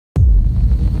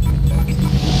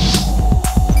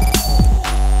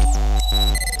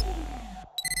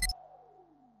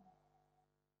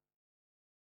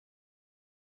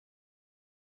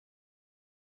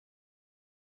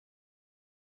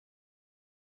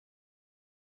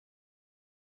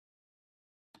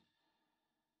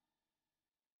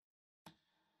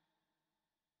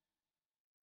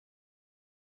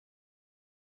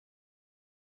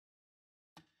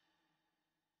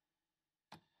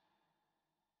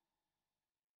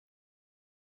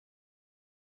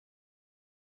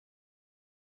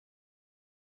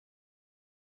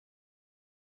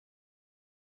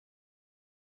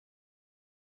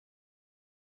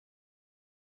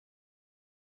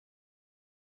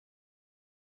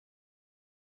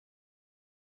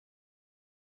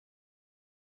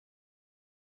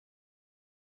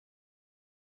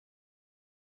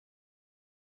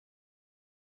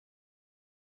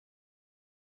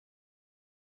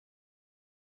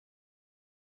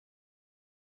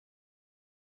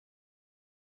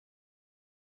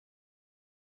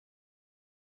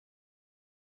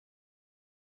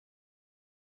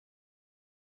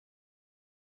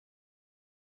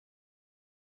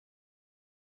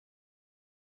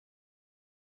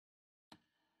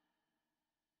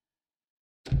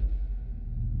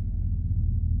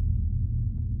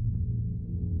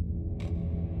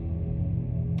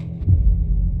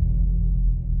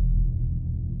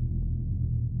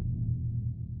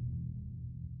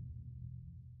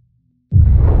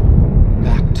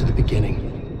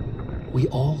We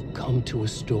all come to a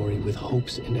story with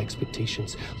hopes and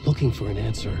expectations, looking for an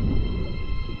answer.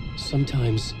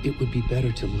 Sometimes it would be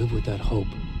better to live with that hope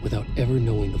without ever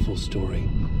knowing the full story.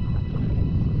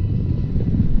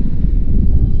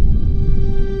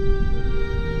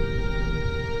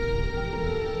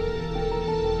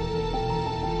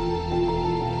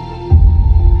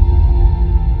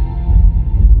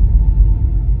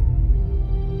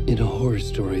 In a horror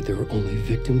story, there are only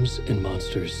victims and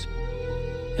monsters.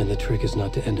 And the trick is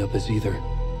not to end up as either.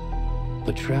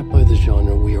 But trapped by the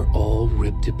genre, we are all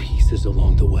ripped to pieces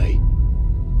along the way.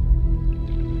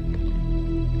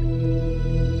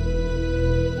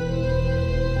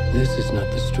 This is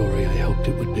not the story I hoped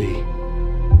it would be.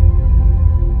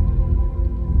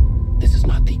 This is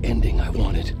not the ending I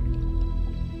wanted.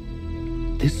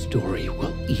 This story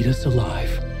will eat us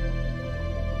alive.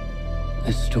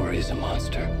 This story is a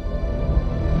monster.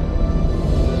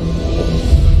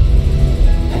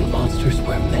 And monsters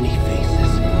wear many faces.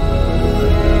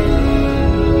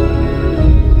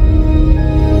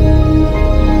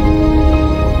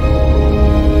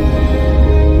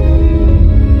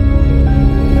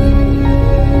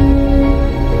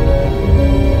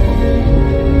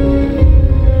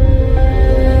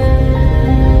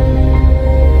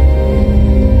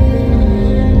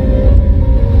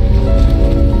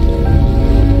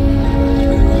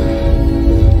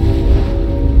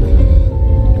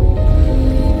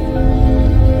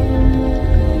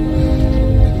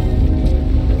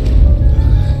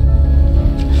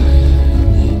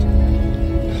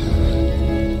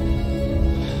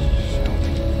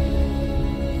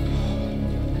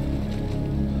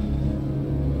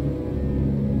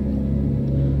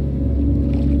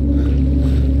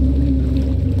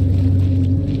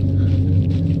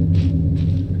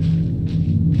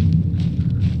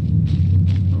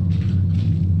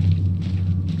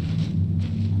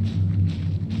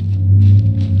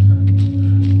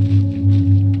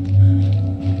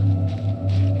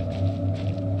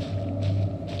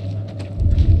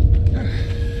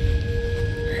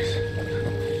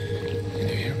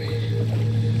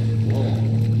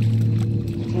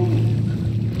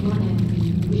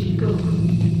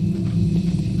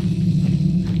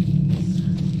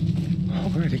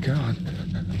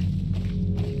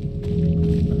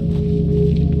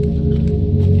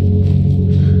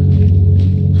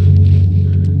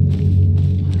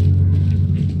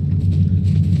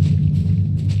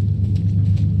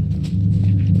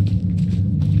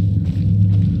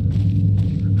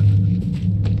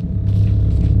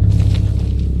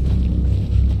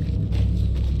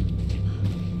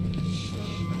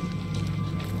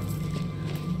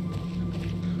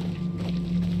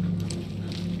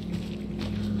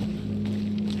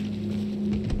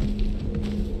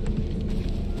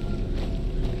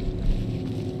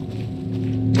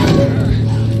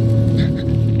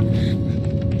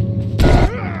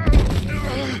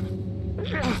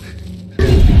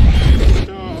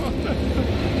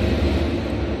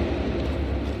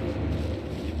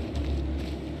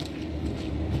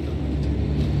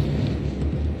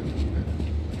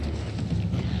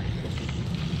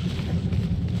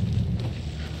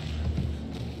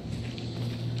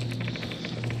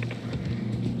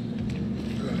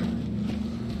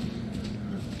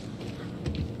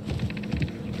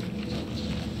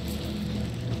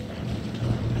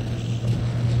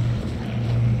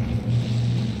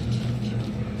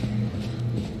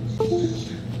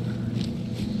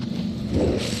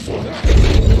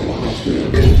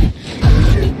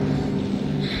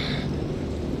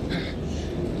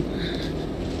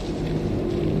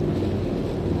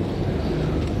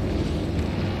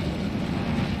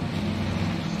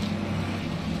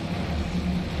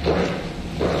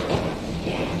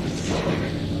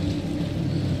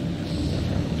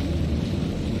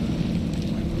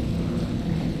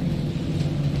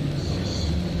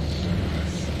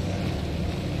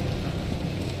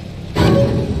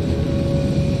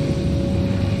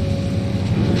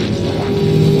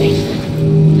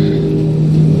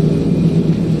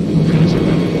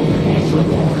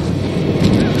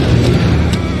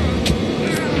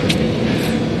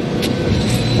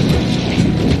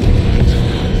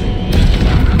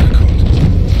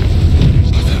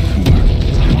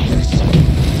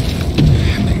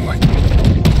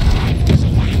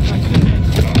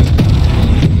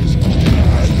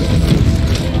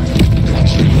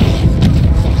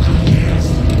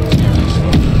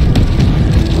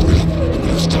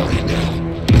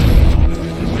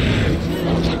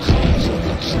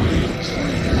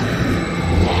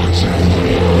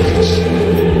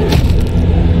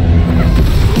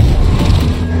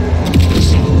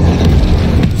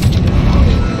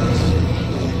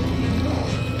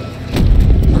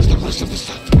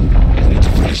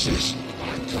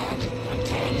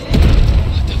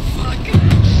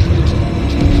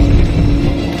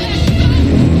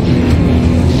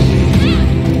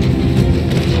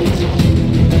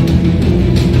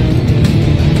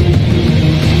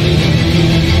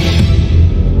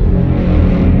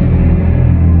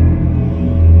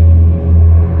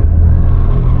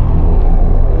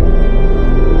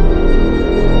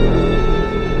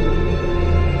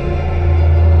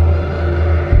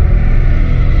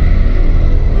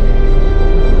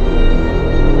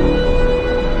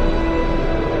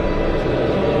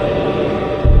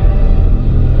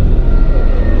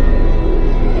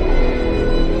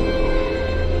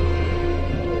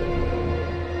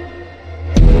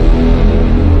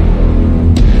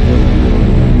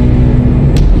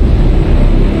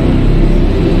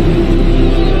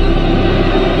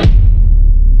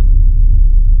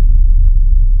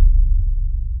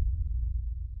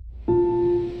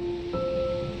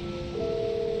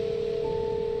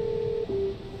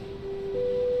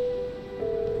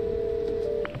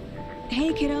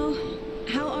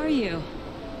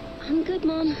 I'm good,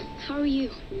 Mom. How are you?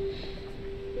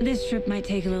 This trip might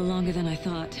take a little longer than I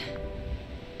thought.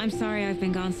 I'm sorry I've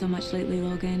been gone so much lately,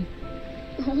 Logan.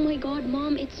 Oh my god,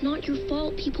 Mom, it's not your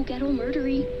fault people get all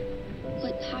murdery.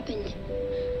 What happened?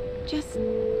 Just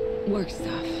work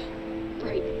stuff.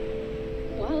 Right.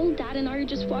 Well, Dad and I are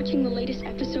just watching the latest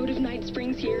episode of Night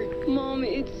Springs here. Mom,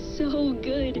 it's so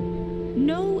good.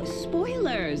 No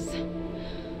spoilers!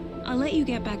 I'll let you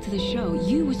get back to the show.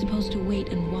 You were supposed to wait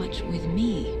and watch with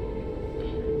me.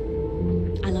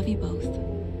 I love you both.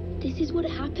 This is what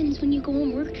happens when you go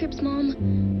on work trips,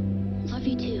 Mom. Love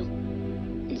you too.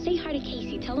 And say hi to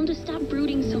Casey. Tell him to stop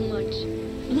brooding so much.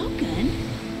 Logan?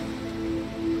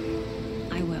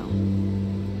 I will.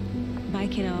 Bye,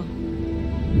 kiddo.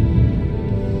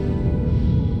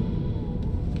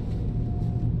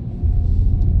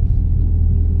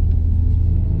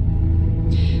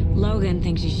 Logan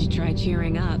thinks you should try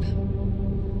cheering up.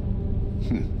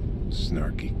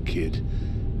 Snarky kid.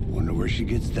 Wonder where she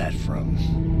gets that from.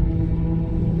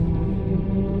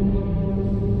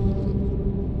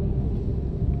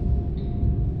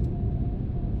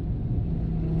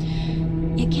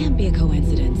 It can't be a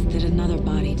coincidence that another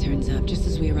body turns up just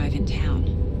as we arrive in town.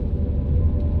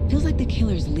 Feels like the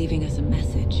killer's leaving us a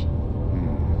message.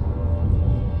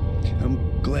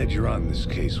 I'm glad you're on this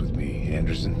case with me,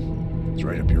 Anderson. It's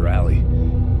right up your alley.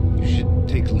 You should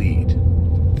take lead.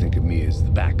 Think of me as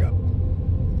the backup.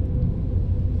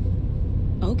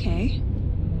 Okay.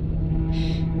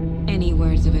 Any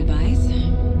words of advice?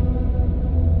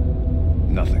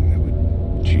 Nothing that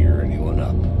would cheer anyone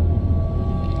up.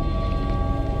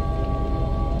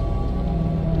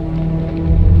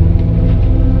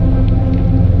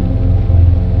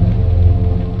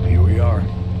 Here we are.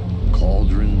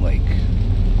 Cauldron Lake.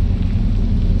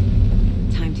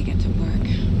 Time to get to work.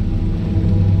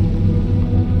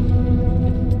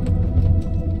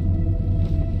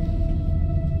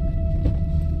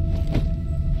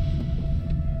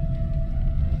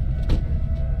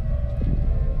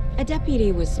 A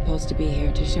deputy was supposed to be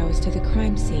here to show us to the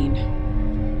crime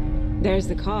scene. There's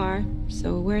the car,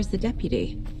 so where's the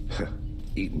deputy?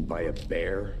 Eaten by a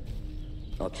bear?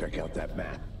 I'll check out that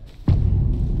map.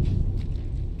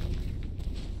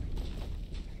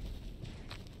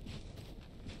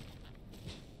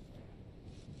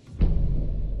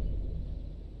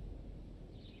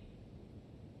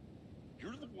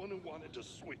 You're the one who wanted to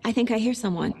switch. I think I hear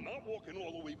someone. I'm not walking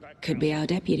all the way back. Could be our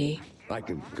deputy. I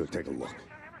can go take a look.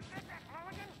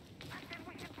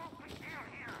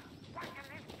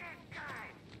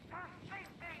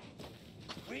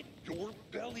 Quit your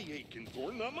belly aching,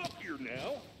 Thornton. I'm up here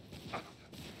now.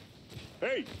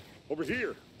 Hey, over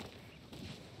here.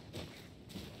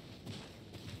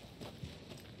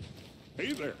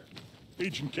 Hey there.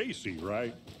 Agent Casey,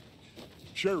 right?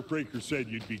 Sheriff Breaker said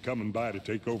you'd be coming by to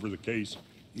take over the case.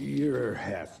 You're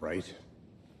half right.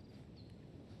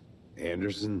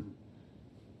 Anderson?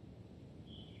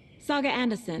 Saga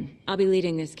Anderson. I'll be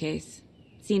leading this case.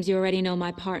 Seems you already know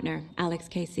my partner, Alex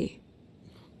Casey.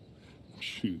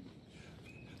 Shoot.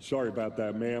 Sorry about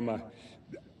that, ma'am.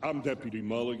 I'm Deputy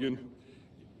Mulligan.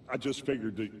 I just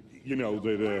figured that, you know, that,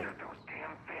 Those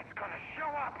damn feds gonna show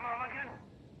up, Mulligan.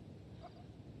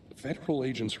 federal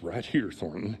agent's right here,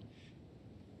 Thornton.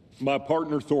 My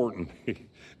partner, Thornton,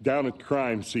 down at the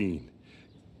crime scene.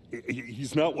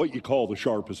 He's not what you call the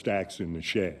sharpest axe in the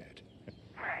shed.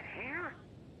 Right here?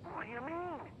 What do you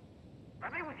mean?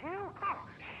 Are they with you? Oh,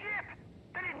 shit!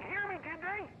 They didn't hear me, did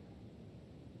they?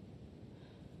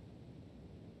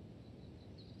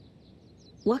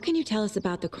 What can you tell us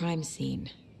about the crime scene?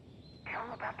 Tell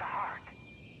them about the heart.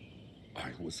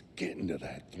 I was getting to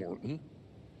that, Thornton.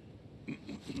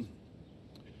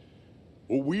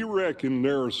 Well, we reckon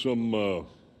there are some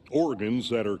organs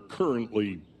that are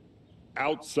currently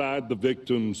outside the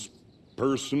victim's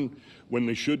person when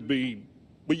they should be,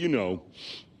 well, you know,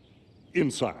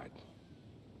 inside.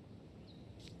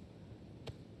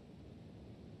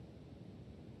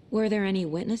 Were there any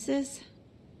witnesses?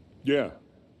 Yeah,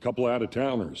 a couple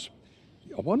out-of-towners.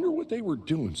 I wonder what they were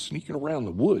doing sneaking around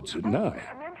the woods at night.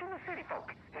 I mentioned the city folk.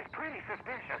 It's pretty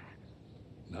suspicious.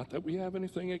 Not that we have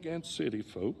anything against city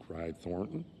folk, right,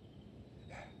 Thornton?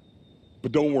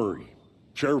 But don't worry.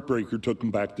 Sheriff Breaker took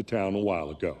them back to town a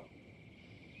while ago.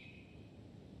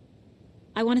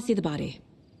 I want to see the body.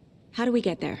 How do we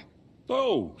get there?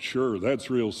 Oh, sure, that's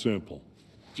real simple.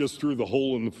 Just through the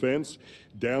hole in the fence,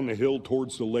 down the hill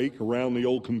towards the lake, around the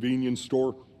old convenience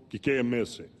store. You can't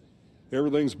miss it.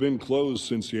 Everything's been closed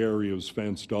since the area was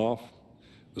fenced off.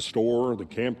 The store, the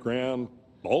campground,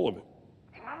 all of it.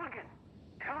 Hey, Mulligan,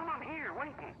 tell them I'm here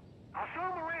waiting. I'll show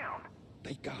them around.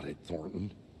 They got it,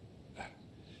 Thornton.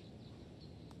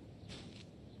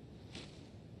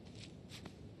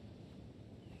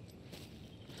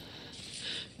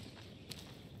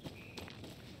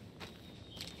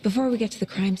 Before we get to the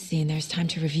crime scene, there's time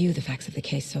to review the facts of the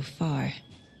case so far.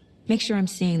 Make sure I'm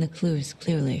seeing the clues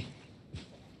clearly.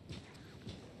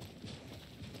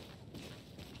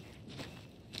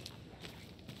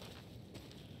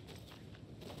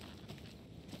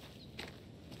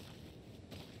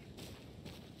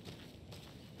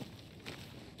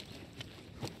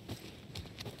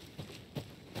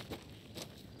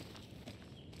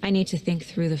 I need to think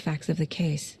through the facts of the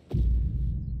case.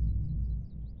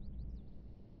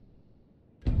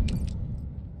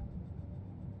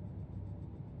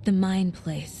 The Mind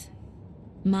Place.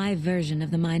 My version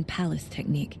of the Mind Palace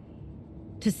technique.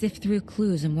 To sift through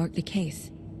clues and work the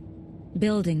case.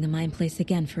 Building the Mind Place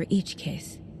again for each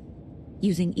case.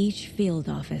 Using each field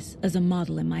office as a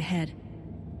model in my head.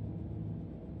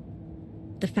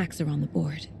 The facts are on the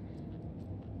board.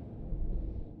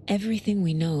 Everything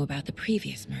we know about the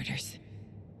previous murders.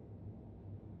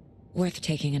 Worth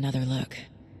taking another look.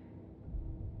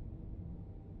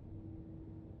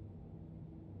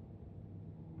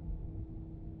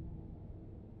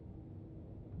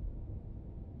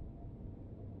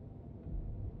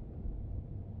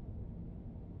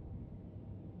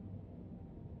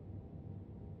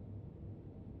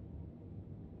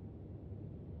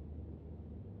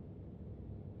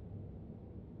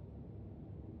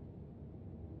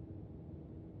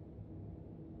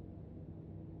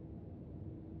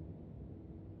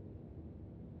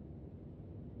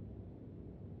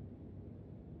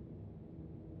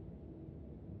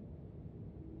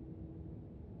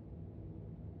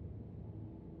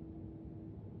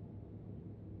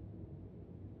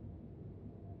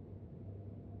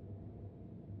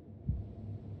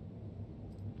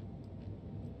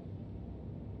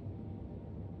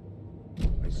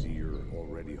 I see you're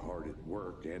already hard at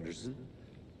work, Anderson.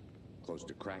 Close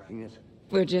to cracking it?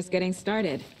 We're just getting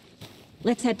started.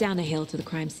 Let's head down a hill to the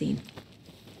crime scene.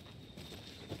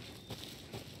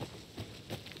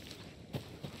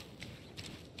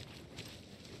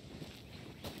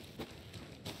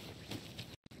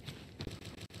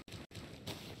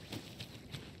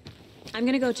 I'm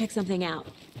gonna go check something out.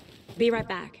 Be right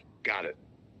back. Got it.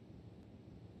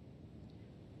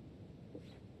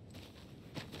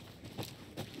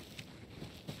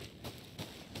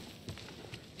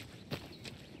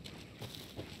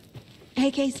 Hey,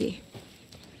 Casey.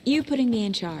 You putting me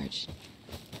in charge.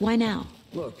 Why now?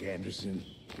 Look, Anderson,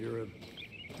 you're a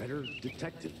better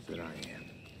detective than I am.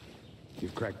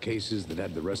 You've cracked cases that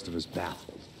had the rest of us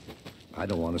baffled. I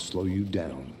don't want to slow you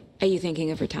down. Are you thinking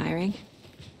of retiring?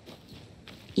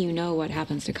 You know what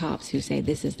happens to cops who say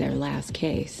this is their last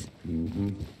case. Mm-hmm.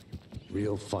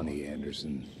 Real funny,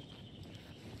 Anderson.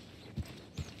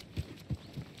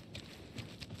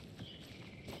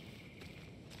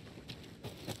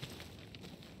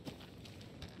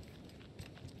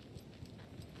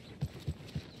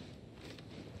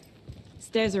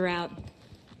 Stairs are out.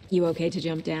 You okay to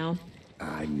jump down?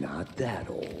 I'm not that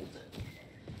old.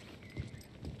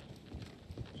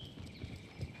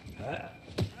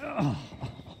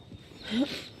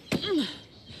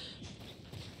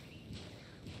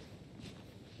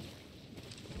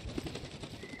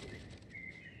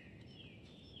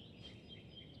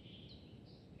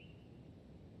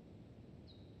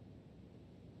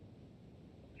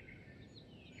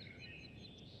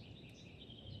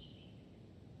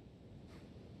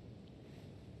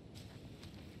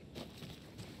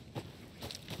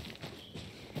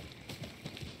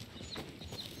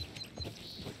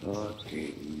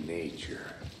 Fucking nature.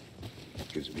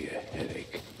 Gives me a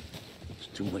headache. There's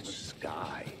too much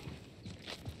sky.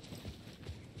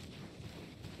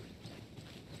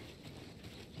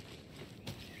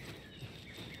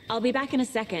 I'll be back in a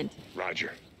second.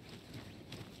 Roger.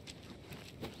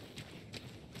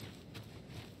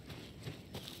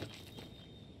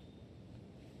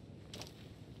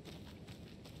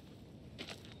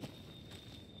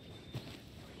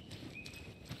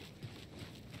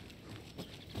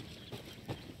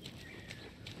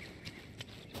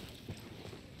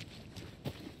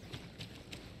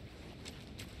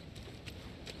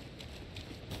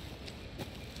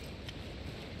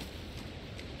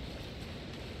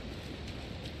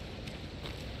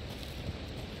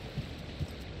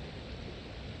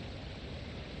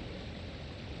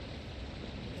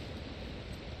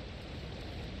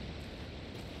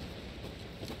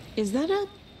 Is that a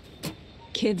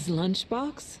kid's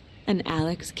lunchbox? An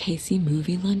Alex Casey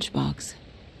movie lunchbox.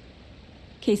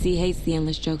 Casey hates the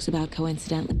endless jokes about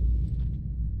coincidentally.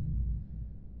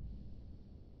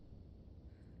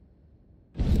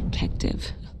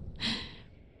 Detective.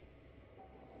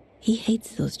 He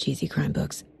hates those cheesy crime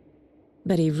books,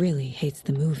 but he really hates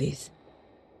the movies.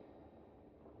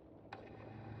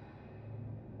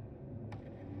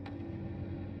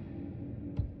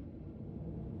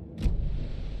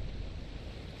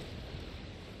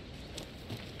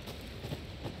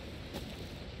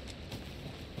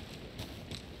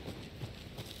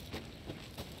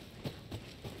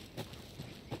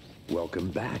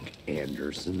 Welcome back,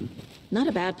 Anderson. Not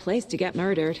a bad place to get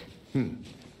murdered.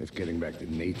 If getting back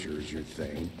to nature is your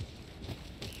thing.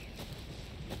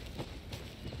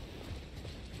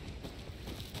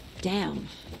 Damn.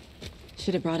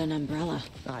 Should have brought an umbrella.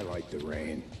 I like the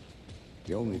rain.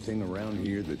 The only thing around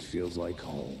here that feels like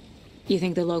home. You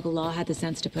think the local law had the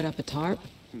sense to put up a tarp?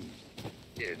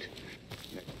 Did.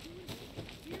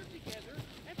 Here together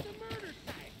at the murder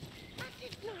site. I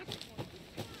did not.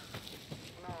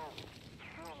 No,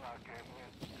 still not getting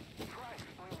it. Try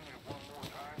explaining it one more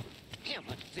time.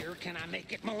 Damn it, dear, can I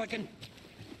make it, Mulligan?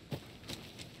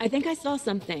 I think I saw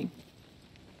something.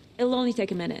 It'll only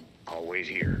take a minute. I'll wait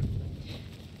here.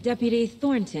 Deputy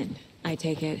Thornton, I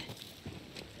take it.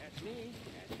 That's me.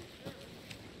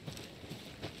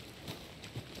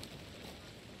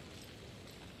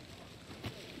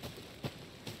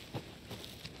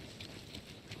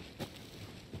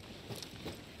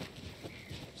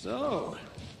 So,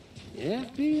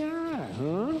 FBI,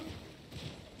 huh?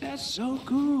 That's so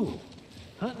cool.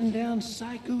 Hunting down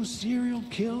psycho serial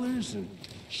killers and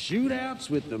shootouts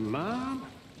with the mob.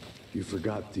 You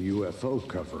forgot the UFO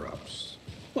cover-ups.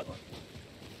 What?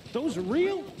 Those are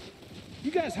real?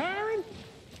 You guys hiring?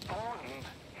 Thornton,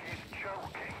 he's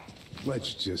joking.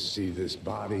 Let's just see this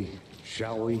body,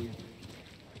 shall we?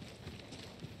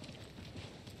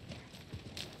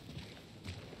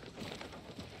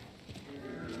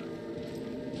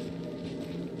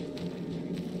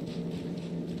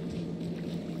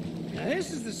 Now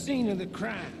this is the scene of the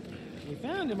crime. We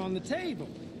found him on the table.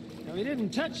 Now he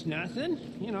didn't touch nothing,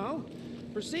 you know,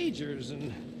 procedures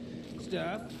and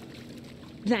stuff.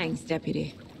 Thanks,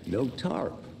 Deputy. No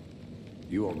tarp.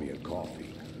 You owe me a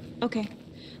coffee. Okay,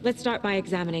 let's start by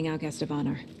examining our guest of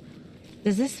honor.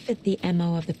 Does this fit the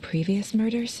MO of the previous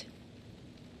murders?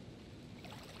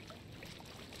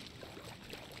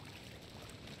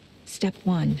 Step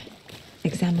 1.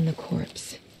 Examine the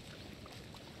corpse.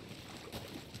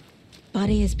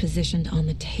 Body is positioned on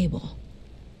the table.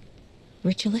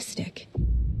 Ritualistic.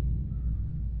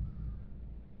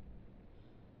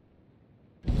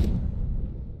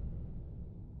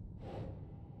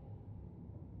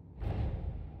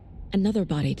 Another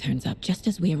body turns up just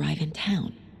as we arrive in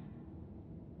town.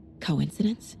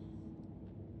 Coincidence?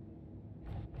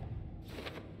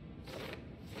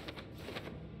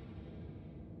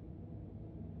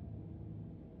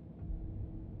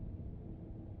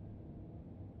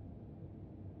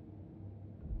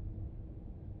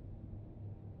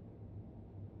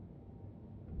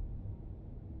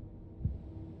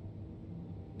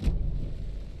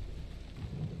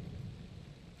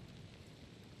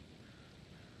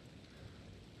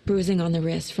 Bruising on the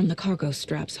wrist from the cargo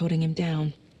straps holding him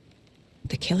down.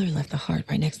 The killer left the heart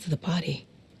right next to the body.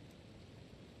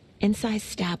 Inside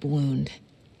stab wound,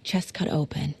 chest cut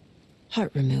open,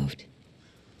 heart removed.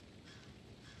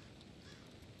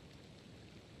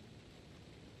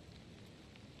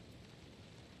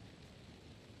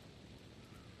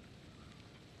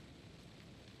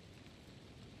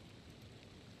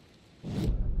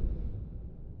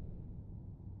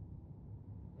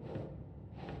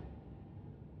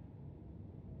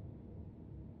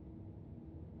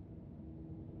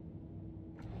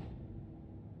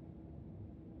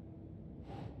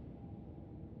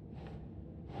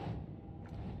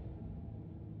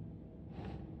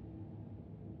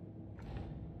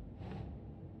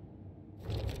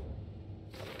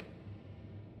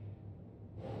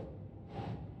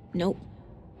 Nope.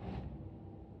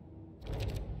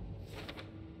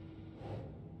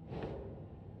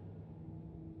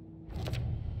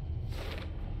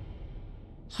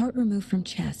 Heart removed from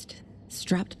chest,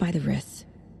 strapped by the wrists.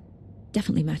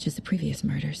 Definitely matches the previous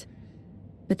murders.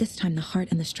 But this time the heart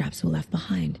and the straps were left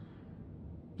behind.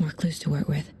 More clues to work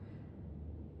with.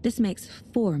 This makes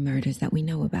 4 murders that we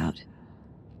know about.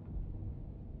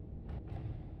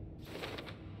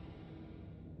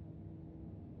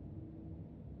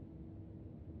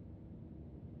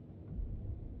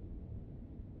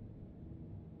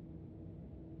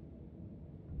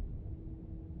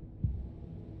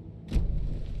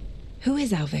 Who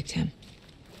is our victim?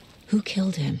 Who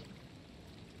killed him?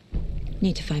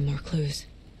 Need to find more clues.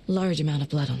 Large amount of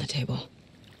blood on the table.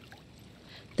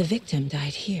 The victim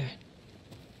died here.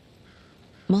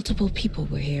 Multiple people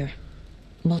were here.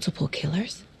 Multiple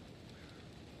killers?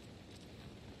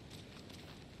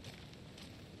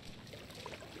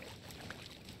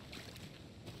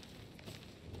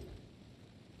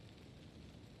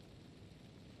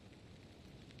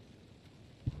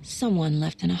 Someone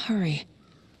left in a hurry.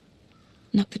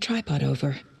 Knocked the tripod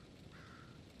over.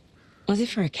 Was it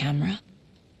for a camera?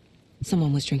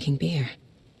 Someone was drinking beer.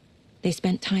 They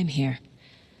spent time here,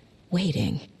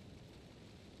 waiting,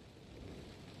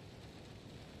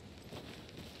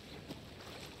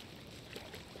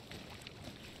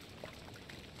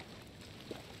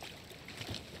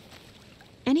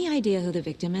 Any idea who the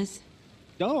victim is?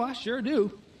 Oh, I sure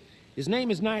do. His name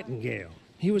is Nightingale.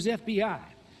 He was FBI.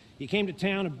 He came to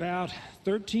town about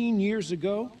 13 years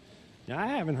ago. Now, I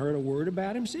haven't heard a word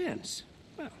about him since.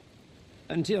 Well,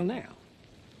 until now.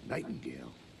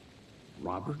 Nightingale?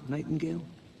 Robert Nightingale?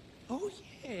 Oh,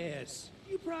 yes.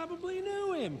 You probably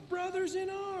knew him. Brothers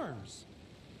in arms.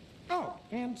 Oh,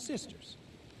 and sisters.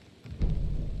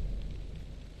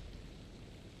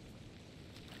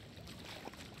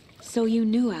 So you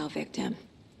knew our victim?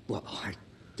 Well, I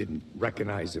didn't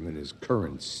recognize him in his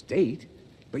current state.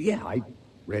 But yeah, I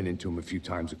ran into him a few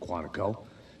times at Quantico.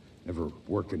 Never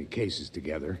worked any cases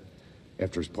together.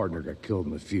 After his partner got killed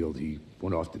in the field, he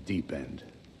went off the deep end.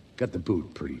 Got the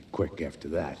boot pretty quick after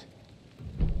that.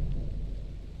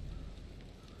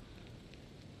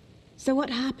 So what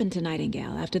happened to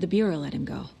Nightingale after the Bureau let him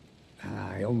go?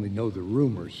 I only know the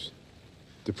rumors.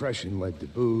 Depression led to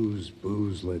booze,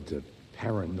 booze led to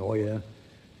paranoia.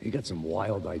 He got some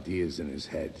wild ideas in his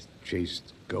head,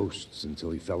 chased ghosts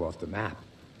until he fell off the map.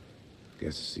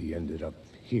 Guess he ended up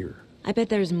here. I bet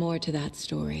there's more to that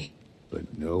story.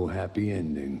 But no happy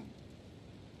ending.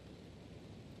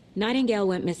 Nightingale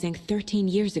went missing 13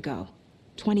 years ago,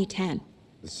 2010.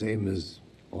 The same as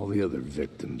all the other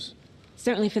victims.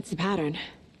 Certainly fits the pattern.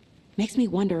 Makes me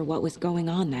wonder what was going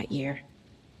on that year.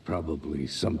 Probably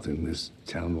something this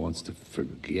town wants to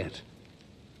forget.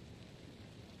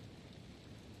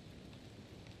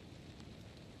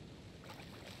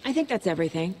 I think that's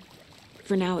everything.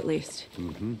 For now, at least.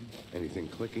 Mm-hmm. Anything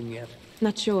clicking yet?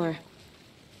 Not sure.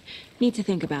 Need to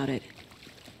think about it.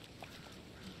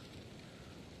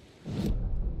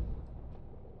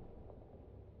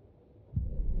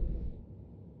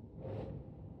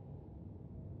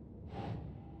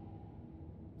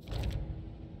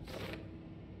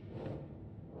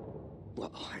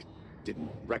 Well, I didn't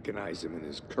recognize him in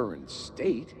his current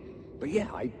state. But yeah,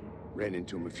 I ran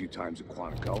into him a few times at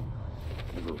Quantico.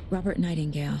 Never... Robert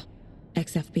Nightingale,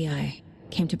 ex-FBI,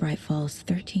 came to Bright Falls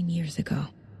 13 years ago.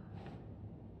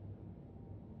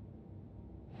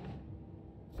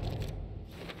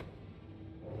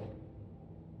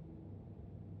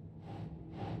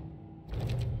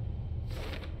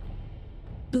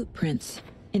 Boot prints,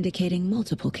 indicating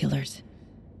multiple killers.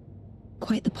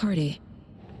 Quite the party.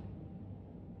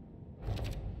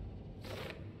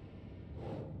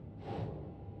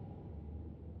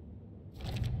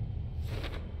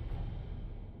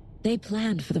 They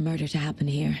planned for the murder to happen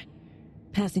here,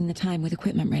 passing the time with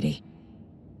equipment ready.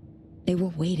 They were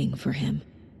waiting for him.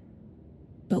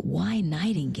 But why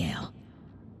Nightingale?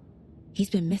 He's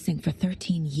been missing for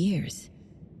 13 years.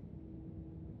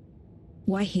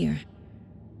 Why here?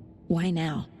 Why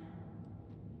now?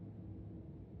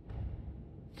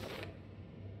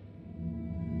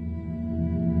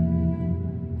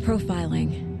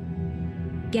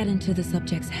 Profiling. Get into the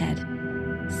subject's head.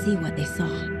 See what they saw.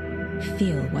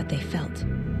 Feel what they felt.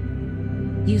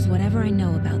 Use whatever I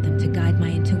know about them to guide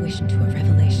my intuition to a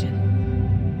revelation.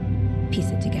 Piece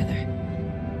it together.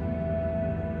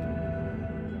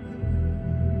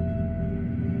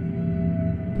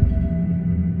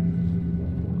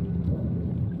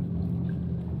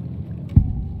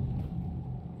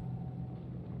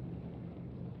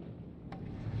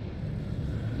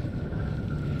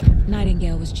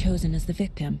 Nightingale was chosen as the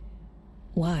victim.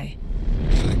 Why?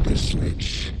 Flick the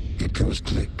switch. It goes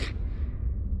click.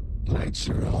 Lights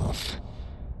are off.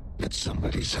 But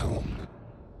somebody's home.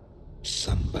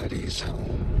 Somebody's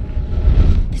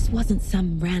home. This wasn't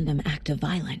some random act of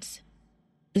violence.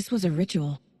 This was a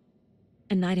ritual.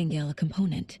 And Nightingale a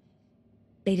component.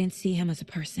 They didn't see him as a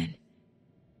person.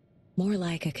 More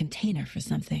like a container for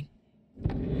something.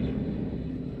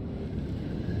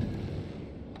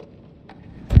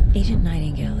 Agent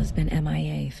Nightingale has been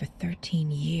MIA for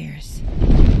 13 years.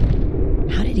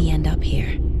 How did he end up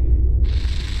here?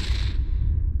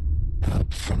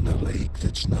 Up from the lake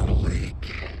that's not a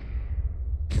lake.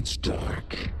 It's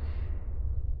dark.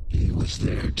 He was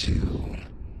there too.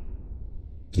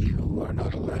 You are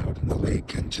not allowed in the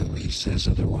lake until he says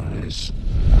otherwise.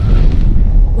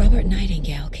 Robert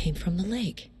Nightingale came from the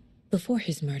lake, before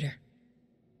his murder.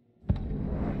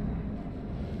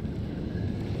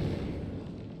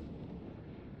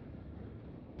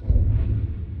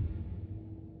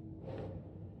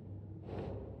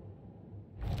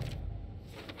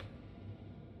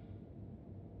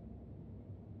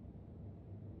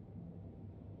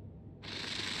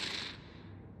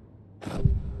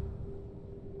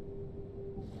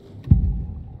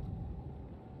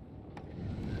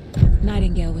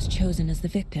 Nightingale was chosen as the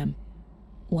victim.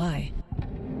 Why?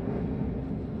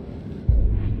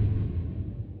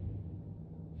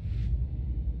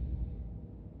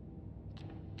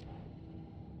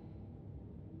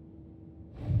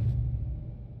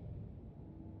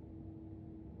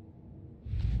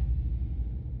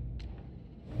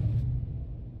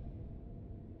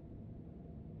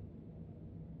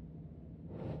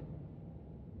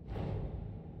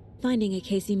 Finding a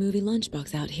Casey movie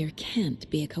lunchbox out here can't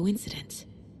be a coincidence.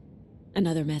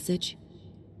 Another message?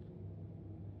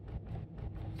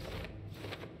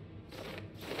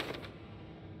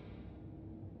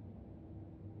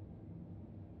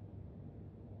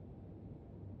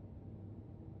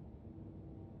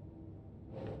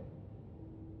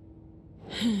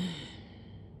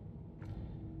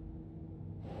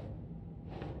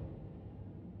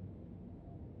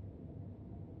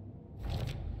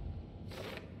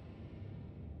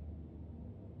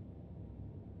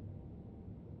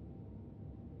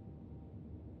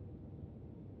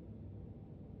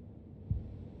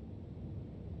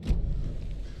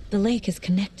 The lake is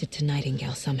connected to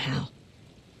Nightingale somehow.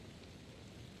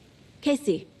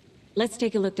 Casey, let's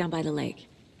take a look down by the lake.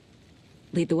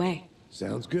 Lead the way.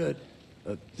 Sounds good.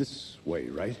 This way,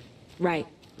 right? Right.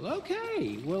 Well,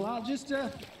 okay. Well, I'll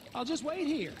just wait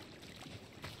here.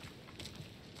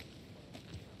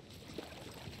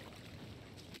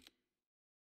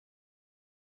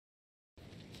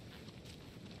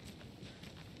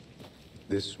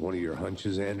 This one of your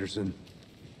hunches, Anderson?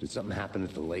 Did something happen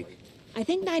at the lake? I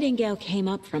think Nightingale came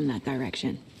up from that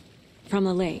direction. From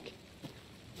the lake.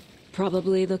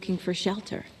 Probably looking for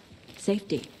shelter.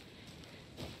 Safety.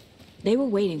 They were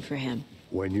waiting for him.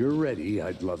 When you're ready,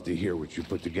 I'd love to hear what you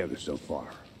put together so far.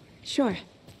 Sure.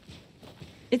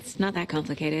 It's not that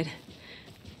complicated.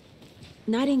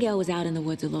 Nightingale was out in the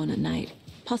woods alone at night,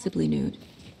 possibly nude.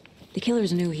 The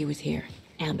killers knew he was here,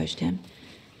 ambushed him,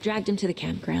 dragged him to the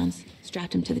campgrounds,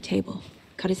 strapped him to the table,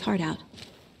 cut his heart out.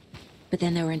 But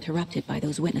then they were interrupted by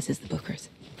those witnesses, the Bookers.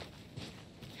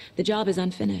 The job is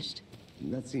unfinished.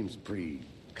 That seems pretty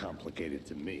complicated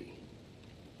to me.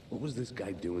 What was this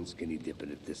guy doing skinny dipping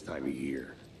at this time of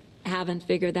year? Haven't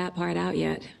figured that part out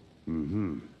yet.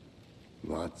 Mm-hmm.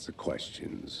 Lots of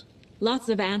questions. Lots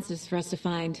of answers for us to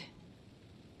find.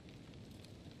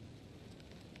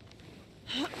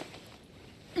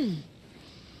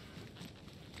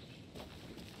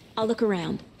 I'll look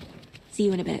around. See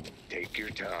you in a bit. Take your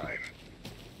time.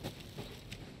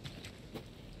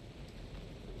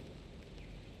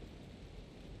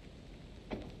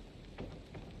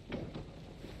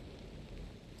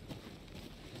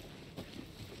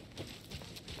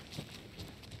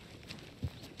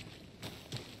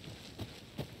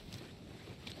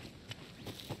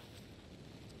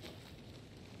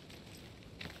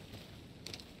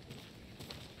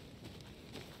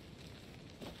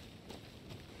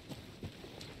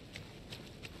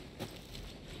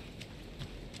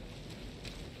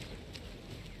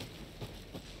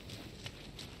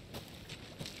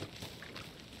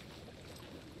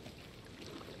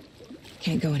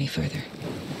 Can't go any further.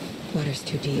 Water's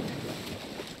too deep.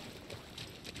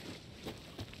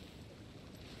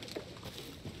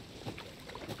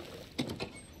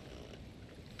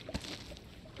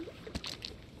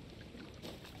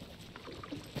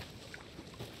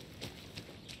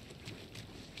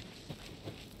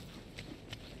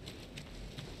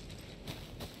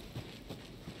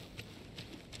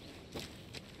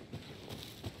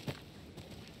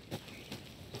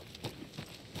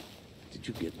 Did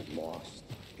you get lost,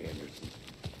 Anderson?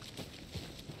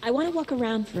 I want to walk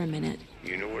around for a minute.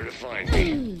 You know where to find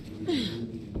me.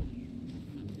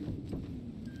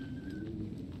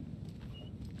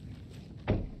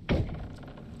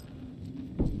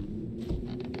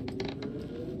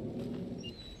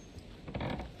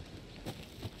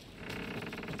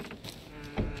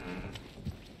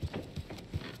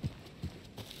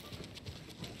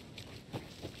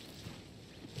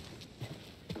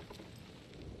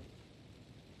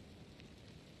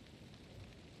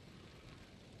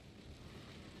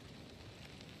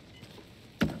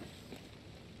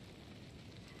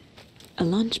 A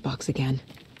lunchbox again.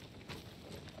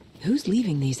 Who's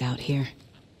leaving these out here?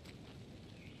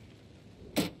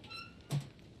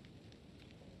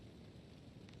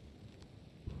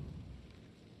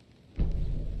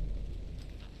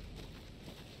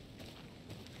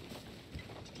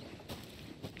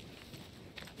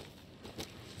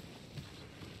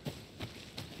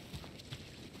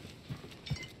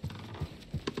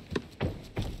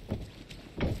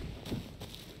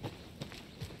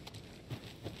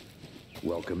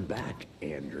 Welcome back,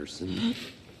 Anderson.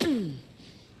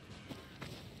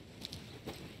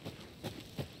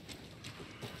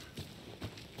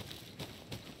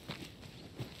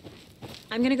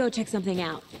 I'm gonna go check something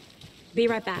out. Be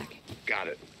right back. Got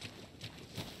it.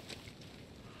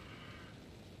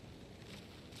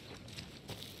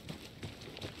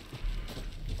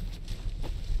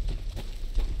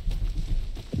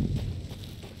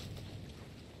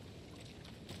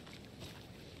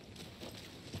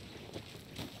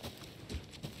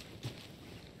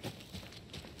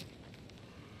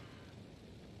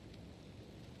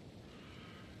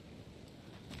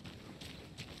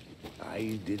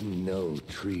 I didn't know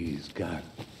trees got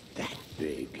that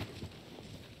big.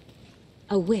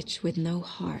 A witch with no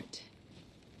heart.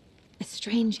 A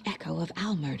strange echo of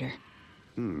owl murder.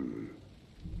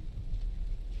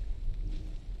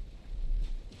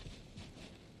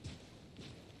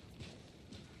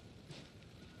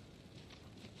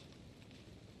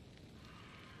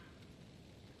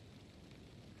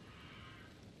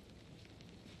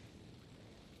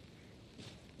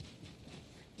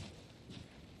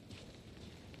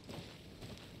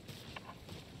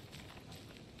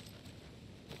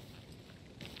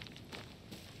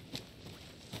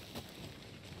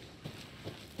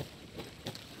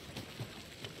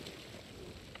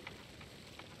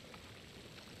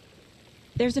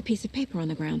 There's a piece of paper on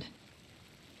the ground.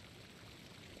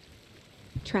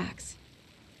 Tracks.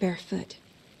 Barefoot.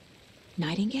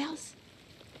 Nightingales?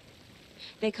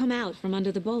 They come out from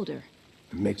under the boulder.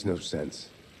 It makes no sense.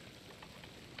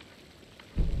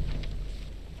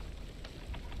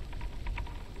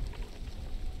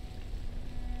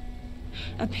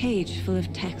 A page full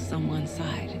of text on one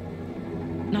side.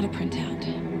 Not a printout.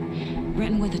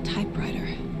 Written with a typewriter.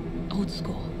 Old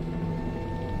school.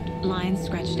 Lines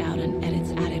scratched out and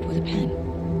edits added with a pen.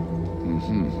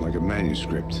 Like a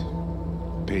manuscript.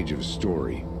 Page of a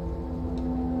story.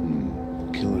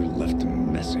 Killer left a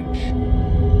message.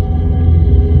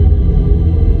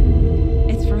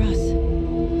 It's for us.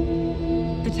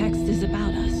 The text is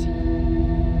about us.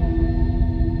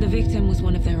 The victim was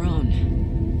one of their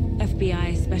own.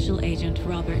 FBI Special Agent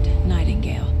Robert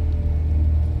Nightingale.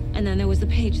 And then there was the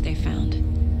page they found.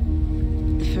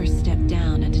 The first step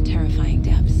down into terrifying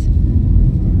depths.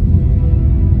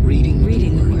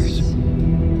 Reading the words.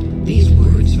 These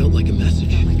words felt like a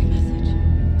message.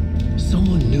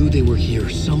 Someone knew they were here.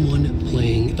 Someone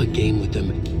playing a game with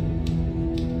them.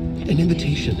 An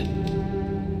invitation.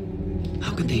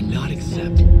 How could they not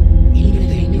accept? Even if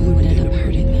they knew it would end up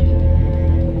hurting them.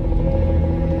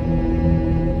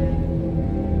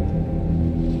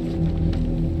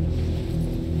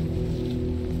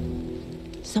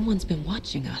 Someone's been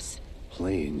watching us.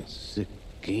 Playing a sick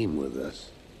game with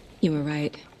us. You were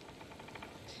right.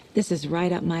 This is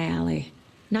right up my alley.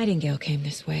 Nightingale came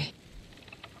this way.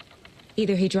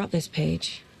 Either he dropped this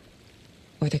page,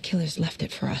 or the killers left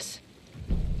it for us.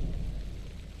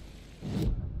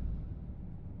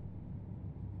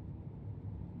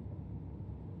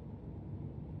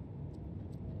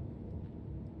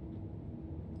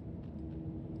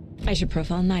 I should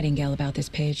profile Nightingale about this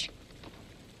page.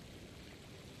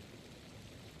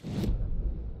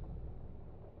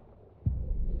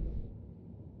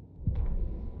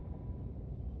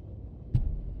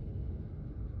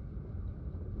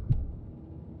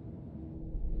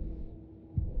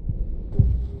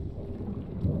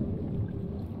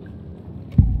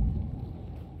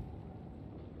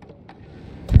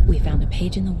 We found a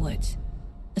page in the woods.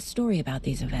 A story about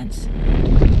these events.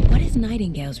 What is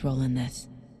Nightingale's role in this?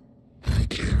 I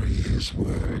carry his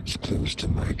words close to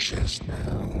my chest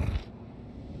now.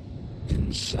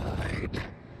 Inside,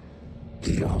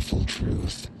 the awful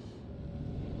truth.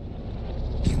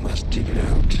 You must dig it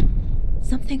out.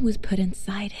 Something was put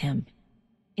inside him.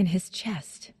 In his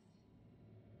chest.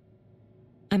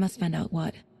 I must find out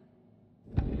what.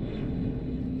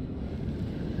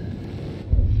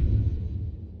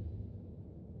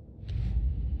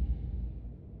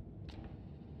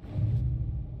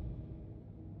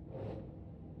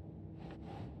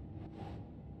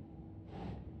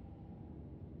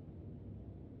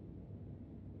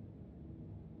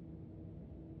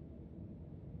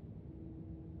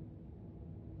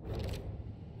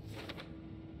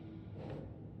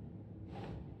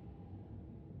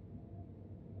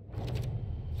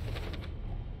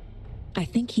 I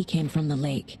think he came from the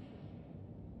lake.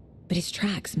 But his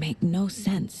tracks make no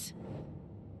sense.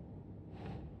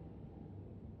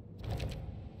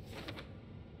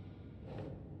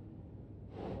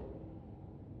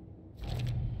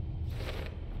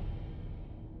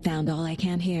 Found all I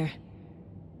can here.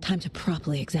 Time to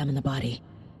properly examine the body.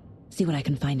 See what I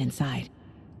can find inside.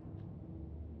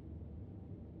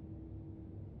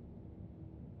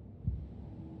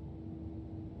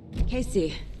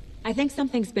 Casey, I think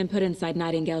something's been put inside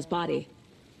Nightingale's body.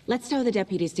 Let's tell the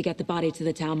deputies to get the body to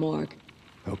the town morgue.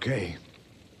 Okay.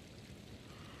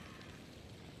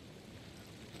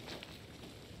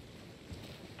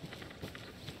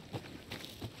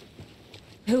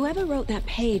 Whoever wrote that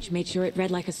page made sure it read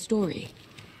like a story.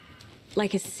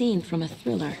 Like a scene from a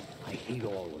thriller. I hate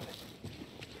all of it.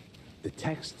 The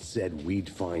text said we'd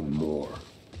find more.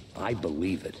 I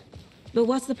believe it. But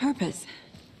what's the purpose?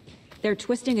 They're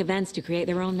twisting events to create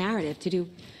their own narrative. To do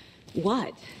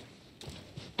what?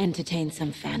 Entertain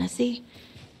some fantasy?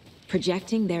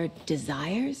 Projecting their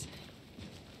desires?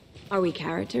 Are we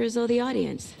characters or the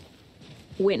audience?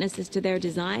 Witnesses to their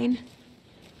design?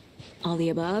 All the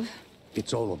above?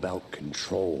 It's all about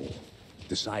control.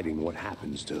 Deciding what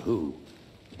happens to who.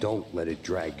 Don't let it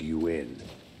drag you in.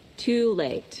 Too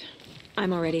late.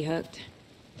 I'm already hooked.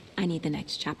 I need the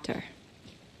next chapter.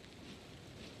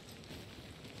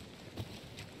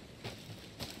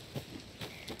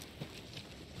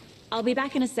 I'll be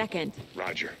back in a second.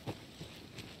 Roger.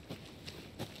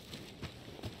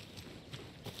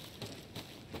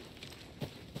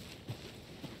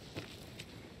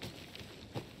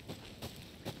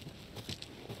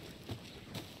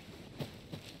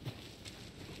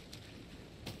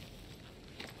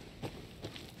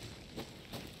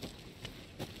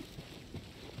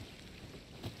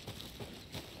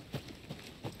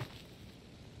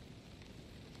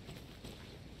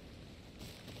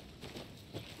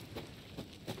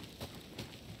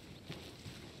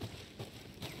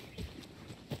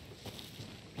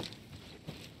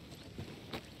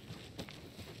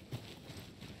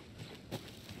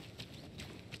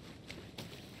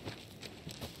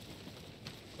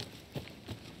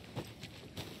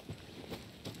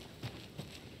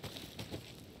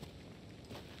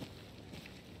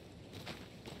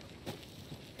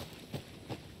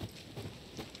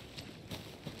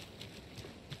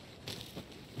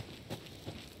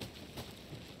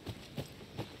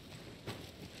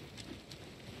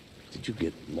 Did you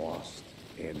get lost,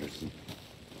 Anderson?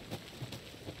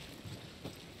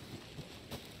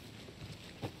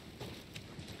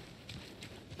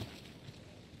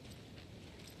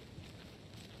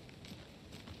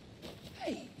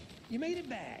 Hey, you made it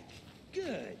back.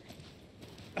 Good.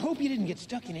 I hope you didn't get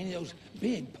stuck in any of those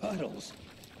big puddles.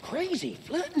 Crazy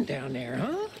flooding down there,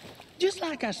 huh? Just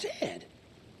like I said.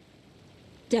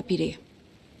 Deputy,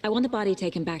 I want the body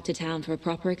taken back to town for a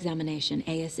proper examination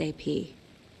ASAP.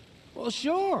 Well,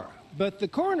 sure, but the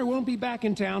coroner won't be back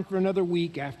in town for another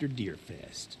week after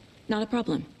Deerfest. Not a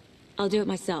problem. I'll do it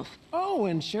myself. Oh,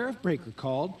 and Sheriff Breaker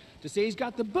called to say he's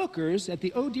got the bookers at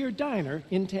the Oh Dear Diner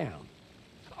in town.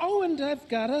 Oh, and I've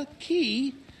got a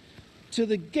key to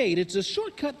the gate. It's a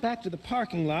shortcut back to the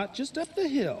parking lot just up the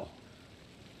hill.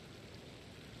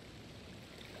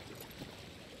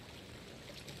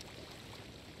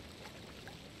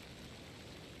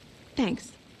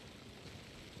 Thanks.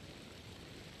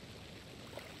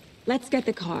 Let's get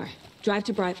the car, drive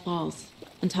to Bright Falls,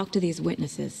 and talk to these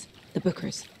witnesses, the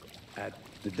bookers. At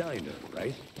the diner,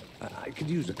 right? I could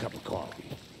use a cup of coffee.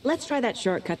 Let's try that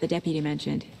shortcut the deputy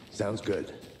mentioned. Sounds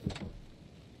good.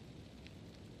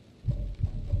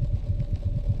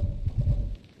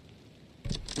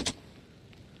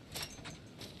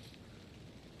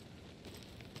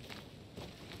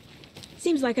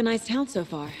 Seems like a nice town so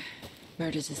far.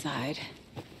 Murders aside.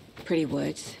 Pretty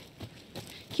woods.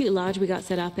 Cute lodge we got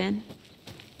set up in.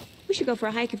 We should go for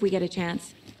a hike if we get a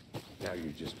chance. Now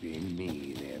you're just being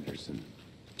mean, Anderson.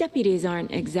 Deputies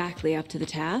aren't exactly up to the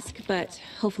task, but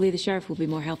hopefully the sheriff will be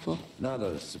more helpful. Not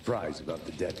a surprise about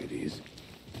the deputies.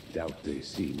 Doubt they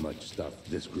see much stuff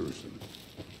this gruesome.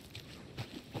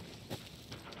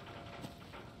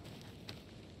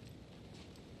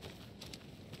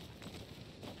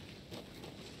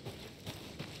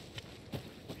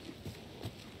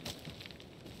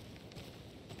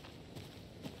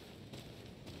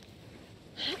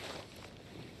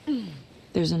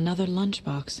 There's another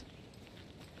lunchbox.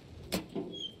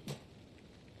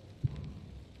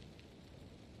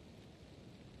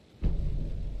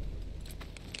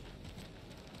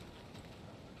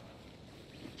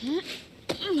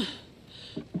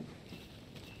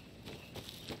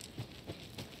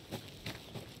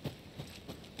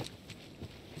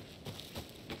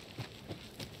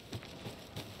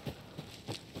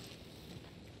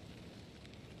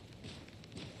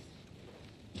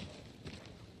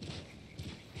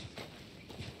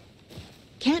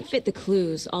 Can't fit the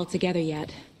clues all together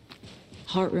yet.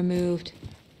 Heart removed,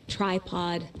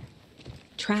 tripod,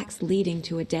 tracks leading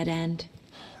to a dead end.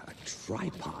 A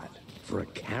tripod? For a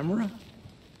camera?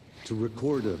 To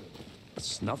record a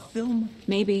snuff film?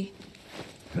 Maybe.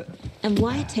 And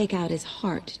why take out his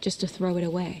heart just to throw it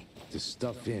away? To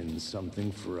stuff in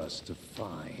something for us to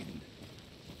find.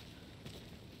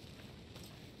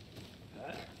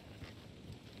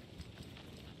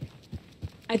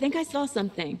 I think I saw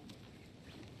something.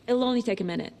 It'll only take a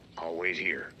minute. I'll wait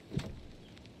here.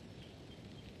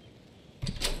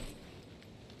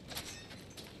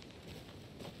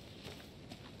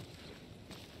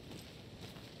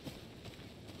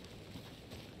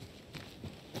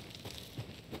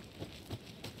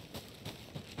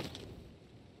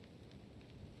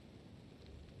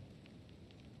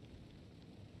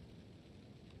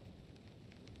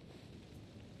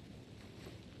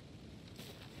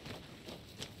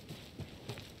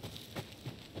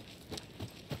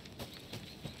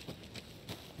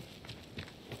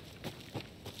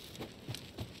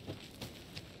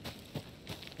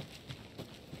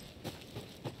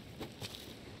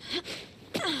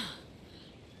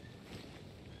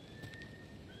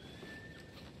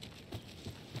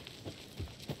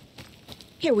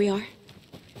 Here we are.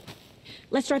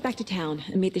 Let's drive back to town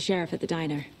and meet the sheriff at the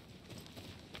diner.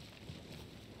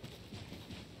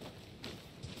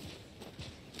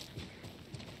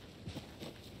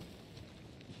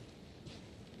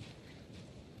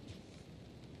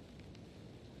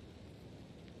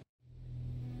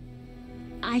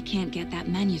 I can't get that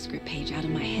manuscript page out of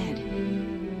my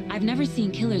head. I've never seen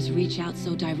killers reach out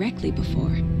so directly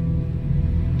before.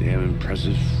 Damn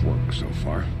impressive work so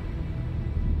far.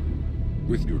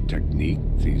 With your technique,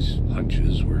 these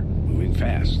hunches were moving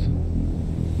fast.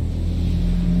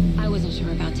 I wasn't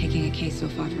sure about taking a case so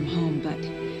far from home, but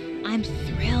I'm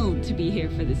thrilled to be here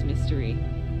for this mystery.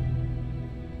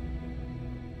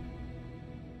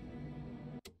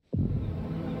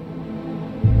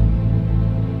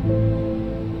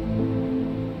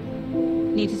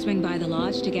 Need to swing by the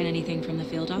lodge to get anything from the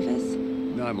field office?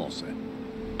 No, I'm all set.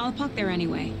 I'll park there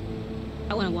anyway.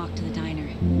 I want to walk to the diner,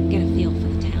 get a feel for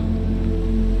the town.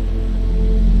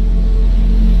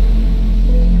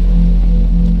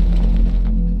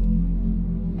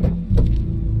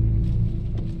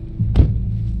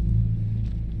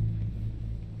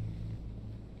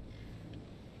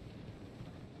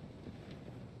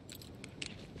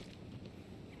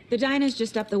 The diner's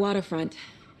just up the waterfront.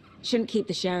 Shouldn't keep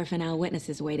the sheriff and our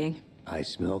witnesses waiting. I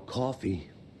smell coffee.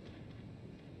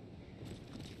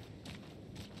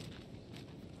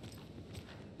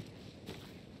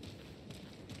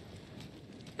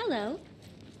 Hello.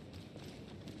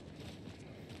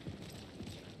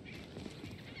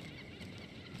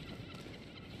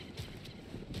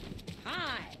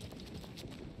 Hi!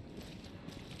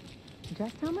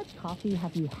 Just how much coffee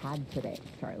have you had today,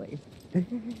 Charlie?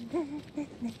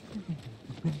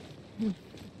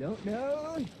 Don't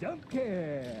know, don't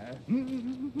care.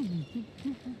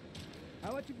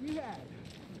 How much have you had?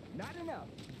 Not enough.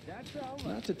 That's all.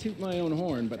 Not to toot my own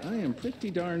horn, but I am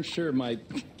pretty darn sure my,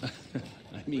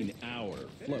 I mean our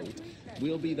float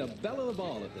will be the belle of the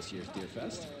ball at this year's Deer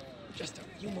Fest. Just a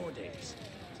few more days.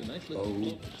 It's a nice little...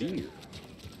 Oh, dear.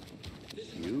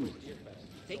 You.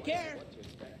 Take care.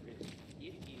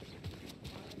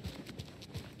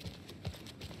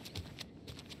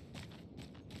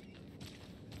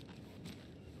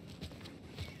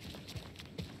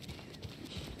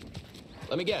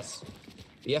 Let me guess.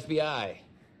 The FBI.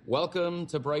 Welcome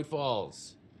to Bright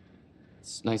Falls.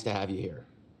 It's nice to have you here.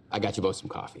 I got you both some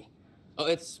coffee. Oh,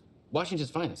 it's Washington's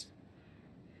finest.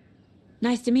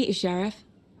 Nice to meet you, Sheriff.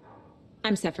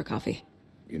 I'm set for coffee.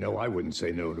 You know, I wouldn't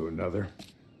say no to another.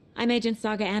 I'm Agent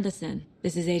Saga Anderson.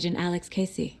 This is Agent Alex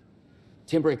Casey.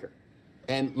 Tim Breaker.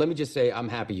 And let me just say, I'm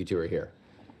happy you two are here.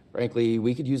 Frankly,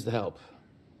 we could use the help.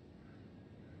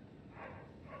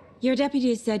 Your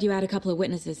deputies said you had a couple of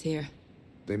witnesses here.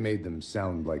 They made them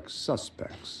sound like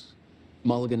suspects.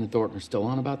 Mulligan and Thornton are still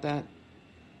on about that?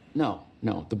 No,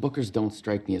 the Bookers don't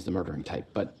strike me as the murdering type,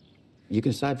 but you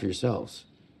can decide for yourselves.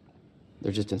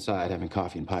 They're just inside having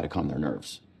coffee and pie to calm their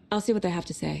nerves. I'll see what they have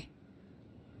to say.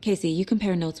 Casey, you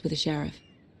compare notes with the sheriff.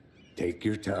 Take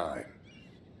your time.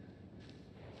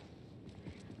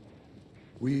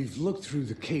 We've looked through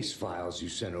the case files you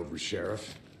sent over,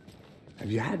 Sheriff.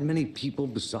 Have you had many people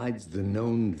besides the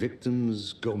known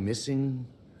victims go missing?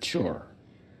 Sure.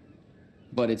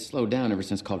 But it's slowed down ever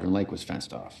since Cauldron Lake was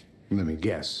fenced off. Let me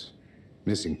guess.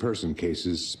 Missing person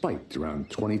cases spiked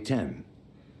around 2010.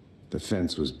 The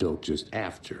fence was built just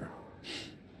after.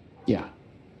 Yeah,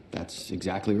 that's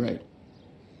exactly right.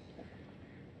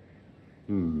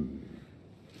 You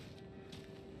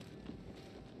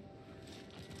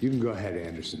can go ahead,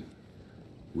 Anderson.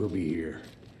 We'll be here.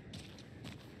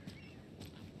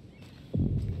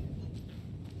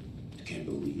 I can't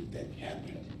believe that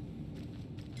happened.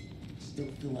 Still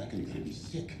feel like I'm gonna be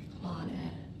sick. Come on,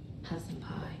 Ed. Have some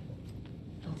pie.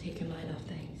 It'll take your mind off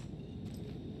things.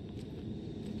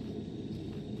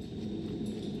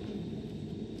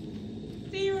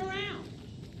 See you around.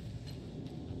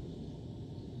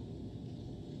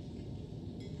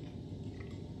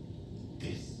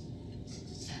 This is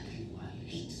exactly why I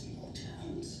hate small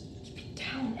towns. Keep it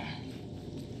down, Ed.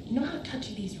 You know how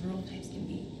touchy these rural types can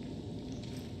be.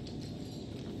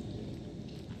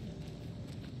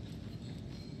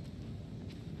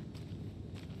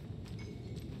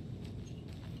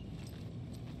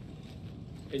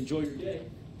 Enjoy your day.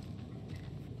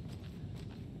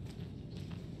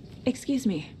 Excuse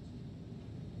me.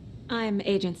 I'm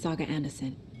Agent Saga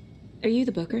Anderson. Are you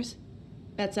the Bookers?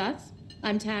 That's us.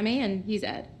 I'm Tammy, and he's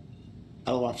Ed.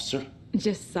 Hello, officer.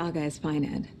 Just Saga is fine,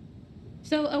 Ed.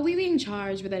 So, are we being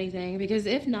charged with anything? Because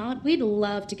if not, we'd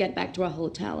love to get back to our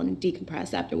hotel and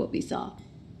decompress after what we saw.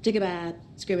 Take a bath,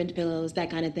 scream into pillows, that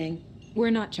kind of thing.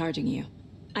 We're not charging you.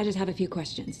 I just have a few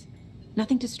questions.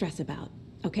 Nothing to stress about,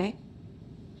 okay?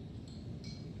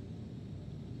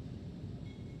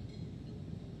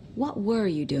 What were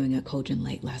you doing at Cauldron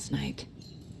Lake last night?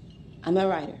 I'm a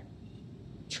writer.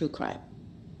 True crime.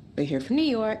 We're here from New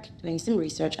York, doing some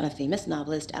research on a famous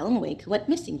novelist, Alan Wake, who went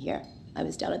missing here. I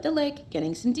was down at the lake,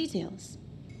 getting some details.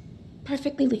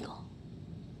 Perfectly legal.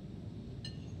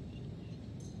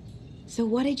 So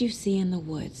what did you see in the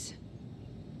woods?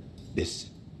 This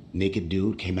naked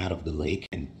dude came out of the lake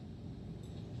and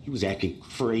he was acting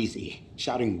crazy,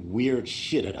 shouting weird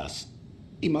shit at us.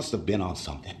 He must have been on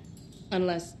something.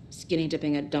 Unless skinny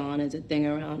dipping at dawn is a thing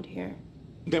around here.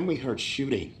 Then we heard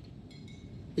shooting.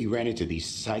 We ran into these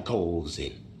psychos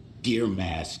in deer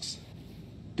masks.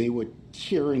 They were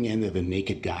tearing into the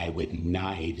naked guy with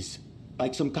knives,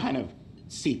 like some kind of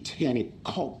satanic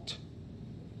cult.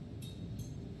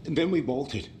 And then we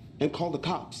bolted and called the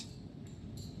cops.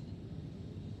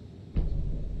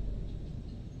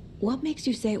 What makes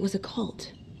you say it was a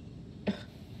cult?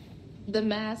 The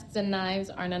masks and knives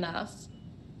aren't enough.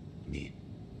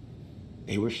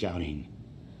 They were shouting,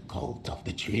 "Cult of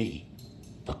the tree,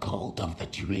 the cult of the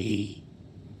tree,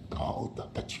 cult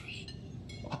of the tree."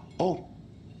 Oh,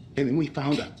 and then we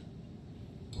found out.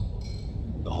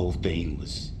 The whole thing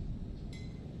was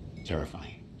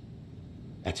terrifying.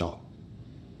 That's all.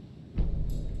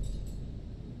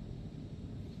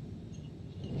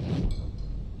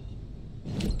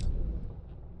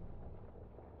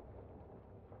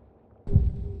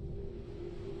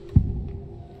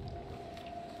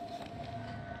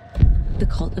 The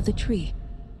cult of the tree.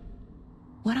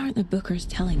 What aren't the Bookers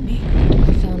telling me?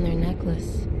 I found their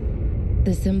necklace.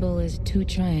 The symbol is 2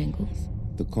 triangles.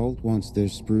 The cult wants their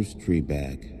spruce tree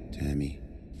back, Tammy.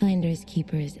 Finders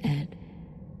keepers, Ed.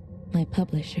 My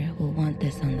publisher will want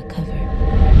this on the cover.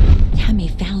 Tammy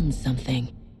found something.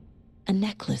 A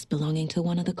necklace belonging to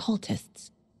one of the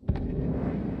cultists.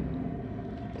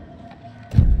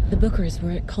 The Bookers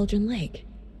were at Cauldron Lake.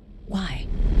 Why?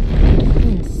 The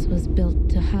fence was built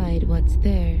to hide what's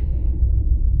there.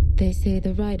 They say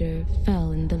the rider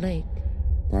fell in the lake.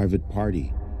 Private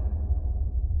party.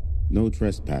 No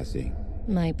trespassing.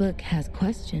 My book has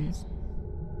questions.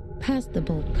 Past the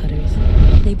bolt cutters.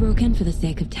 They broke in for the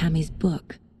sake of Tammy's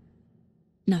book.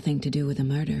 Nothing to do with a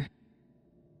murder.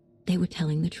 They were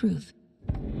telling the truth.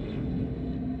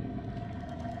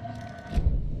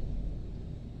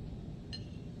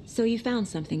 So you found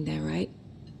something there, right?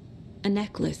 A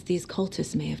necklace these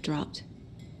cultists may have dropped.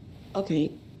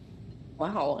 Okay.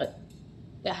 Wow.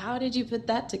 How did you put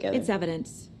that together? It's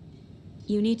evidence.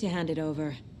 You need to hand it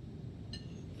over.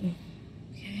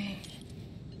 Okay.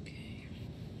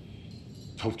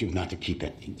 Told you not to keep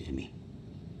that thing to me.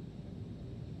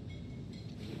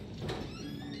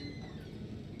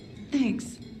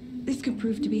 Thanks. This could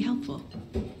prove to be helpful.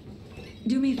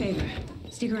 Do me a favor.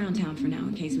 Stick around town for now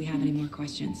in case we have any more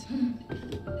questions.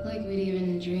 Like we'd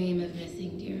even dream of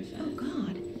missing deer fest. Oh,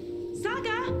 God.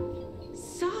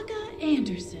 Saga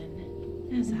Anderson.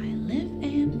 As I live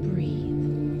and breathe.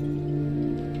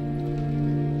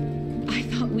 I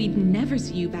thought we'd never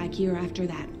see you back here after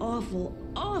that awful,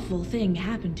 awful thing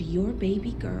happened to your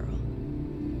baby girl.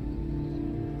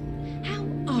 How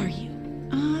are you?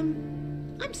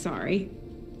 I'm sorry.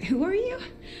 Who are you?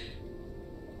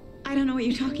 I don't know what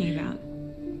you're talking about.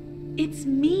 It's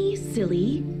me,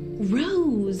 silly.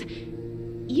 Rose.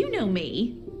 You know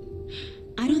me.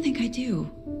 I don't think I do.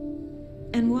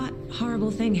 And what horrible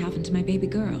thing happened to my baby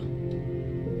girl?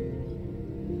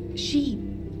 She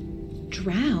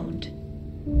drowned.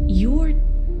 Your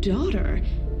daughter.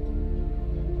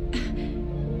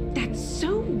 That's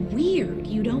so weird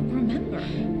you don't remember.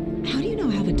 How do you know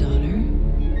I have a daughter?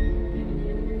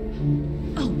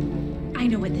 Oh, I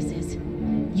know what this is.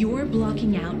 You're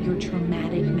blocking out your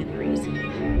traumatic memories.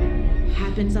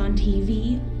 Happens on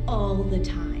TV all the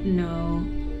time. No.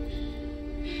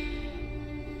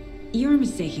 You're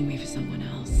mistaking me for someone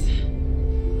else.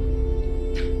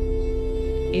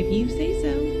 If you say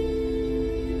so.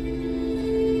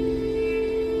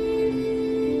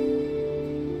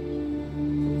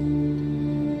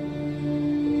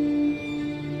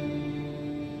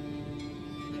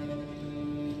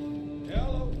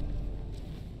 Hello.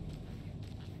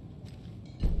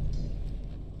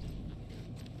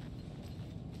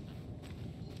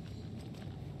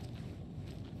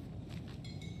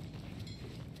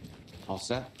 All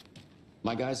set?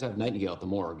 My guys have Nightingale at the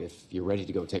morgue if you're ready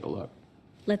to go take a look.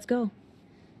 Let's go.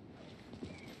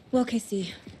 Well,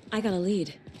 Casey, I got a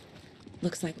lead.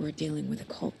 Looks like we're dealing with a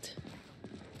cult.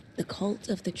 The cult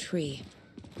of the tree.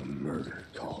 A murder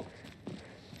cult.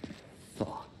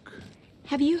 Fuck.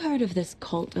 Have you heard of this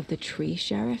cult of the tree,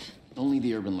 Sheriff? Only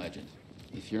the urban legend.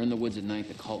 If you're in the woods at night,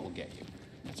 the cult will get you.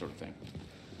 That sort of thing.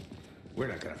 We're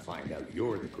not gonna find out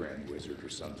you're the Grand Wizard or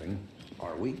something,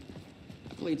 are we?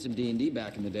 I played some D&D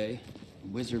back in the day.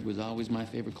 Wizard was always my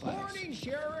favorite class. Morning,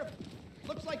 Sheriff.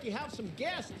 Looks like you have some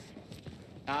guests.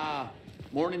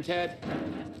 Morning, Ted.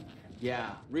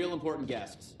 Yeah, real important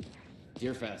guests.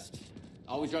 Deerfest.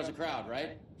 Always draws a crowd,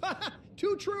 right?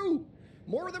 Too true.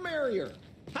 More the merrier.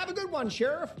 Have a good one,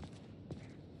 Sheriff.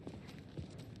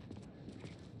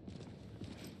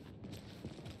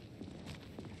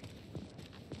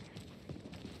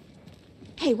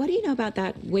 Hey, what do you know about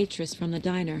that waitress from the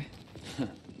diner?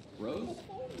 Rose?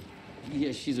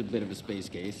 Yeah, she's a bit of a space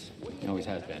case. Always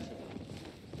has been.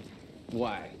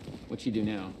 Why? What'd she do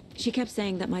now? She kept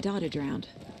saying that my daughter drowned.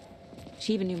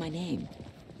 She even knew my name.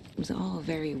 It was all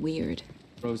very weird.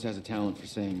 Rose has a talent for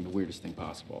saying the weirdest thing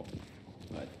possible.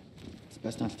 But it's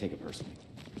best not to take it personally.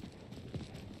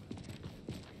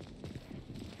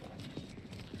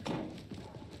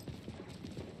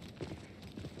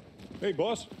 Hey,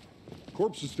 boss.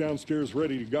 Corpse is downstairs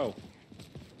ready to go.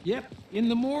 Yep, in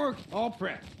the morgue, all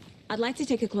prepped. I'd like to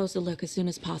take a closer look as soon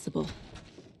as possible.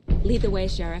 Lead the way,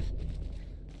 Sheriff.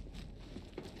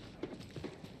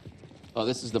 Oh,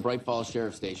 this is the Bright Falls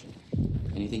Sheriff Station.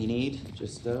 Anything you need,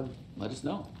 just let us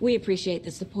know. We appreciate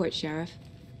the support, Sheriff.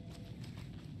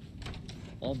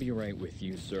 I'll be right with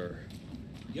you, sir.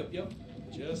 Yep.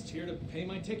 Just here to pay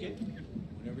my ticket.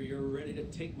 Whenever you're ready to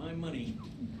take my money.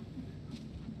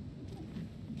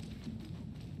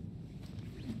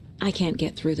 I can't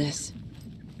get through this.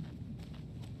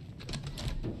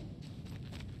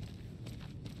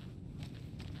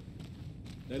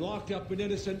 They locked up an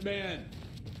innocent man.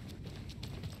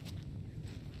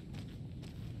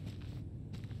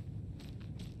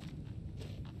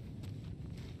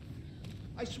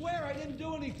 I swear I didn't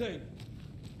do anything.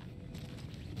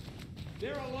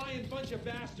 They're a lying bunch of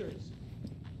bastards.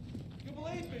 You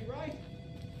believe me, right?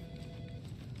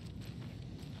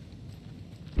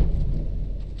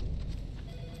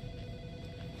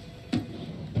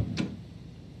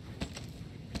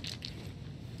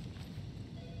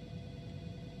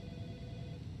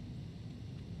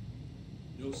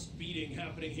 No speeding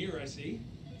happening here, I see.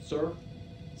 Sir,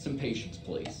 some patience,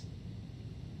 please.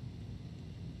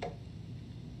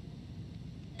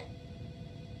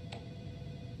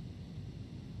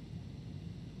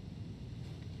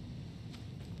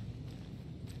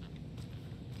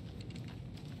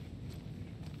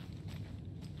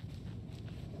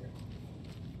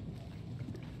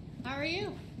 How are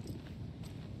you?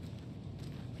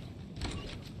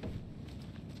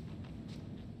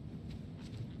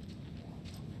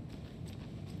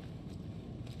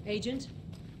 Agent?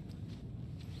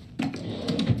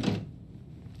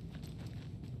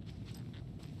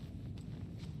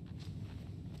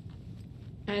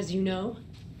 As you know,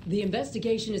 the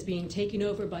investigation is being taken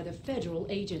over by the federal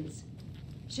agents.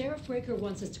 Sheriff Breaker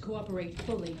wants us to cooperate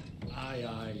fully.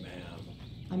 Aye, ma'am.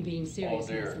 I'm being serious, Oh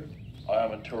dear. Nelson. I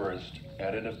am a tourist,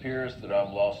 and it appears that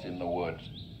I'm lost in the woods.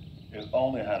 It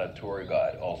only had a tour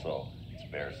guide, also. It's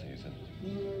bear season.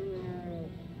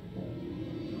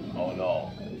 Oh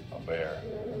no, a bear.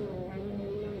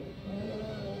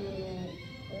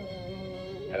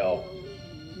 Help.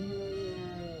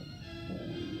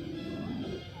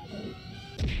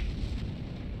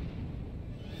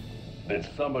 Did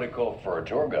somebody call for a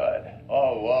tour guide?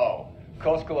 Oh wow,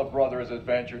 Koskela Brothers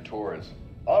Adventure Tours.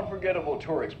 Unforgettable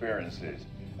tour experiences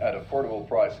at affordable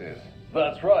prices.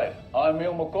 That's right, I'm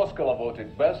Ilmo Koskela,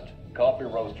 voted best coffee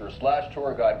roaster /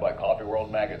 tour guide by Coffee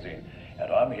World magazine,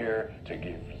 and I'm here to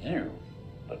give you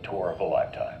the tour of a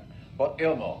lifetime. But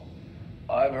Ilmo,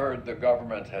 I've heard the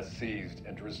government has seized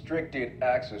and restricted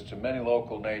access to many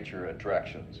local nature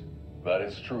attractions. That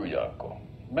is true, Janko.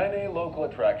 Many local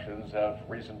attractions have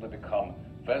recently become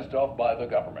fenced off by the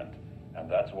government, and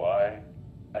that's why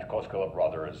at Koskela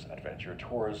Brothers Adventure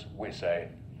Tours, we say,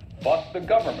 fuck the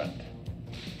government.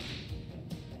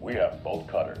 We have bolt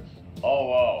cutters. Oh,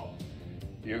 wow.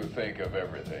 You think of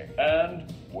everything.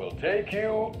 And we'll take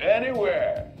you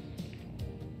anywhere.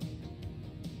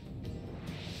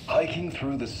 Hiking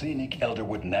through the scenic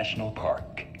Elderwood National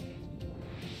Park.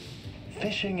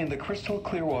 Fishing in the crystal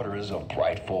clear waters of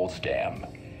Bright Falls Dam.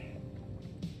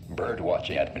 Bird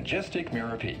watching at majestic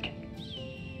Mirror Peak.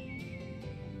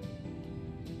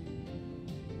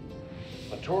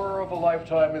 The tour of a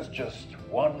lifetime is just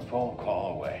one phone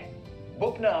call away.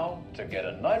 Book now to get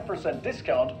a 9%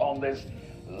 discount on this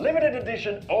limited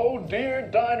edition Oh Dear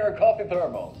Diner coffee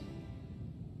thermos.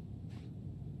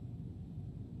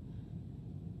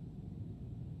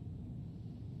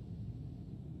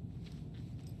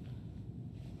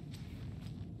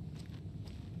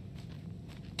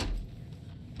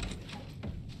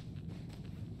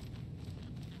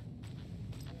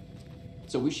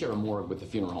 So we share a morgue with the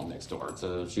funeral home next door. It's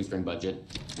a shoestring budget.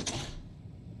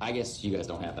 I guess you guys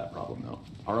don't have that problem, though.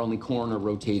 Our only coroner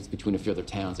rotates between a few other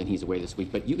towns, and he's away this week,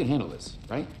 but you can handle this,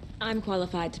 right? I'm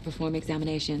qualified to perform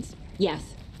examinations. Yes.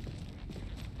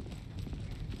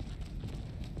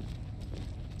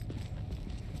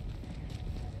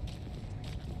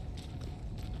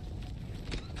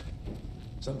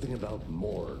 Something about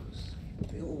morgues.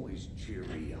 They always cheer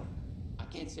me up. I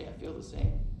can't say I feel the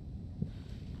same.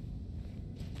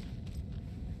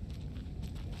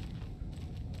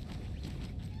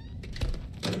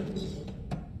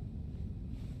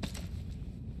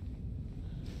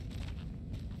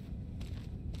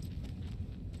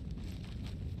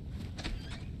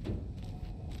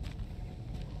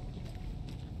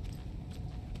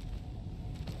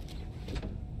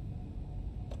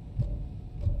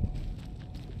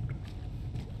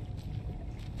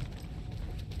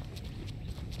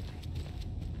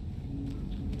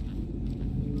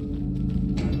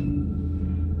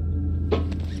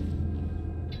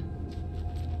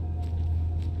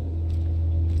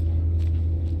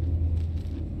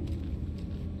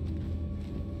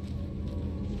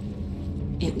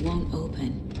 It won't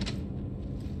open.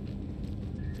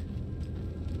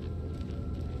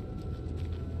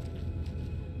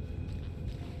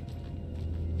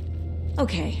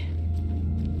 Okay,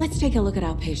 let's take a look at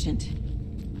our patient.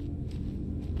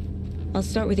 I'll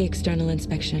start with the external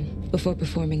inspection before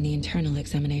performing the internal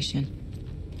examination.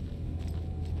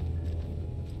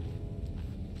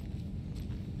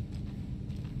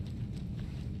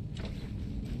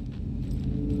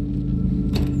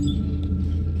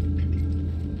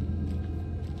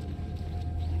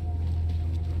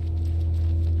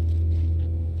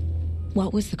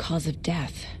 What was the cause of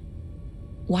death?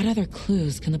 What other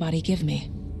clues can the body give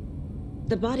me?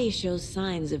 The body shows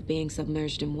signs of being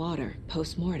submerged in water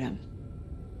post-mortem.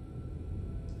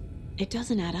 It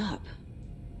doesn't add up.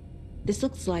 This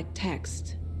looks like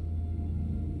text.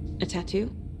 A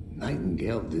tattoo?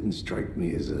 Nightingale didn't strike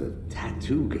me as a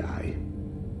tattoo guy.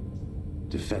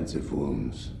 Defensive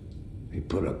wounds. He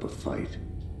put up a fight.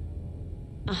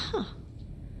 Uh-huh.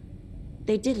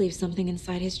 They did leave something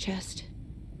inside his chest.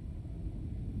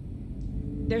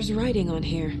 There's writing on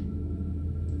here.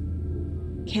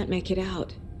 Can't make it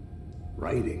out.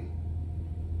 Writing?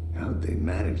 How'd they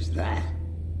manage that?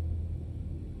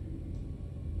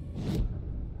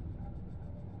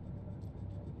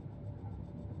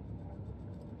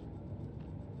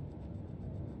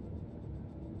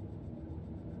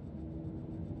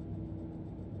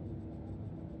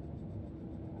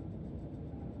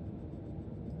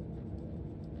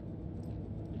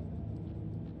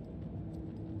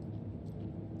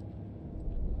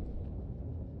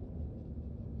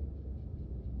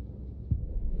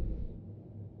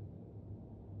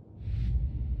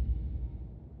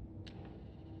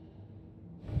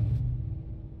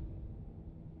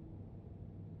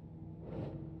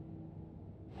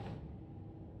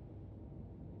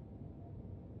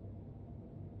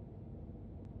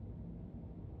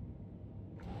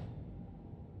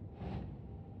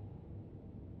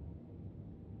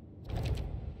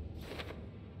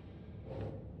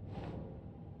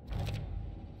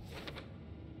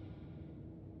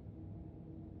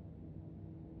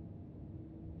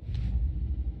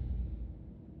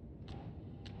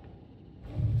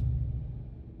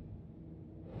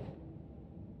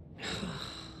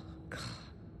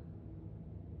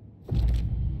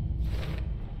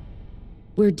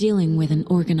 We're dealing with an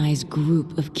organized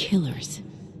group of killers,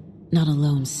 not a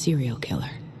lone serial killer.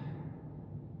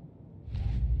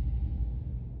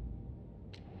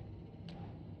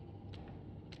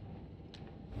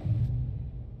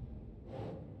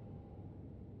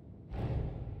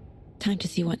 Time to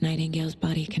see what Nightingale's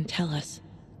body can tell us.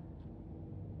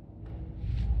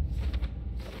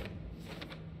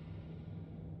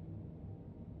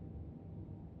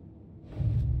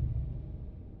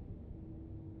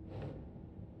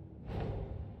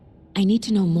 I need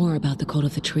to know more about the code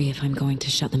of the tree if I'm going to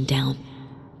shut them down.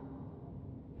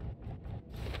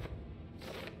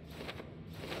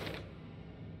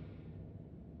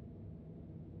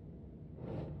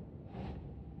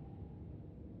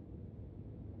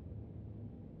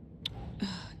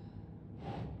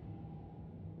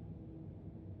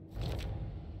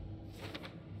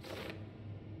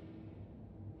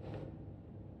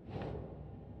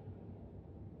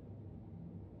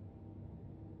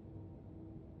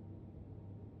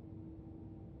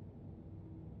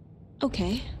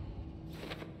 Okay.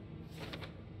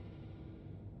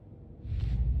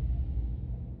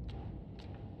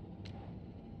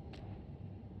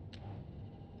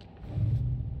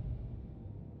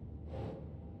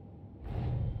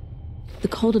 The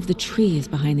cult of the tree is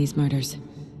behind these murders.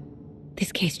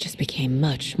 This case just became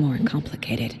much more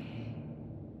complicated.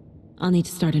 I'll need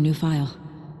to start a new file.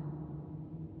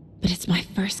 But it's my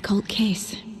first cult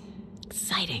case.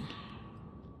 Exciting.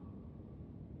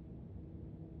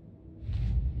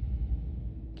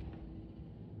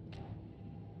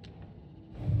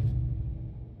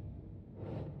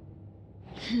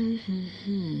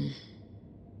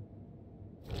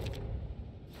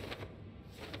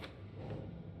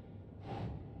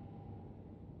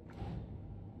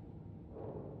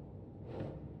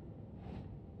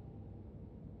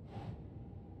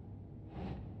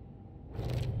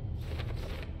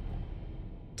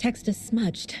 Text is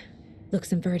smudged.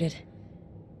 Looks inverted.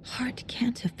 Heart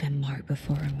can't have been marked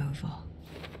before removal.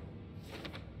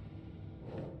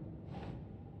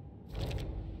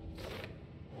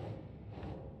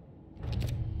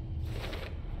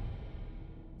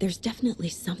 There's definitely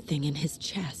something in his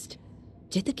chest.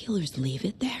 Did the killers leave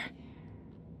it there?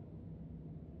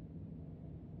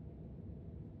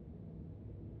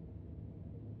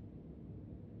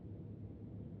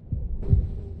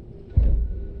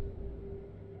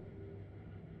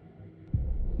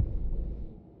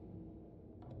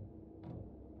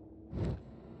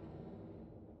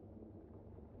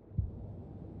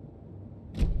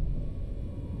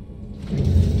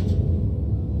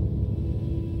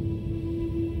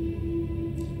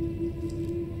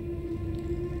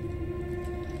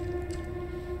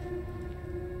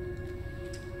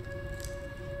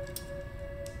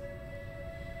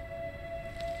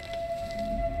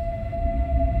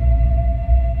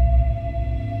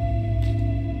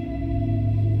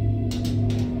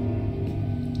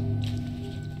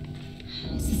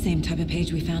 Same type of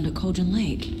page we found at Cauldron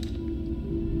Lake.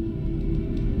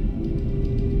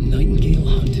 Nightingale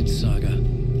hunted Saga.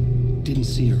 Didn't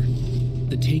see her.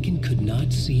 The Taken could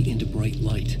not see into bright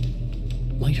light.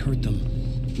 Light hurt them,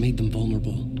 made them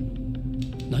vulnerable.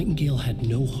 Nightingale had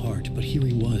no heart, but here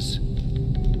he was,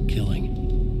 killing.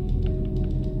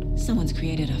 Someone's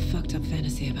created a fucked up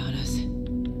fantasy about us.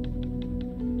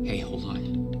 Hey, hold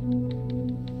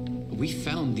on. We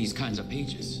found these kinds of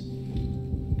pages.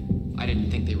 I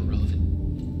didn't think they were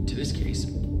relevant to this case.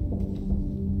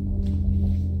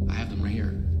 I have them right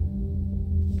here.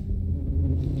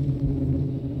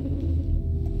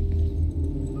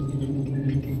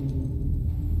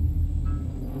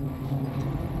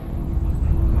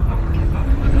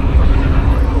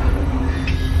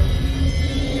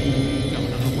 No,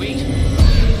 wait.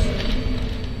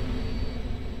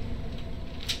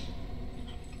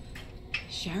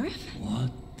 Sheriff?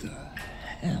 What the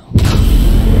hell?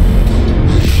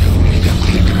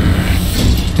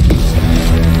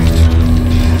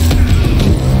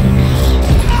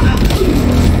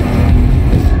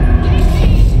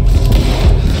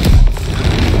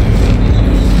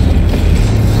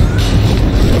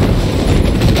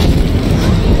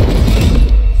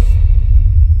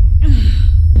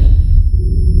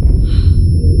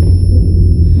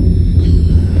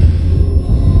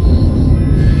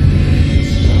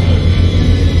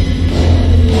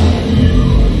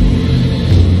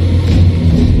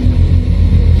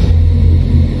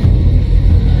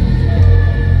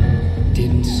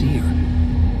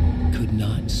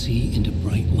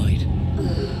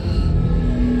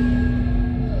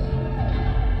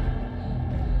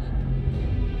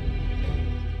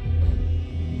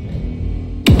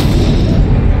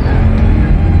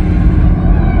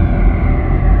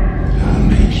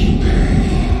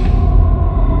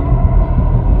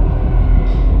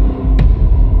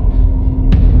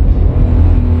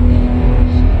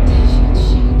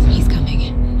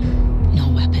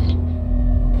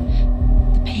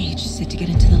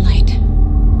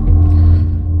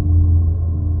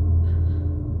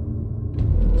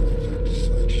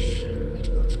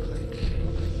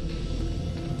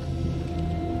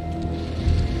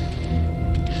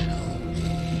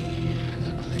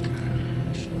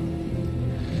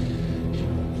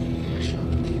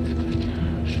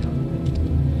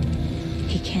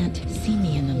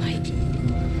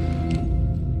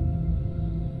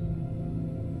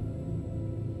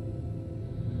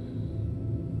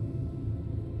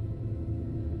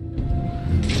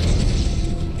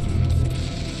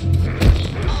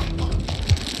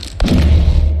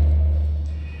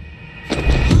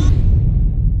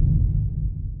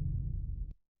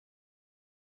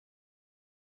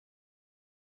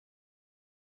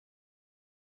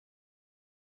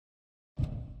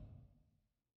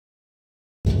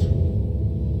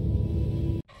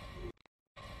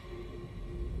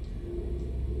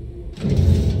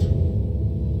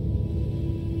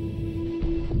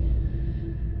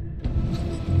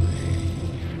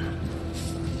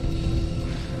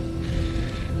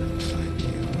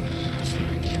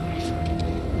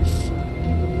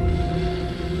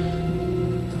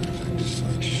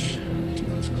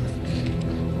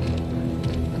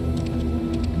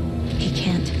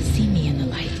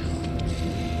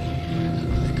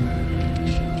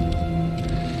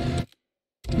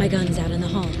 My gun's out in the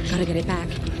hall. Gotta get it back.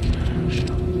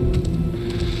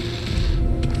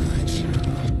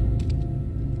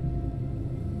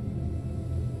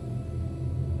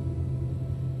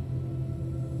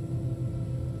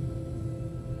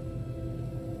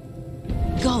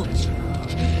 Go!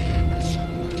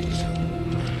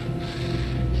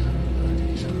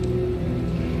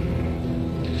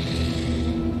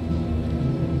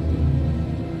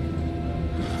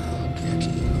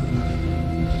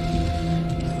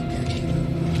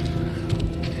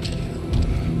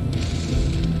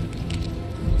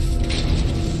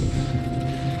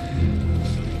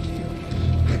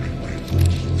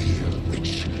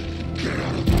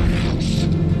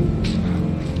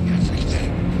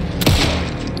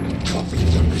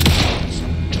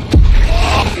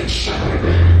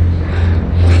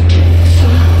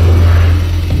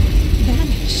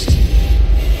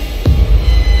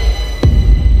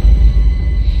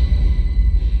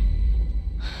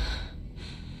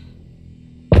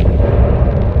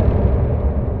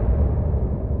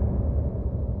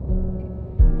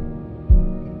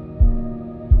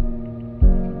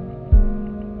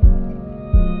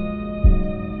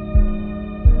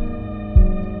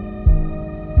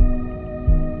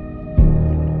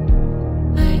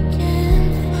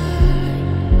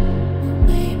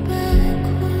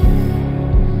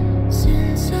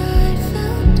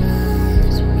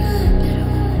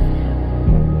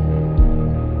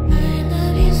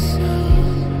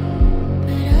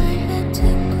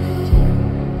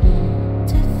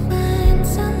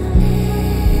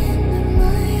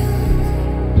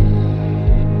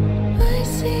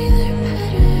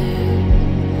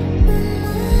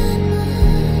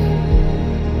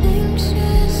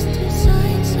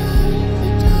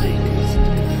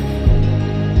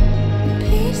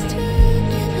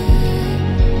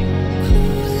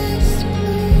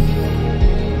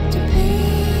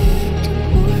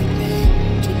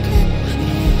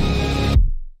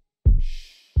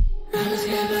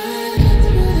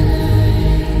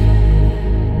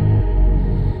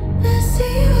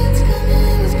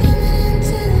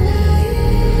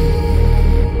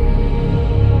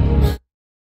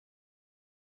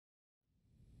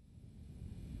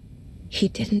 He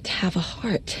didn't have a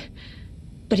heart,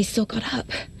 but he still got up.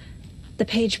 The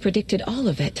page predicted all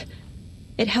of it.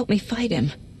 It helped me fight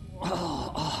him.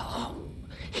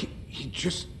 He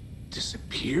just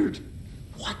disappeared?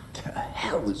 What the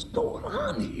hell is going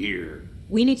on here?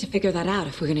 We need to figure that out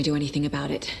if we're going to do anything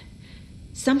about it.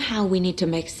 Somehow we need to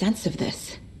make sense of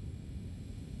this.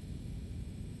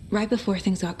 Right before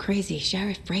things got crazy,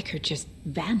 Sheriff Breaker just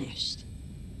vanished.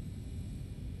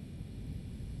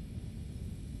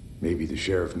 Maybe the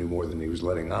sheriff knew more than he was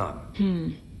letting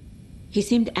on. He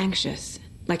seemed anxious,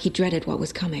 like he dreaded what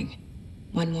was coming.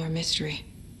 One more mystery.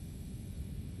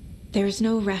 There is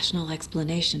no rational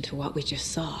explanation to what we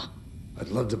just saw. I'd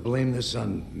love to blame this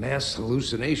on mass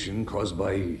hallucination caused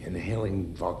by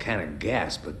inhaling volcanic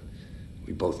gas, but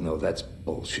we both know that's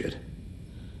bullshit.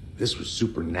 This was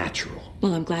supernatural.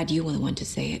 Well, I'm glad you were the one to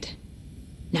say it.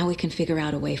 Now we can figure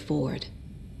out a way forward.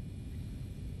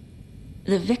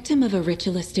 The victim of a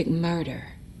ritualistic murder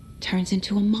turns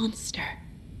into a monster.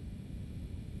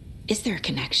 Is there a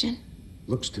connection?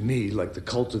 Looks to me like the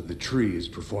cult of the tree is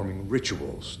performing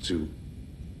rituals to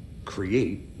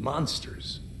create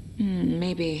monsters.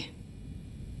 Maybe.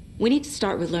 We need to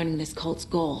start with learning this cult's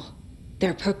goal,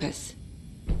 their purpose.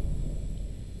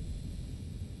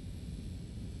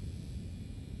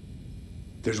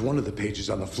 There's one of the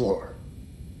pages on the floor.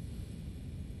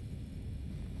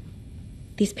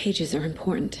 These pages are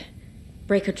important.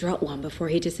 Breaker dropped one before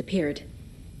he disappeared.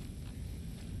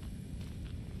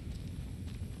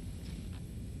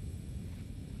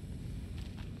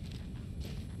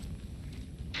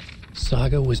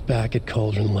 Saga was back at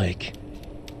Cauldron Lake.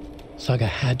 Saga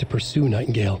had to pursue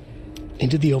Nightingale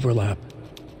into the overlap.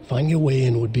 Finding a way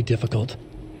in would be difficult.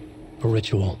 A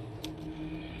ritual.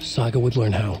 Saga would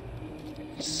learn how.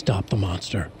 Stop the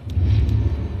monster.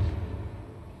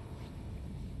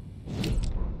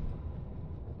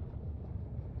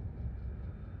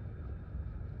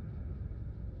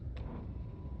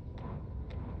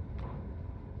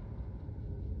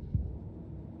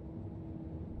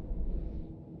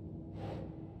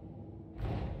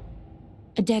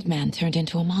 A dead man turned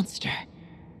into a monster.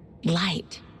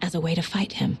 Light as a way to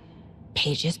fight him.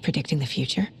 Pages predicting the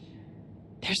future.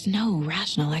 There's no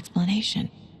rational explanation.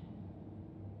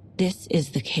 This is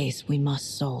the case we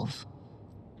must solve.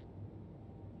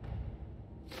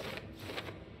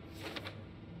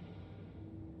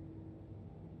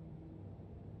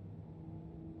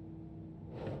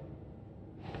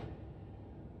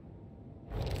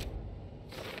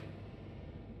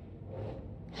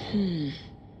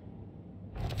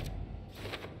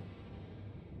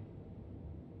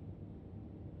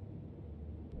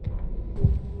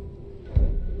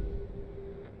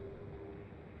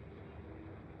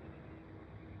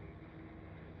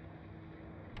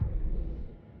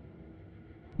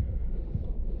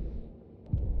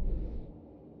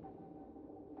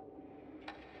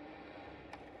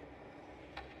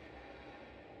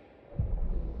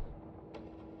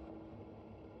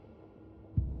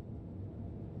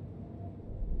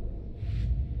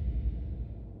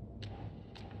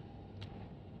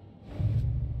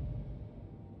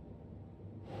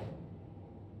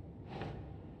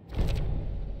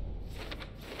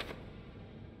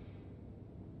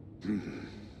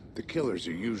 The killers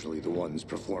are usually the ones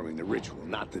performing the ritual,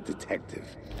 not the detective.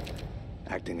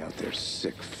 Acting out their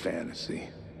sick fantasy.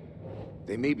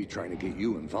 They may be trying to get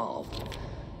you involved,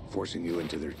 forcing you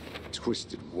into their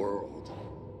twisted world.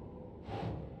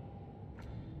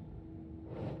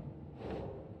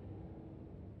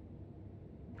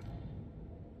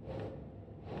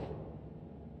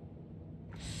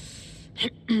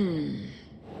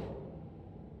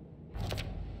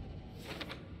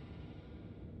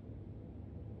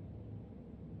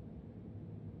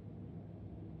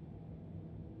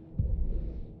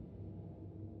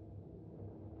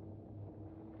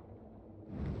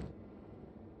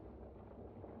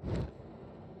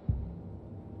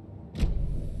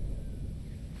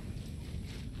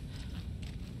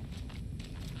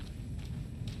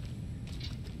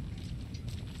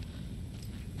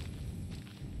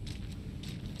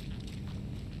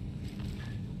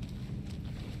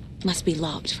 Must be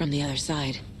locked from the other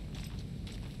side.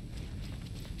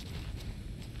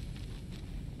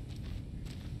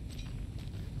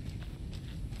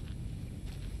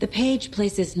 The page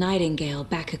places Nightingale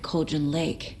back at Cauldron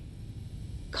Lake.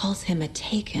 Calls him a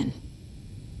Taken.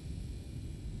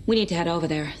 We need to head over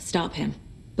there, stop him,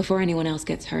 before anyone else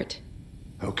gets hurt.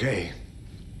 Okay.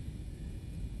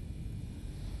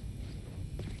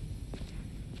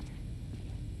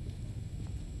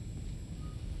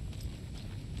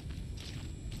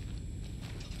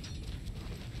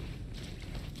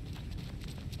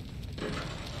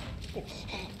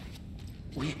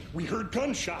 We heard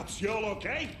gunshots. Y'all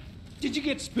okay? Did you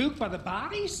get spooked by the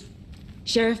bodies?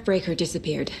 Sheriff Breaker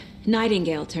disappeared.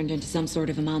 Nightingale turned into some sort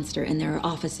of a monster, and there are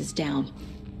offices down.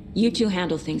 You two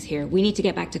handle things here. We need to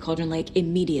get back to Cauldron Lake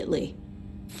immediately.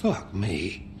 Fuck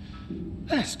me.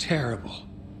 That's terrible.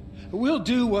 We'll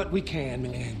do what we can,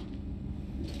 man.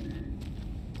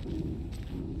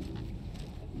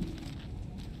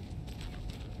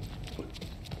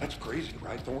 That's crazy,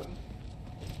 right, Thornton?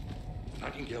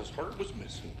 Nightingale's heart was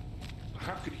missing.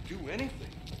 How could he do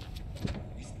anything?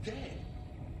 He's dead.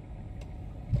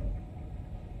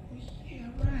 Yeah,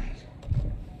 right.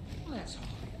 Well, that's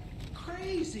all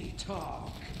crazy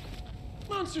talk.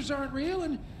 Monsters aren't real,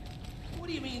 and what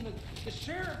do you mean the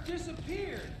sheriff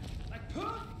disappeared? Like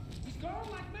poof? He's gone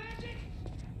like magic?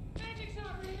 Magic's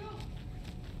not real.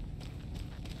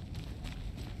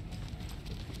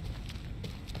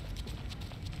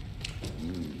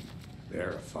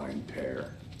 They're a fine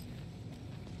pair.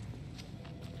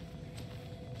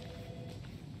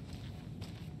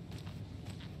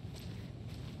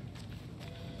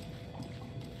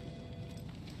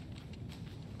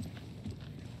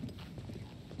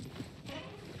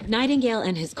 Nightingale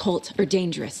and his cult are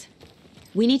dangerous.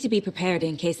 We need to be prepared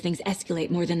in case things escalate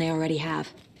more than they already have.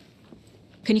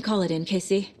 Can you call it in,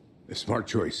 Casey? A smart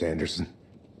choice, Anderson.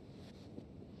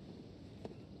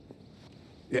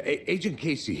 Yeah, Agent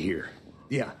Casey here.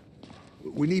 Yeah.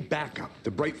 We need backup.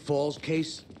 The Bright Falls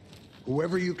case.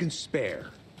 Whoever you can spare.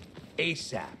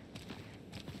 ASAP.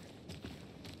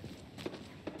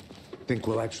 Think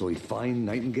we'll actually find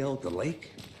Nightingale at the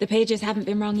lake? The pages haven't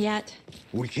been wrong yet.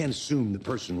 We can't assume the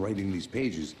person writing these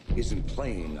pages isn't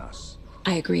playing us.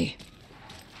 I agree.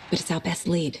 But it's our best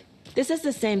lead. This is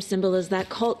the same symbol as that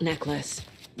cult necklace.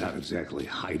 Not exactly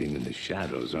hiding in the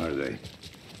shadows, are they?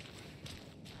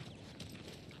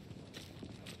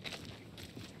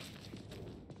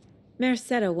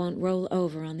 Merced won't roll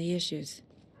over on the issues.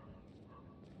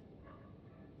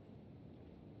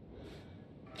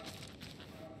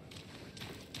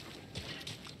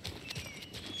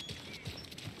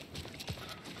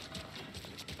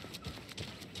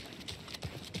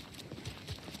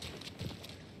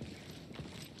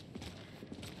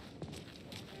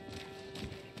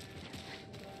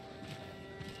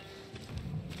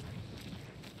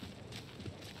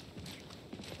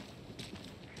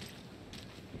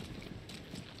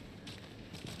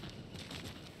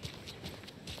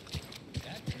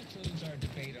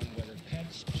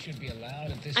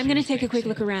 I'm gonna take a quick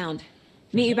look around.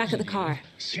 Meet you back at the car.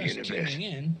 See you in a Just bit. tuning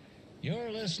in, you're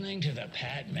listening to the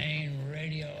Pat Maine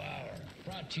Radio Hour,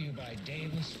 brought to you by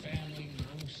Davis Family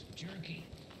Roast Jerky.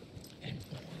 And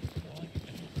boy, what an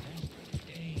eventful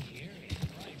day here in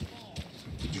Bright Falls.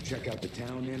 Did you check out the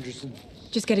town, Anderson?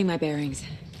 Just getting my bearings.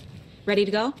 Ready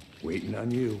to go? Waiting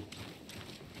on you.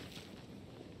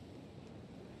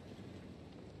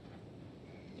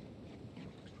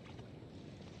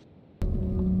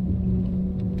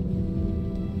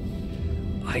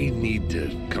 I need to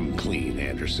come clean,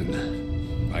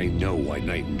 Anderson. I know why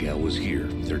Nightingale was here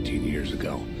 13 years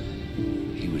ago.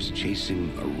 He was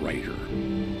chasing a writer,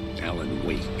 Alan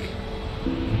Wake.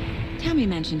 Tammy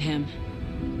mentioned him.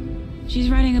 She's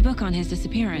writing a book on his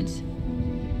disappearance.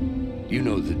 You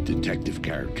know the detective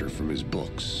character from his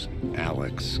books,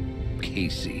 Alex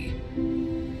Casey.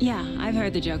 Yeah, I've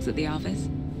heard the jokes at the office.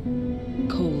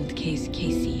 Cold case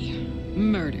Casey.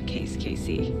 Murder case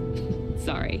Casey.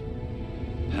 Sorry.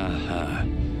 Haha.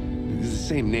 It's the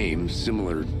same name,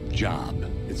 similar job.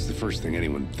 It's the first thing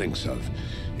anyone thinks of.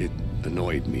 It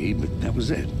annoyed me, but that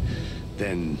was it.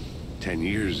 Then, 10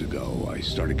 years ago, I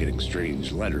started getting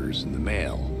strange letters in the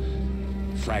mail.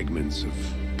 Fragments of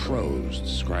prose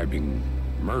describing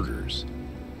murders.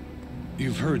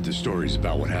 You've heard the stories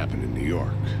about what happened in New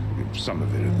York. Some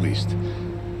of it, at least.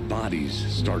 Bodies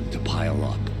started to pile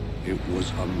up. It was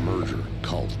a murder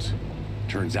cult.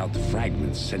 Turns out the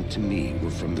fragments sent to me were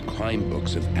from the crime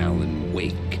books of Alan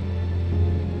Wake.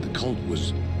 The cult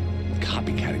was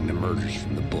copycatting the murders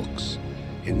from the books.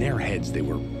 In their heads, they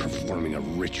were performing a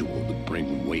ritual to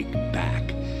bring Wake back.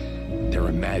 Their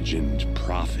imagined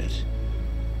prophet.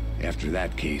 After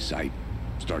that case, I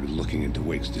started looking into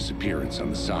Wake's disappearance on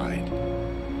the side.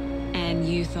 And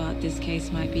you thought this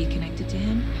case might be connected to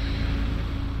him?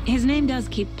 His name does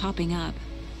keep popping up.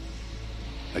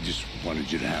 I just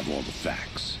wanted you to have all the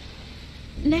facts.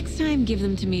 Next time, give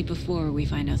them to me before we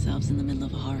find ourselves in the middle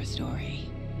of a horror story.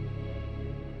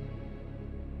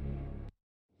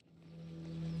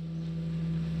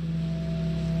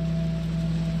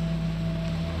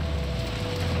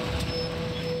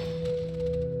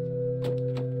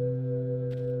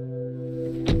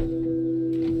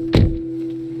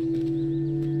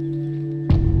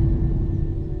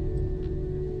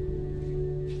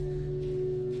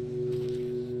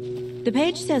 The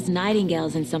page says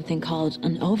Nightingale's in something called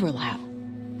an overlap.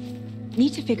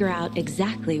 Need to figure out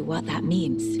exactly what that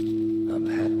means. I'm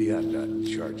happy I'm not in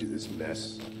charge of this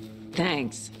mess.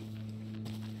 Thanks.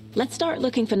 Let's start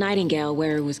looking for Nightingale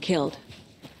where he was killed.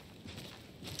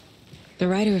 The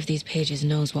writer of these pages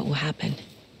knows what will happen.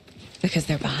 Because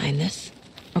they're behind this,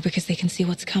 or because they can see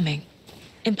what's coming.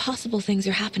 Impossible things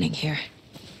are happening here.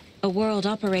 A world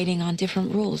operating on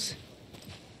different rules.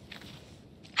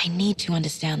 I need to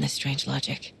understand this strange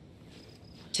logic.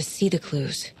 To see the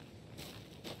clues.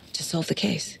 To solve the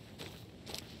case.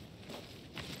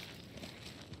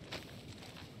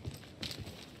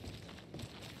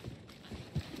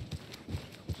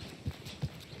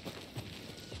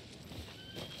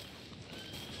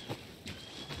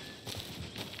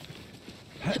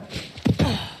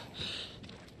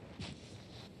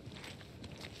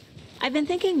 I've been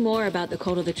thinking more about the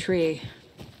cult of the tree.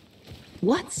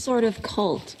 What sort of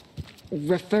cult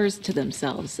refers to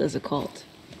themselves as a cult?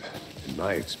 In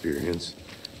my experience,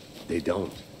 they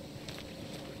don't.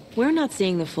 We're not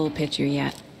seeing the full picture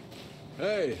yet.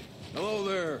 Hey, hello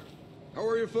there. How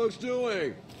are you folks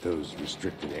doing? Those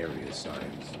restricted area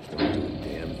signs don't do a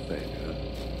damn thing, huh?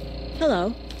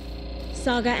 Hello.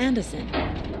 Saga Anderson.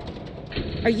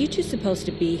 Are you two supposed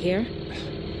to be here?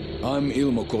 I'm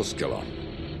Ilmo Koskela.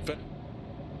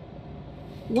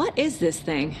 What is this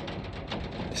thing?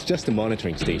 It's just a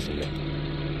monitoring station.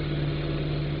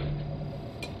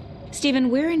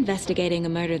 Stephen, we're investigating a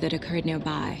murder that occurred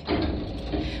nearby.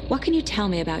 What can you tell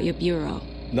me about your bureau?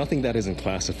 Nothing that isn't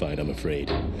classified, I'm afraid.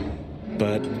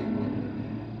 But...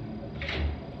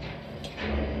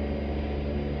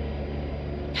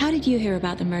 How did you hear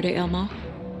about the murder, Ilmo?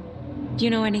 Do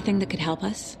you know anything that could help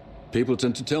us? People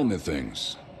tend to tell me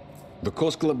things. The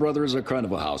Koskela brothers are kind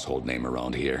of a household name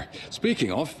around here.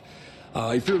 Speaking of,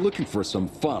 if you're looking for some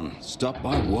fun, stop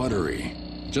by Watery.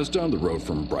 Just down the road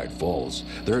from Bright Falls,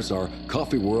 there's our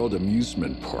Coffee World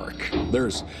amusement park.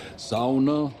 There's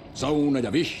sauna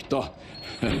ja vihta.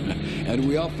 And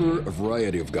we offer a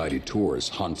variety of guided tours,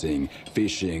 hunting,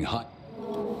 fishing,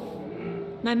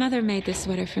 My mother made this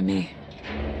sweater for me.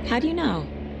 How do you know?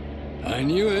 I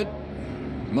knew it.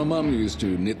 My mom used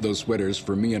to knit those sweaters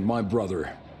for me and my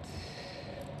brother.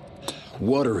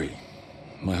 Watery,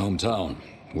 my hometown,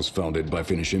 was founded by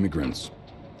Finnish immigrants.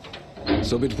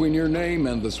 So between your name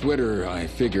and the sweater, I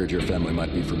figured your family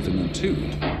might be from Finland too.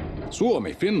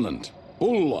 Suomi, Finland.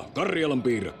 Pulla, Karjalan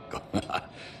piirakka.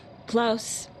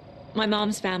 Close. My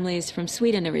mom's family is from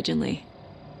Sweden originally.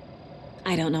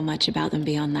 I don't know much about them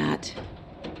beyond that.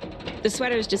 The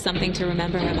sweater is just something to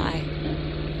remember, am I?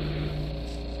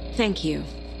 Thank you.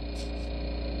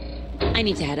 I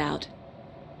need to head out.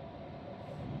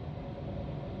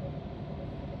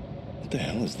 What the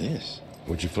hell is this?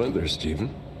 What'd you find there,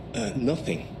 Stephen?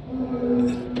 Nothing.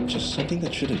 Just something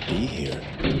that shouldn't be here.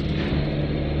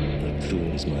 That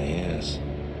ruins my ass.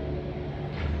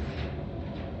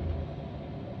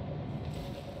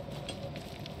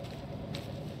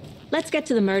 Let's get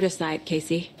to the murder site,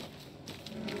 Casey.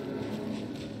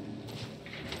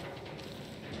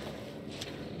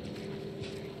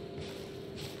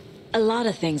 A lot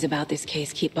of things about this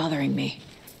case keep bothering me.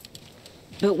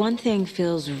 But one thing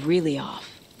feels really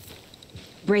off.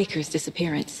 Breaker's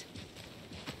disappearance.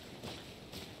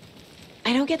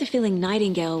 I don't get the feeling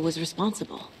Nightingale was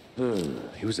responsible.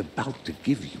 He was about to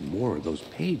give you more of those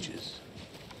pages.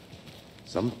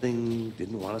 Something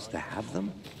didn't want us to have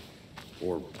them?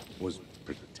 Or was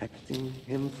protecting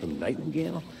him from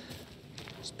Nightingale?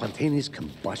 Spontaneous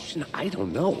combustion? I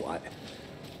don't know.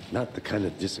 Not the kind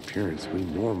of disappearance we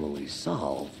normally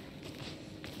solve.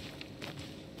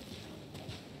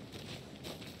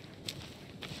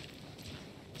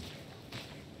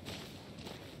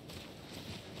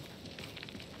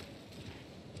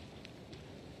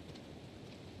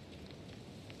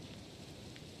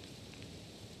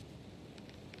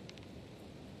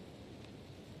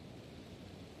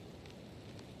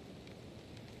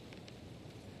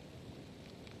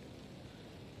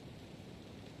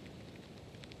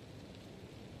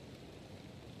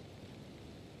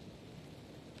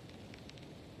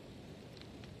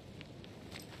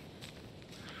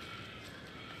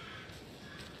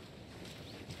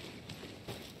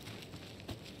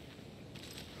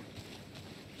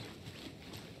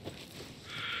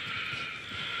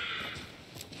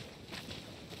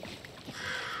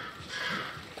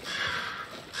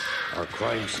 Our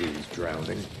crime scene's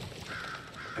drowning.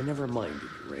 I never minded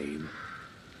rain.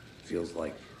 Feels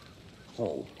like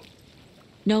home.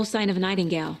 No sign of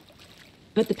Nightingale.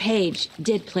 But the page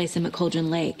did place him at Cauldron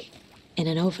Lake, in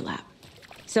an overlap.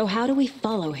 So how do we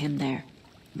follow him there?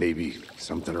 Maybe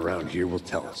something around here will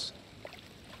tell us.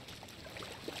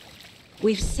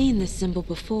 We've seen this symbol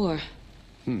before.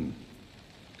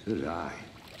 Good eye.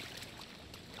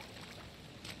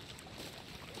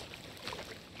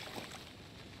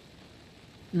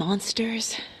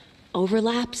 Monsters?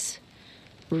 Overlaps?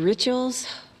 Rituals?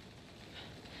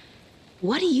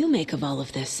 What do you make of all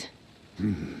of this?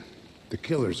 The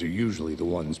killers are usually the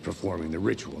ones performing the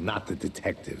ritual, not the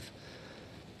detective.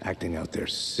 Acting out their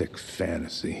sick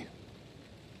fantasy.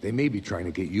 They may be trying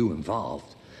to get you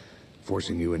involved,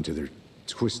 forcing you into their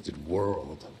twisted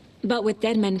world. But with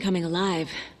dead men coming alive,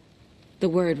 the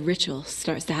word ritual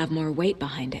starts to have more weight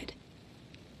behind it.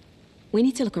 We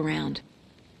need to look around.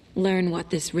 Learn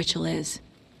what this ritual is.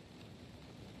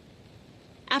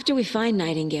 After we find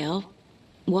Nightingale,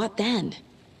 what then?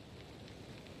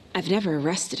 I've never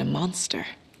arrested a monster.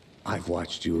 I've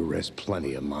watched you arrest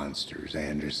plenty of monsters,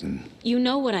 Anderson. You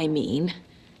know what I mean.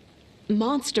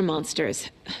 Monsters.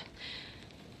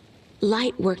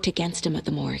 Light worked against him at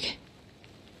the morgue.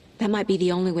 That might be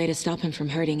the only way to stop him from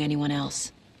hurting anyone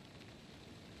else.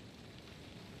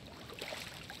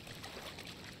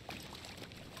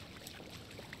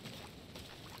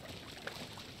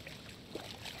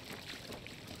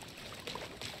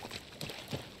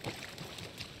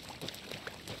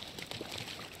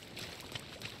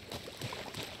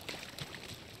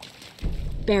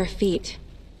 Bare feet.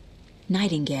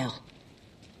 Nightingale.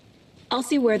 I'll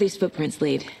see where these footprints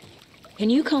lead. Can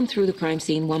you comb through the crime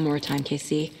scene one more time,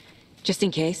 KC? Just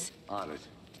in case? On it.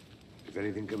 If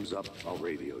anything comes up, I'll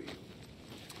radio you.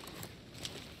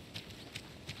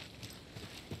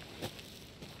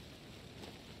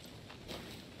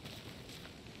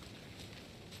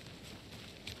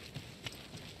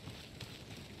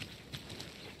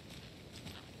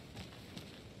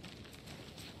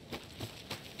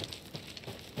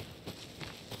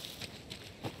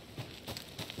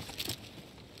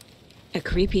 A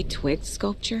creepy twig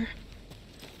sculpture?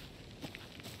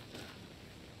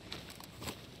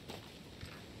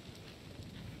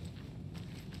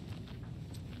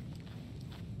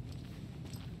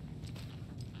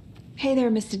 Hey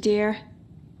there, Mr. Deer.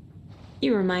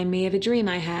 You remind me of a dream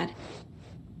I had.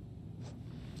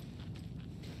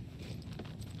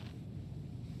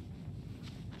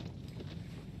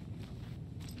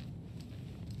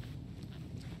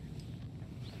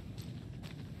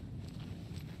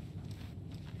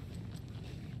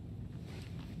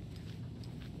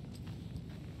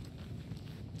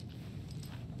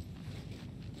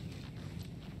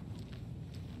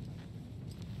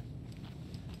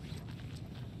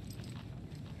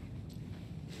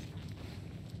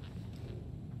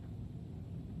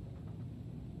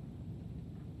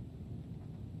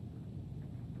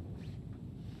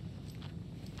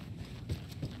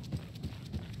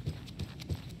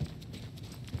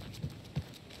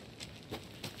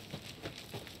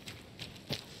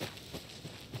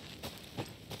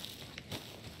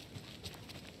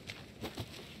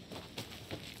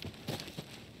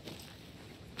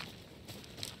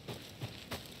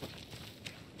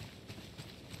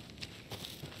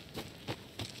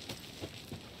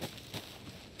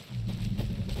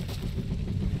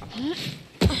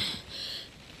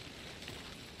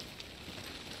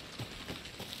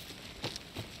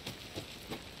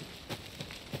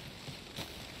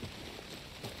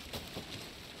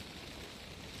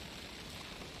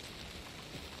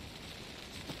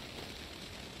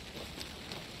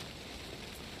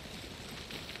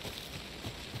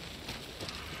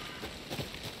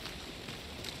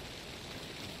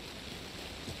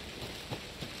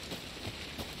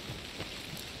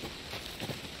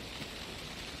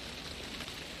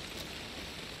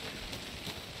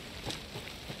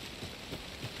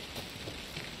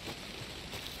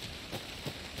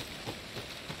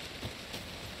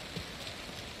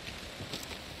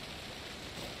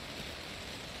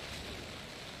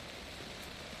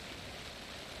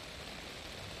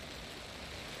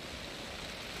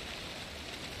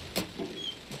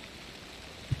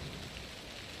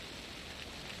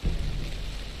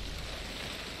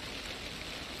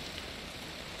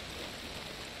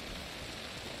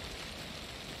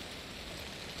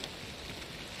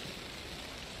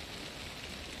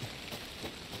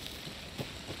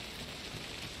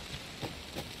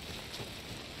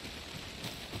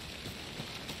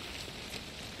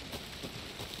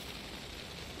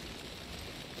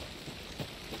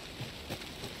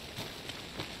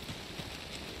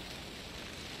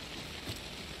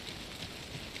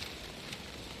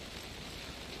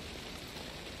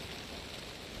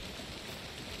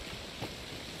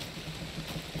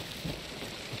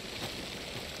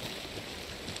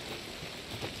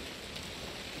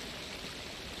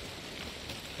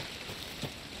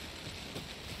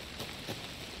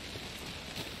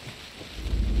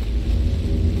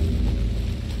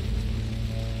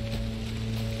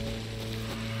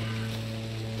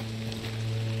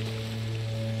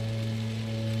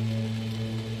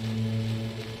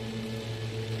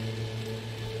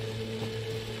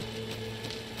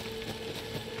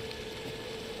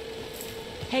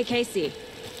 Hey, Casey.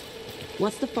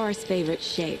 What's the far's favorite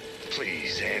shape?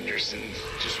 Please, Anderson.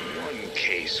 Just one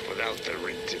case without the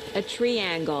A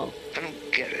triangle. I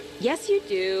don't get it. Yes, you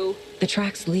do. The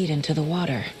tracks lead into the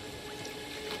water.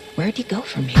 Where'd he go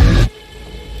from here?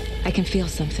 I can feel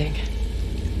something.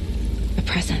 A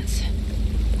presence.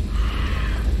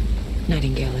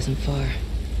 Nightingale isn't far.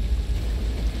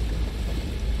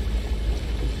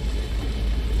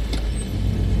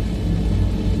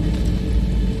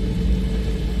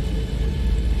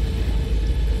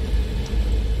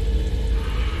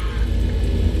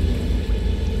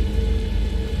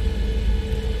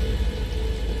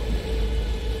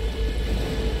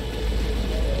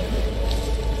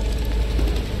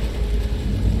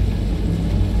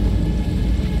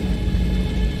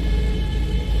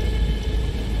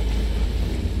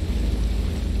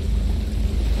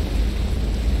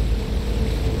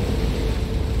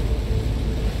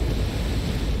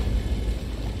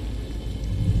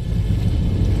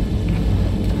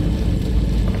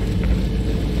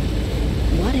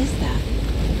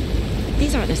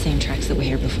 The same tracks that were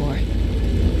here before.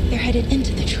 They're headed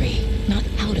into the tree, not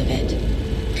out of it.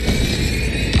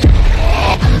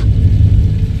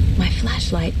 My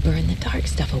flashlight burned the dark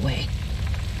stuff away.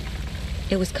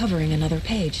 It was covering another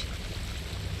page.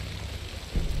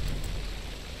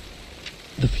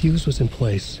 The fuse was in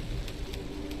place.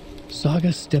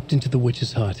 Saga stepped into the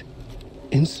witch's hut.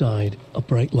 Inside, a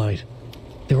bright light.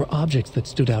 There were objects that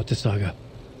stood out to Saga,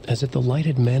 as if the light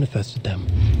had manifested them.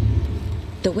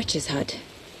 The witch's hut.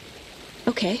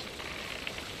 Okay.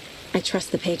 I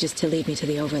trust the pages to lead me to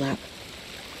the overlap.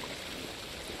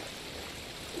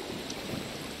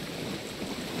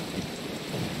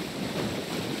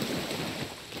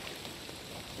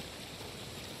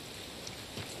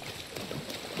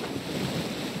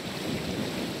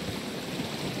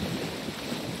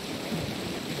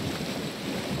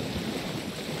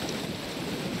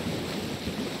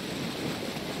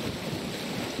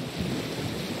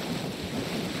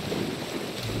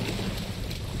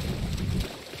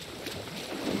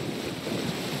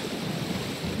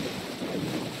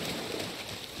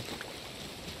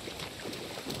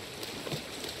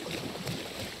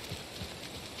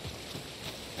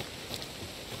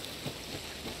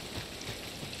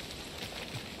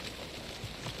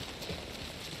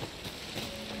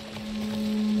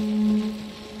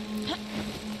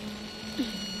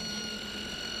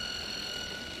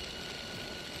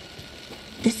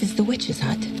 This is the witch's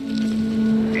hut.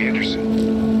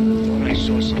 Anderson, thought I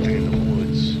saw something in the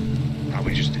woods.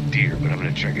 Probably just a deer, but I'm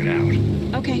gonna check it out.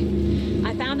 Okay.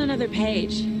 I found another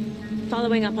page.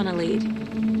 Following up on a lead.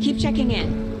 Keep checking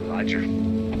in. Roger.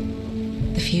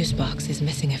 The fuse box is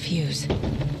missing a fuse.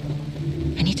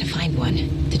 I need to find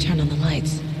one to turn on the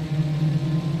lights.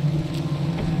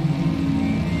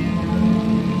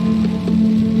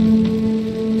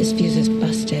 This fuse is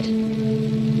busted.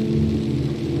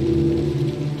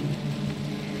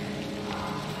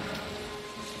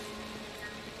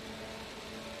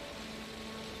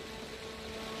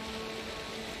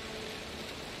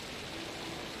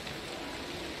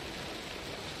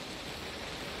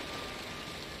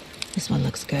 This one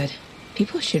looks good.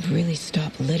 People should really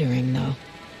stop littering, though.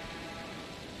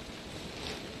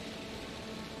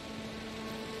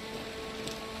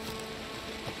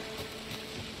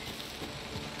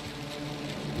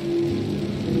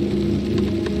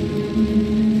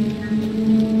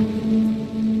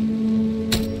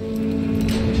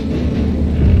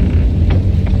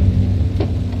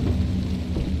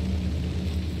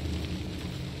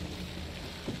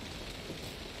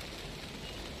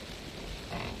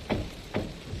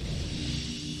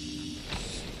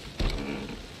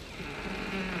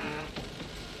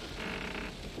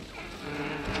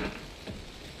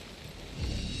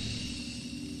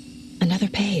 Another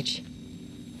page.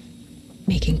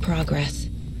 Making progress.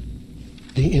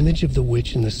 The image of the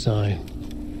witch in the sign.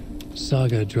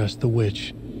 Saga addressed the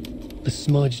witch. The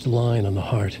smudged line on the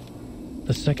heart.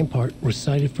 The second part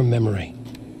recited from memory.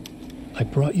 I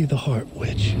brought you the heart,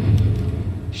 witch.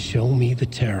 Show me the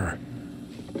terror.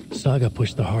 Saga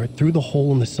pushed the heart through the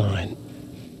hole in the sign.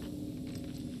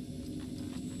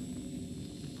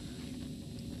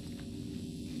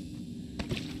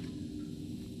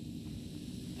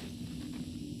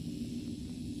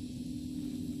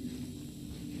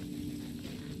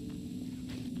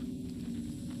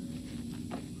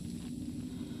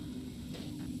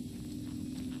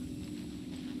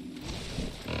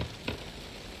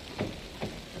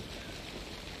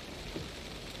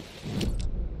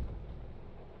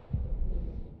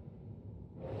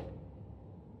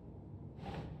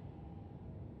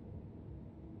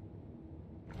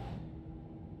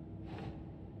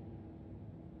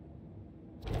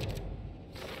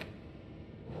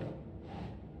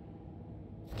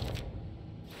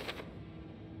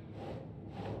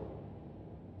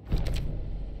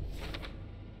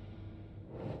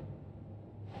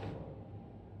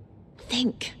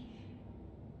 Think.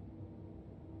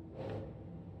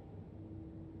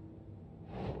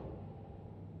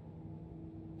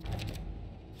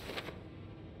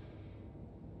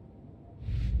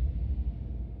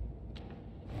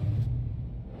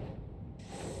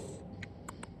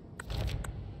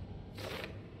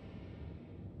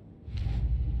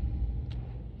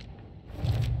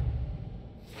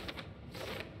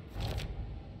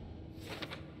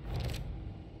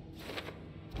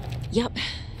 Yup.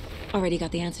 Already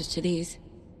got the answers to these.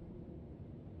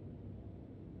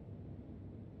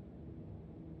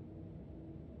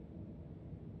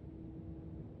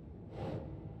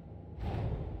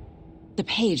 The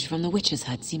page from the witch's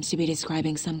hut seems to be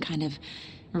describing some kind of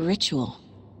ritual.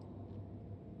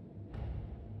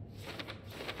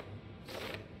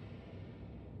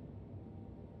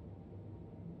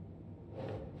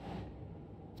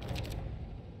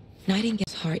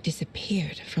 Nightingale's heart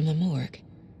disappeared from the morgue.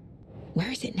 Where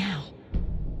is it now?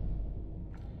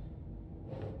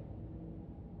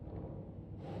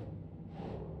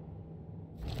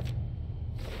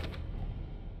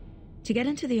 To get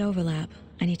into the overlap,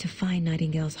 I need to find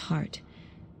Nightingale's heart.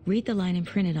 Read the line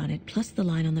imprinted on it, plus the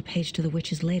line on the page to the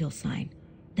witch's ladle sign.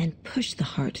 Then push the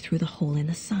heart through the hole in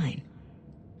the sign.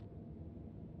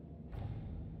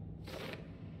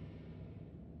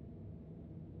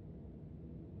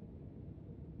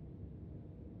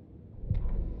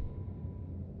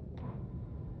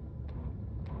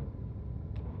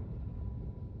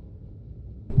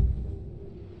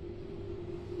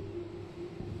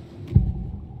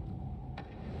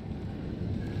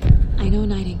 I know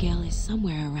Nightingale is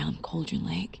somewhere around Cauldron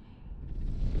Lake.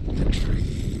 The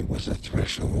tree was a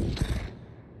threshold.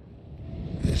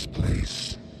 This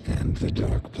place and the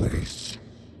dark place.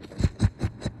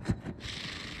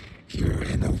 You're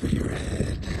in over your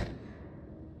head.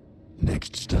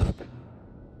 Next stop,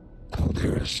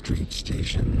 Caldera Street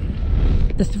Station.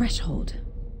 The threshold.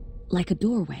 Like a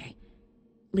doorway.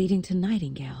 Leading to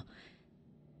Nightingale.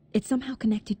 It's somehow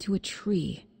connected to a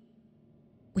tree.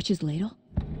 Witch's ladle?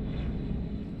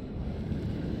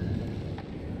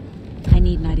 I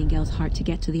need Nightingale's heart to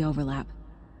get to the overlap.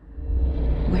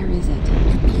 Where is it? The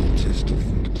cultist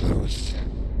leaned close.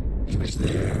 He was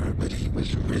there, but he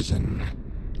was risen.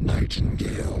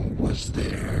 Nightingale was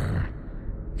there.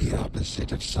 The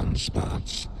opposite of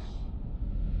sunspots.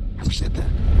 Who said that?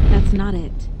 That's not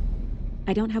it.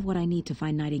 I don't have what I need to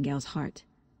find Nightingale's heart.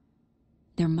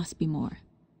 There must be more.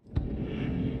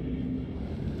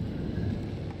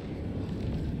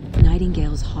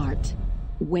 Nightingale's heart.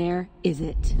 Where is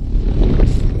it?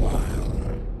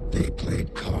 While they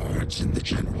played cards. cards in the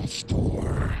general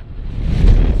store.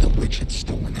 The witch had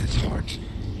stolen his heart.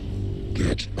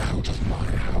 Get out of my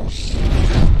house.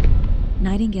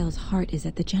 Nightingale's heart is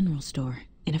at the general store,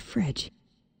 in a fridge.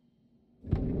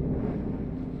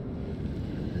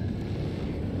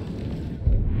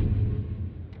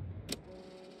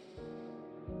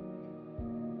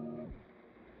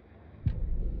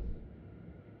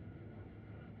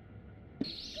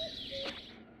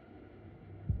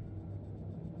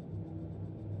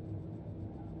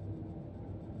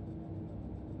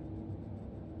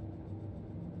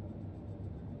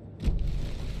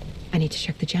 I need to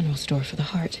check the general store for the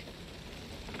heart.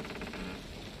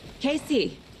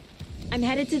 Casey, I'm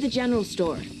headed to the general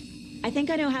store. I think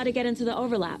I know how to get into the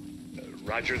overlap.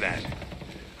 Roger that.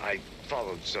 I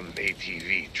followed some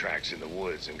ATV tracks in the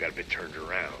woods and got a bit turned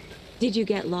around. Did you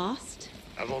get lost?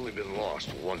 I've only been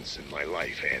lost once in my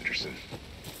life, Anderson.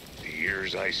 The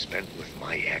years I spent with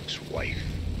my ex-wife.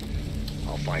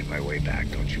 I'll find my way back,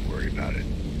 don't you worry about it.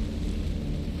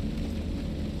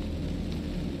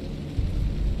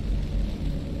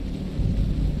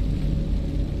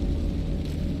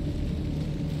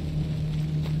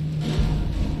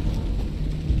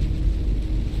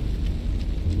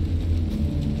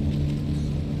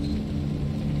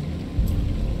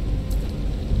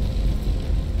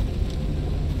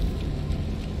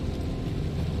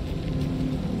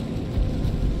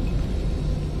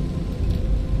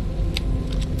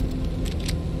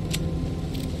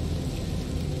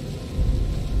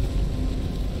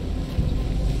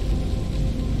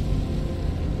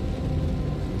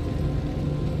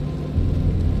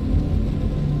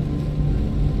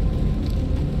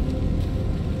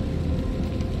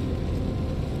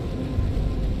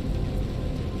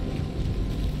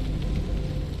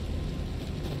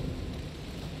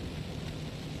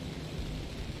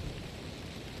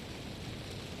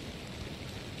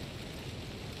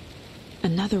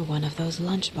 Another one of those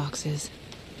lunch boxes.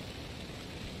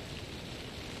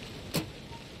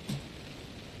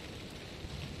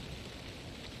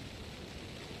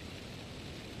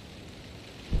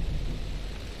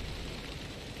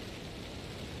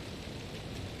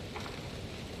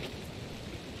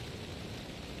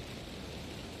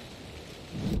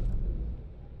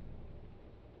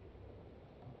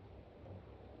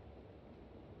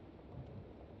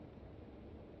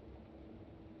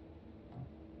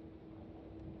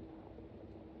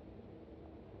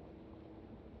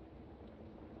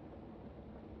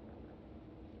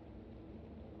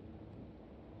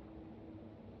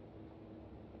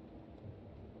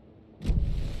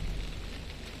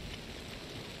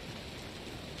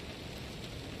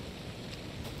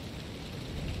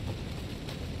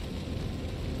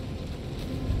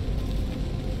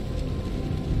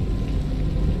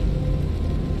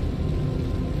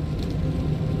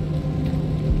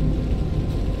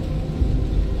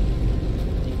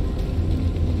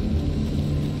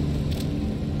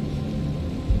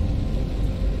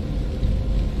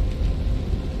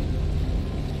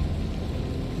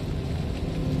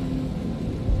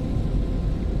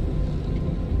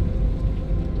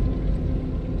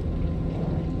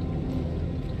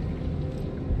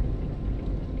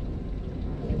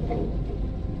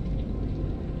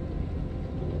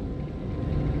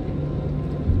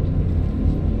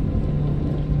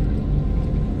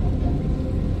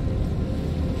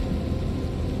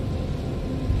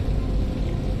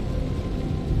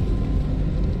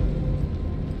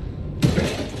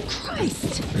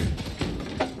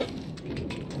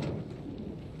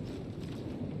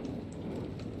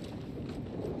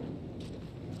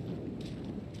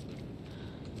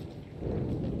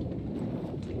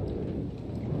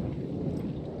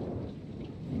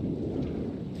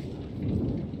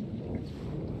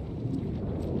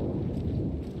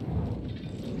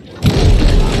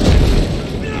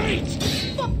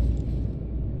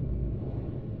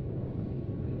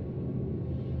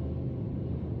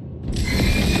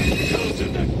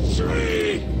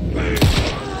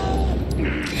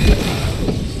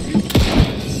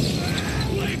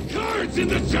 in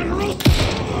the general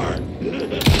store!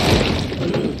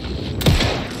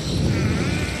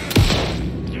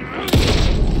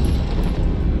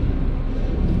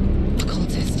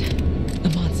 Occultist. A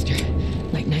monster.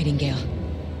 Like Nightingale.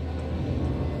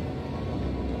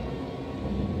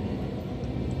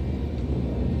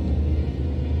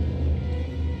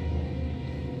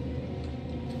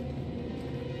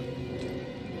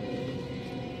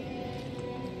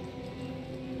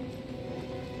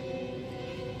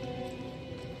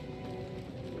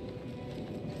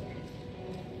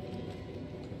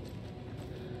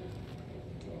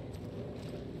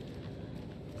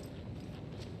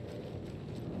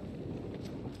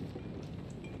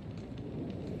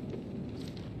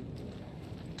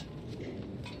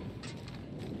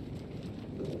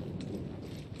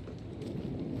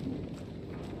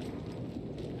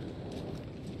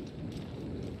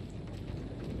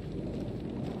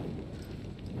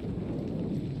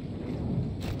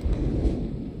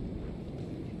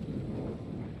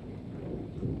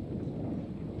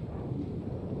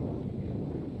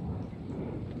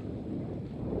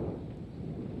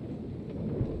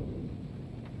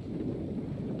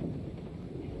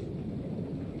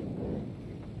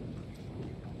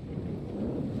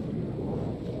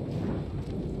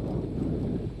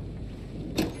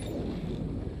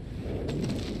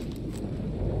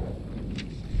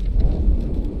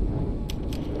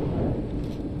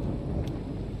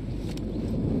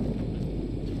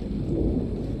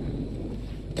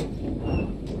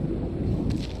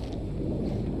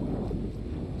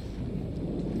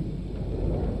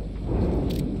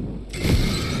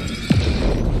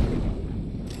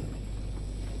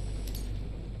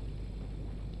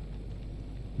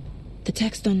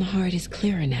 text on the heart is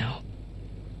clearer now.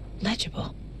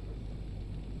 Legible.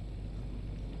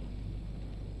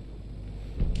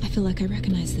 I feel like I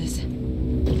recognize this.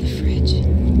 The fridge.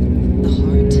 The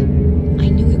heart. I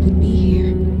knew it would be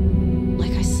here.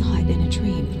 Like I saw it in a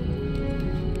dream.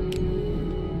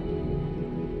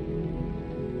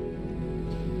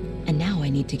 And now I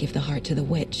need to give the heart to the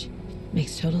witch.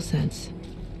 Makes total sense.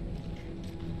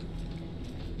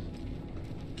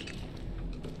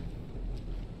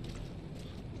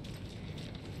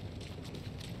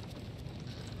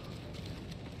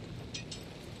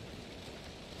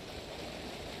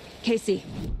 Casey.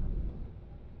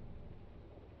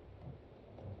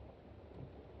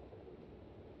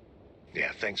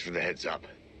 Yeah, thanks for the heads up.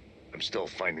 I'm still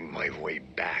finding my way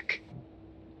back.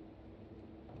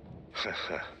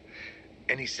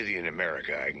 Any city in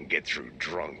America I can get through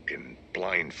drunk and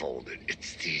blindfolded.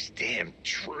 It's these damn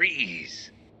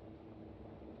trees.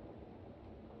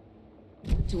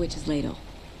 To Witch's Ladle.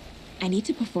 I need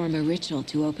to perform a ritual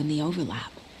to open the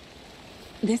overlap.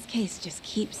 This case just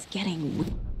keeps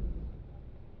getting...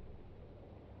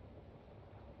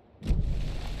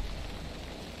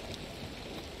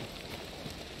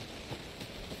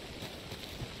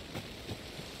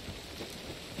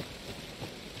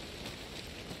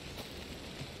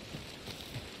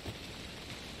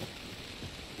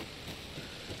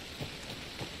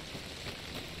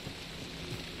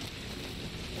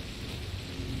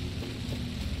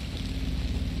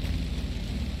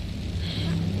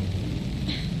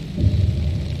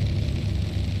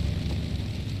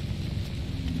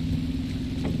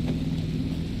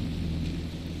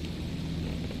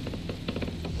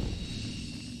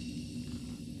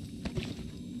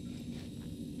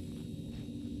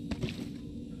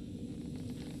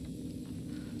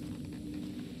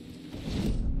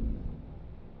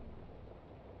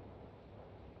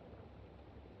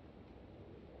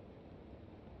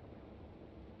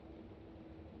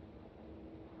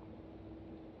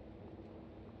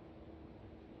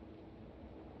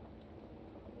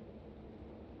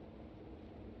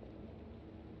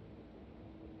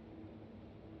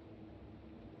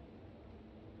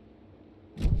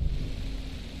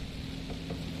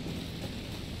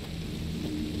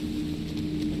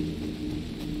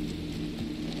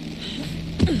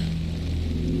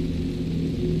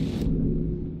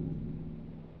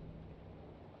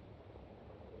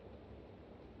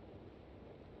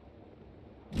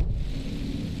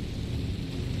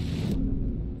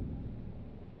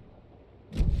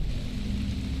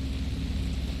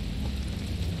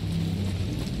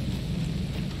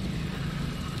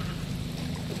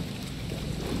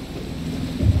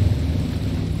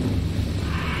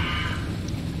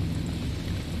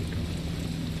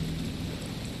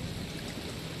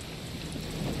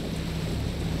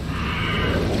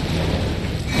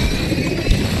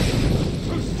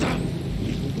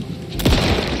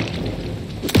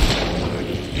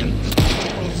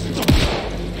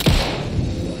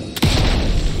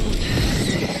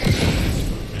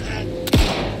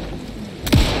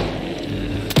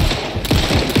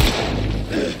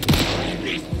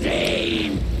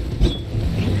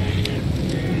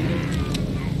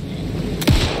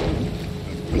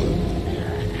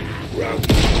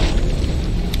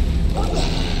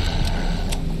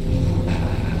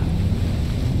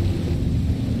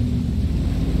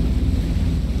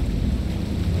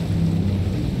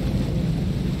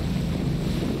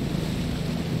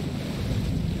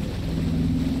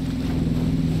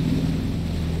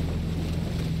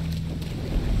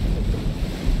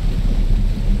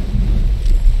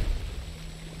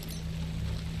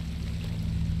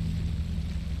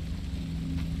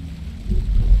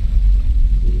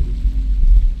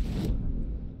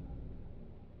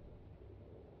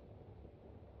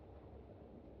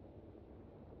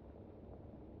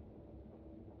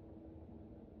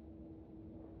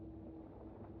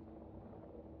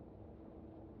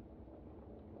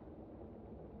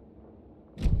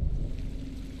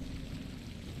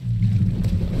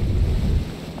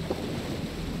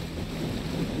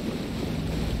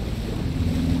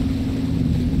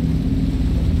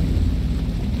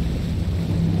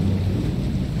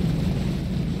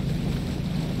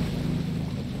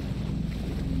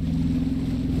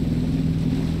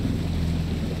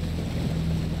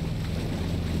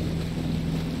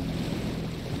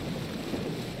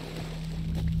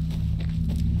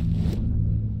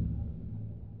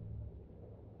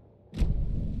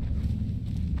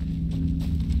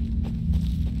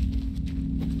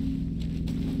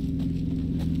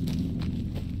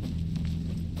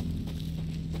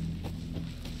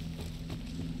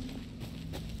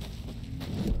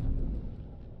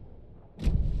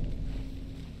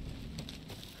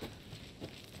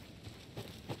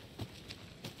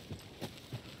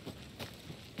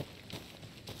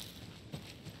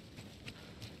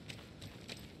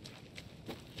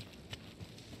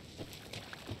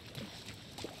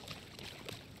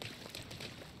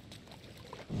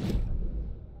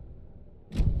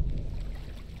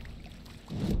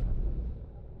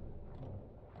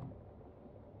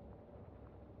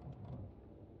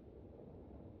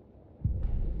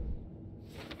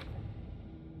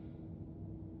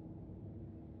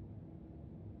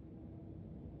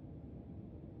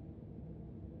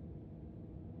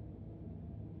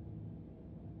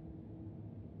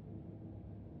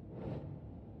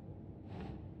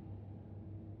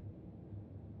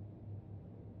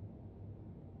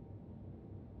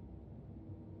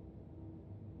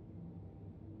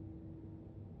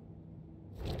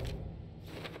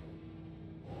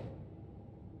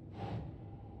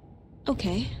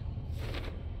 Okay.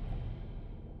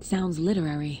 Sounds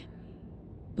literary.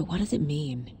 But what does it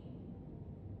mean?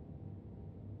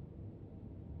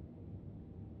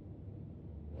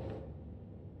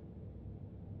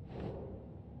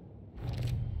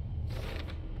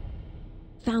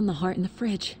 Found the heart in the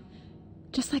fridge.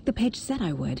 Just like the page said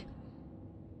I would.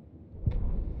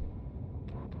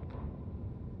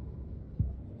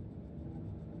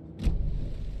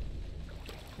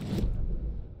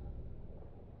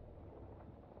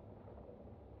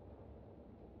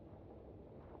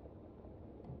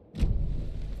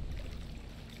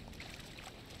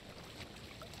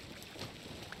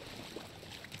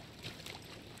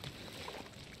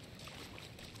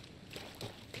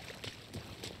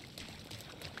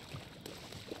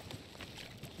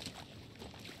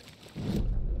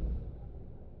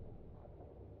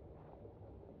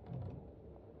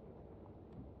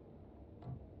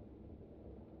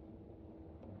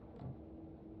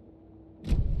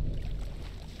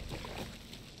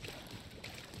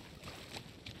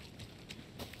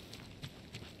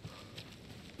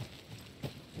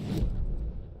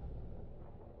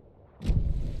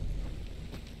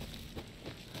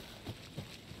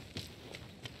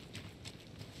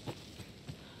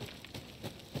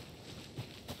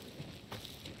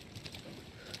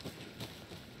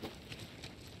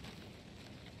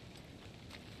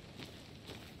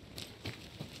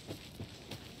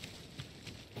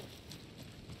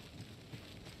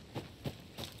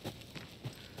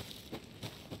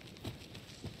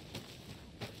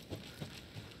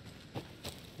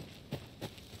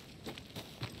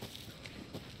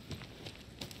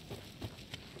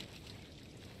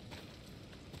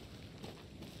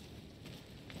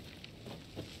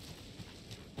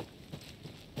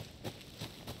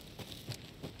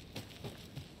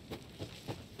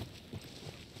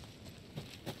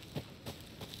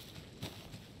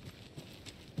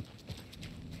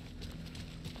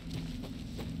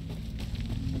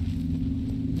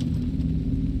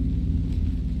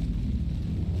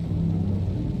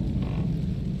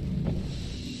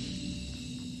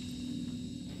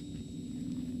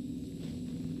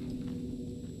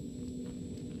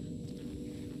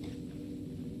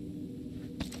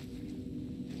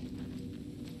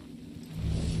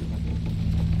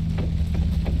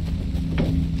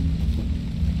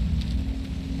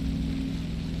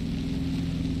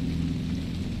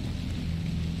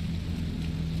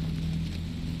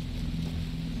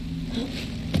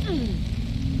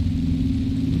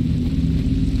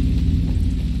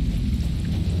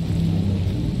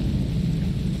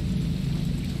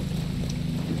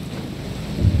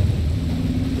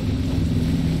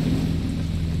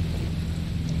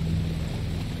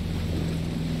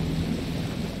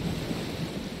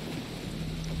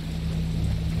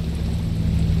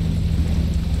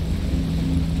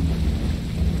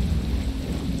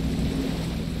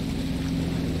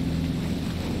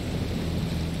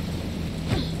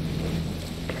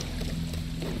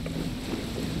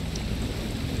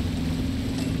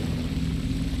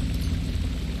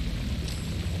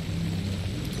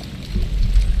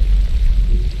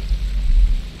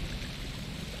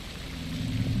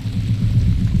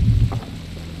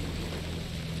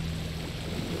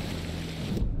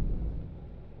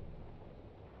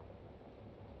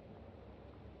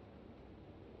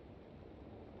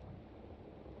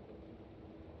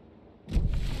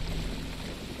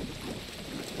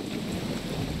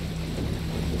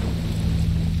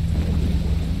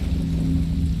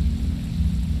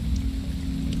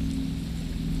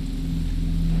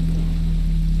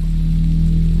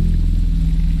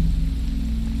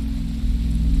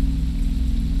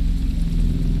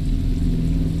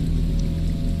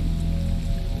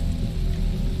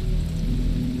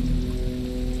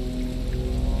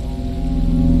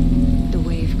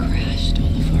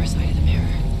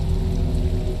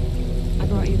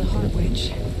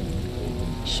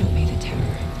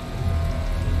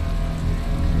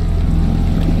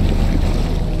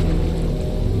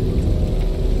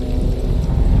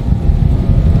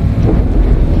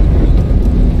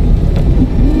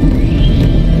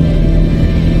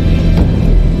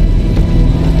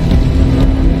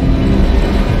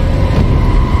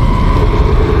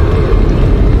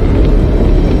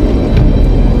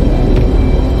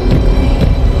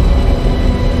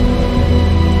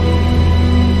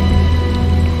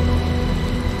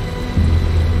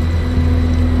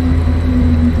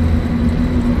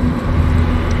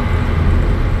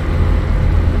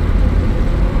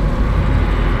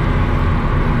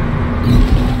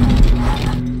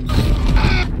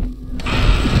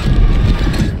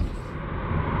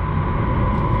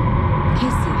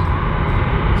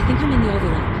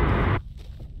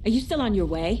 Are you still on your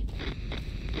way?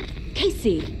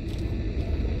 Casey!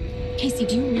 Casey,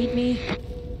 do you read me?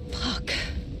 Fuck.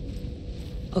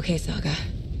 Okay, Saga.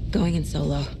 Going in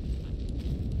solo.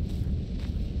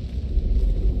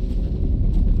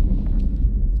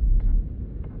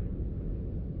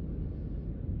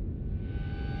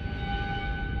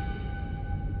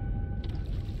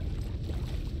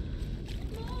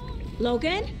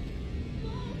 Logan?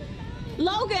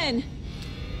 Logan!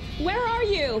 Where are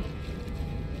you?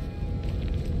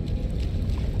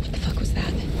 What the fuck was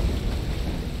that?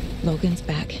 Logan's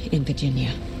back in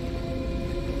Virginia.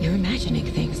 You're imagining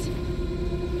things.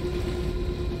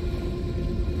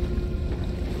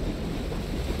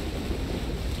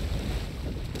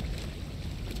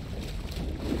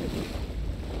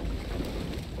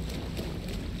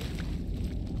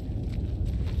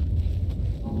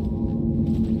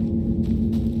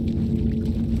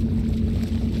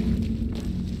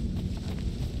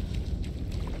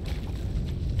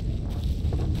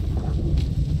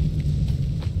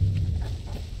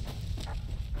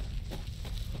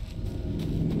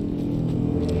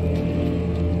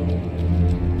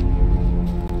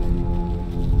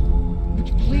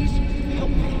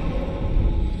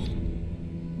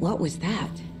 What was that?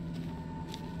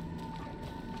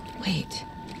 Wait.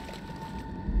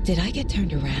 Did I get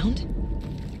turned around?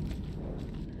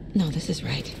 No, this is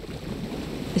right.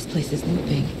 This place is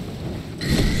looping.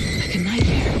 Like a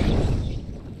nightmare.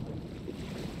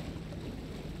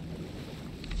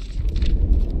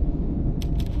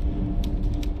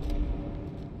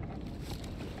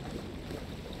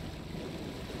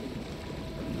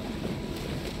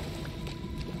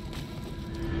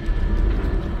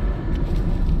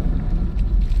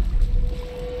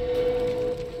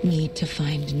 Need to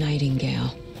find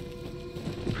Nightingale.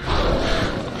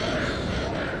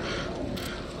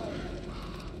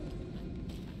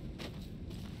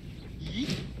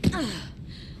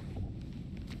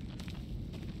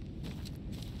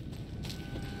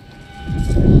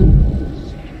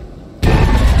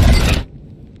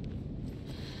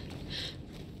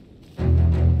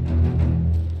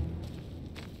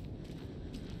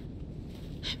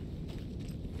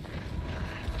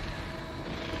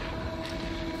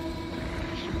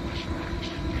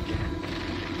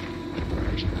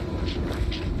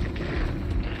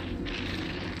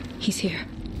 He's here.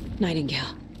 Nightingale.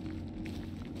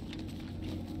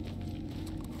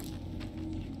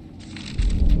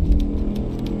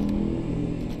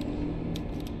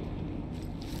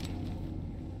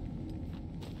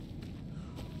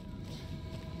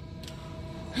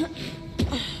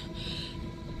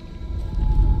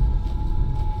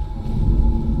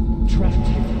 Trapped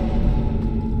here.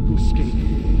 Who escaped?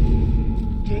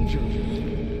 Danger.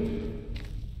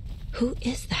 Who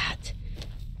is that?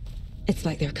 It's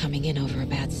like they're coming in over a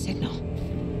bad signal.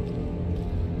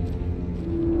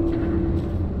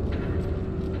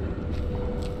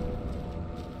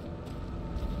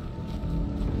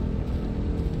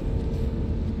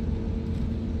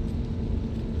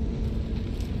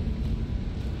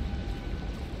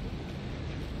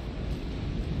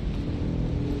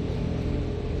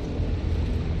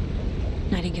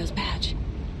 Nightingale's badge.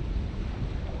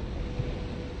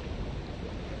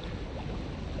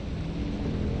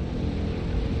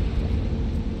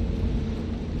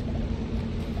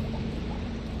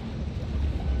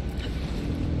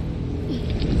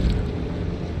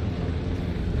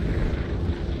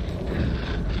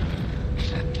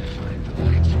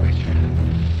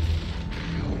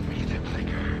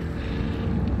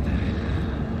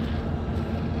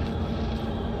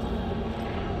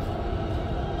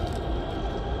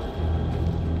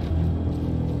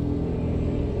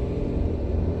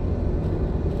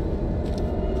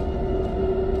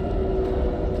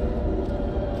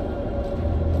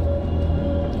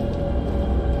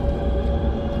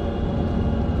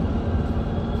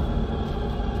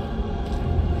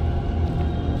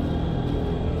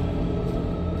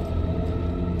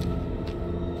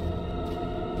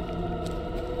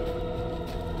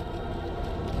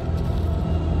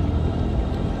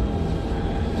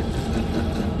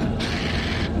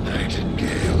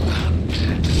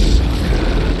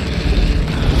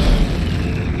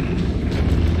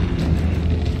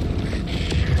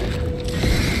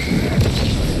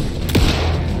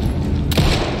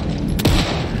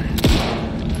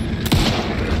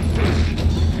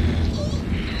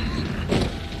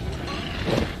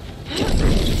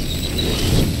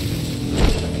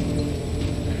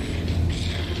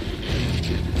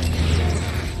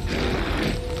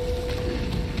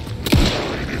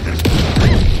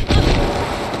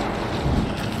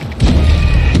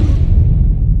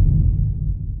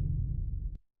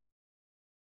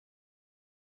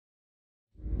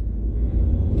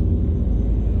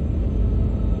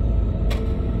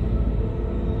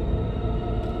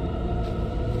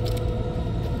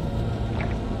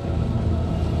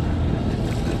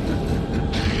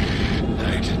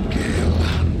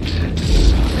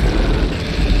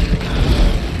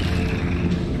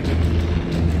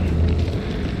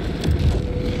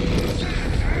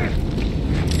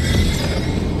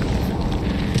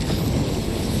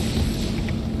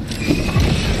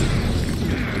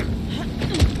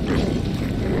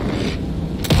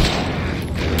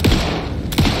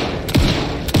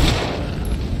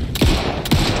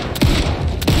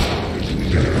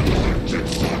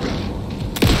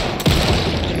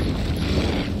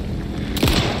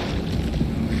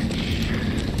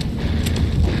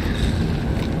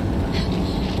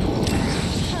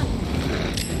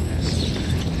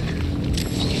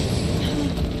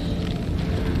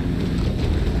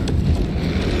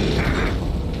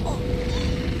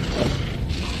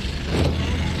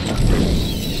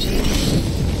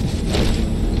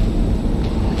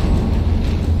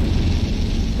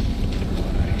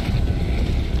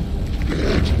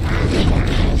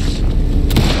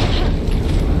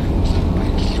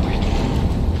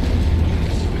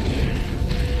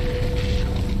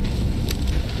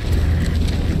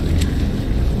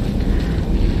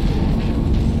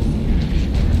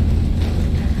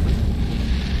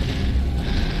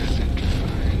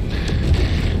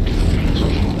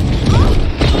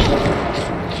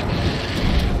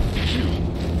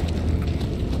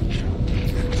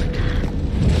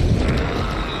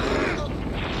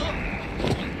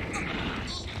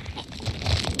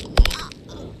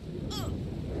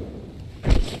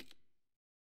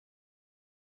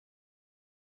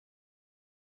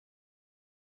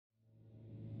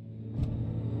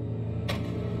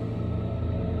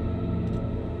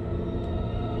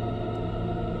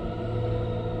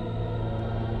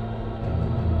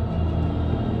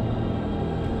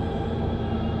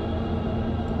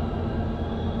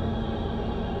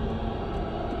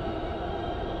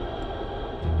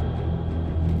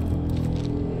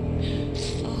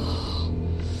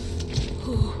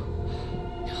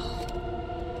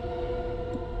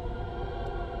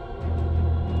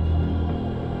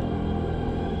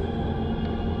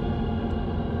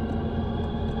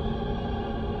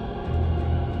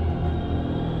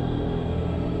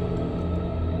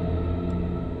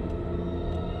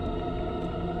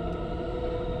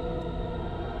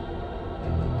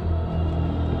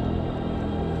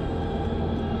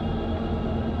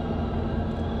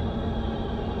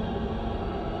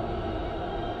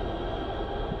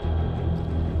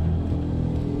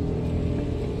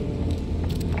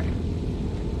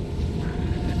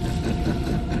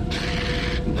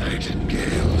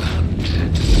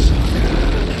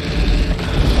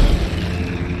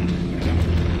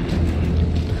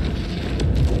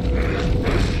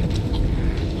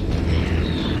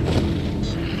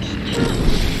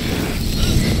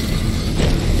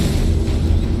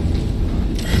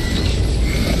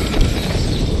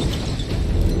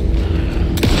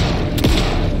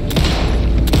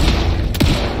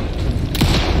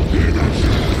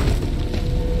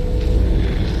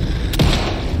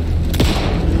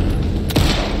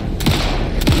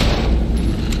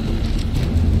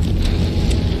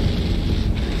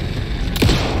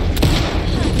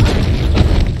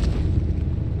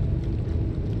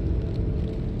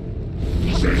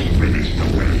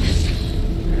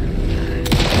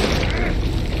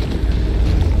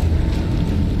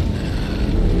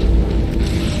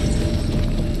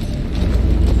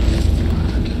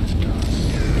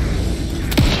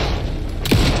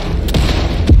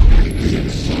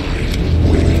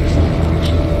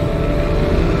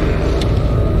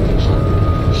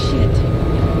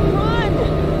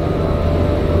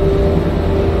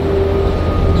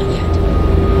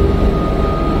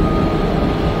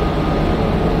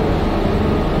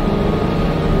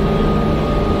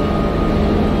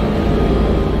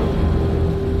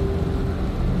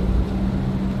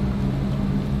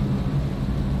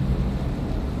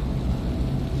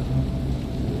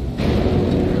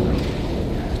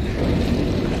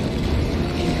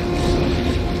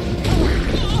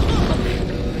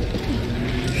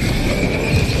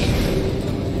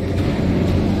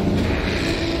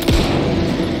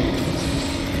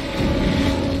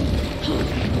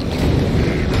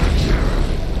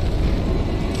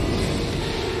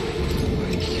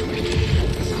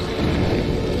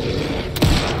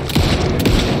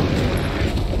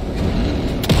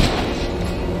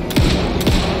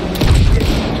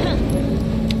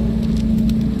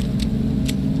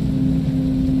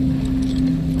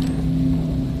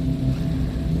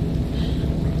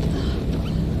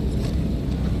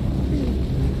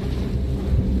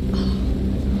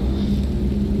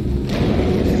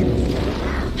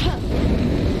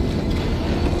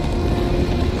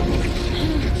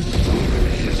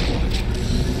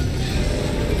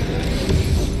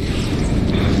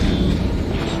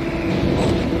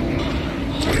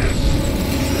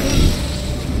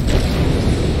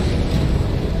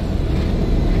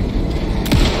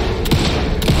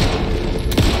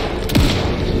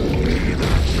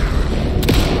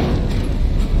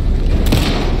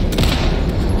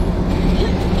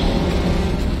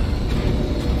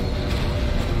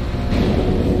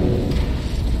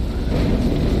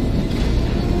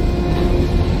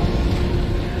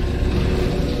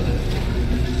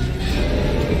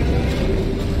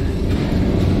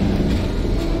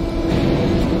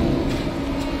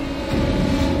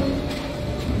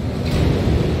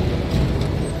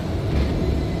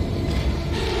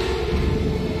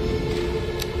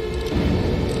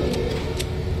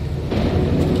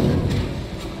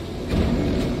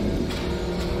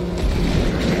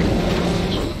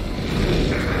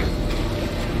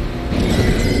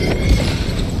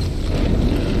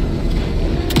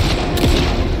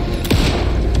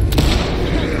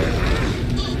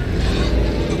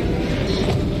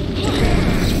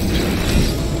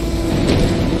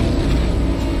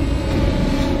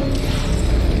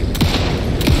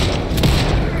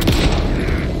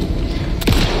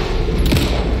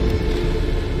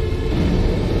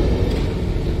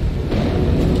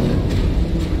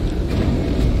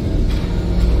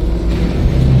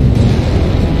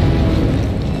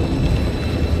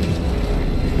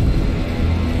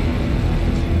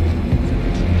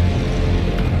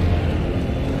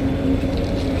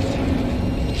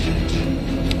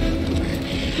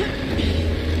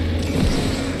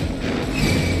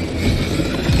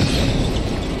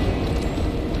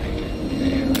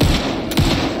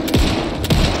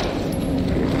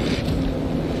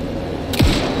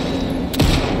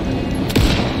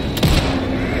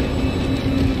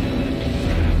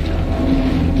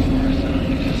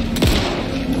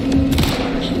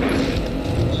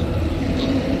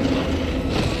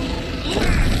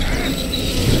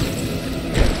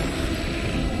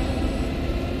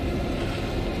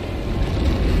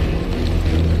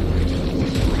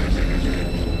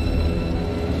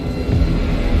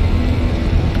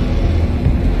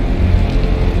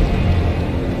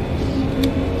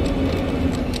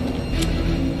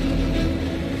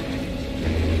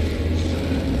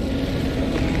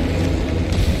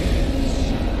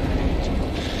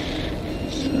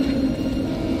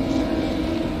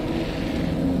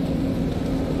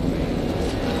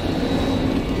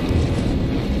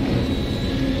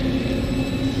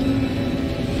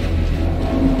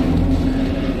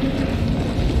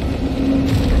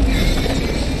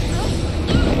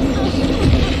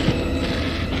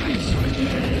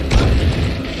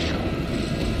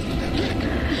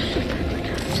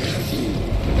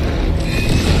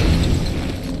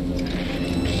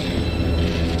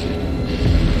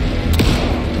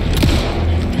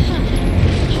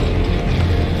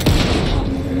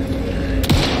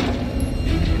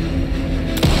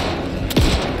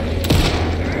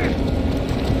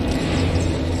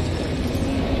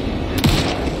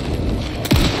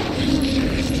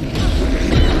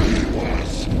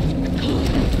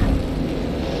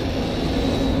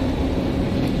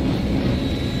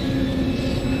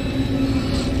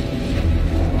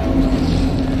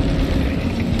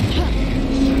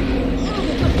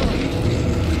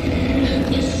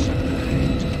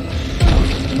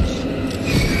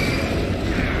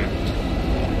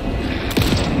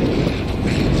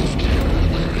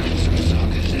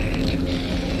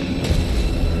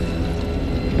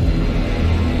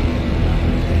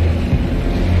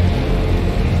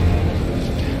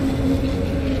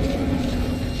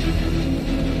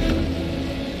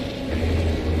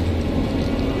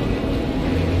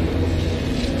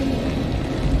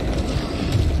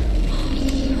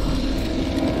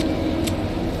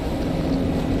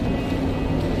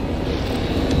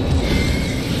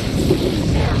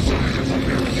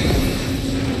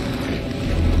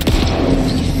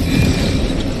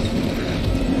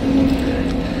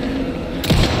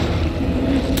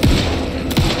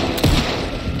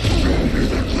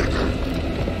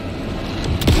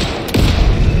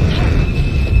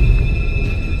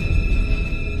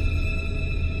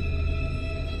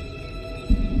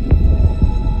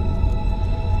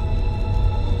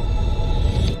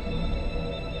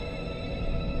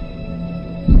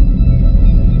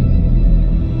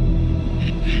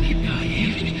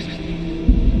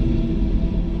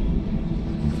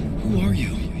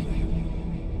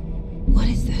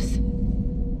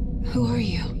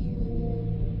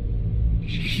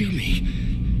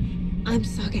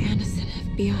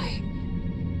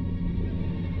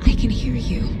 can hear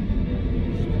you.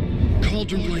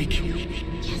 Cauldron Lake.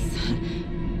 Yes,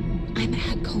 I'm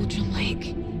at Cauldron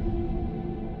Lake.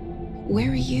 Where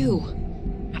are you?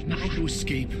 How to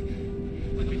escape.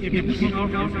 In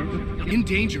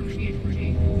danger.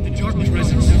 The dark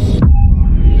presence.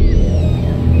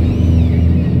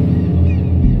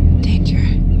 Danger.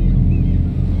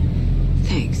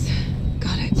 Thanks.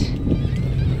 Got it.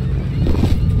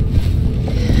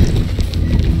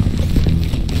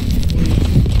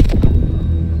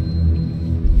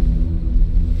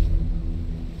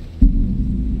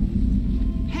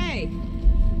 Hey!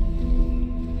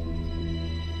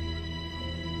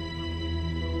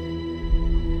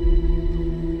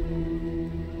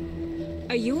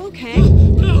 Are you okay?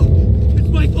 No! It's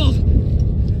my fault!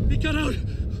 It got out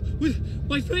with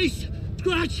my face!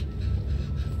 Scratch!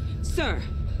 Sir,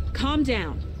 calm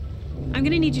down. I'm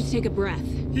gonna need you to take a breath.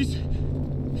 He's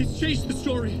changed the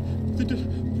story. The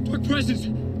dark presence.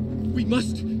 We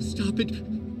must stop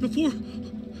it before...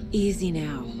 Easy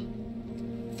now.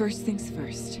 First things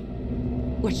first.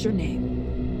 What's your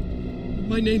name?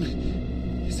 My name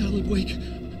is Alan Wake.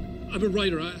 I'm a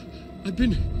writer. I've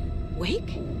been...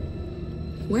 Wake?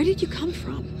 Where did you come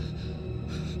from?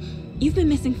 You've been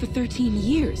missing for 13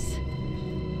 years.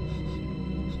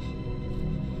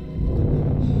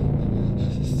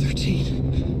 13.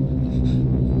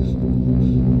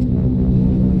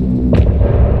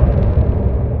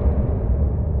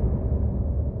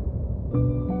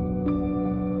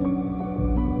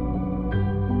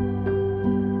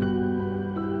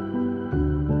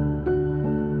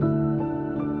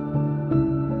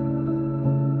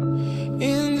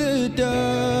 In the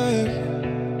dark,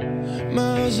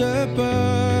 miles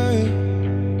apart,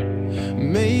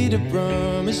 made a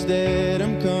promise that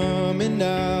I'm coming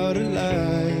out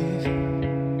alive.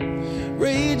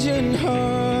 Raging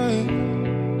heart,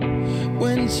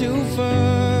 went too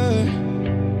far.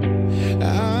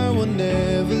 I will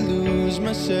never lose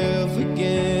myself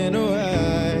again, or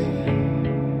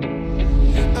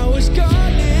I was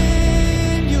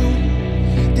calling you,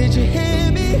 did you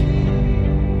hear me?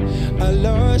 I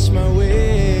lost my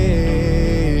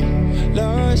way,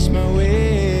 lost my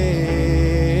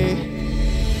way.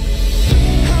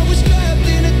 I was trapped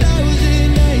in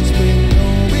 1,000 nights with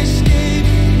no escape.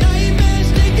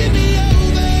 Nightmares taking me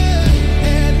over,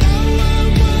 and now I'm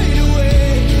wide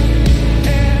awake.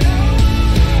 And now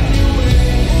I'm wide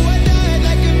awake. Oh, I died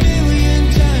like 1,000,000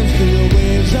 times for the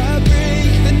waves I break.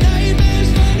 The nightmare's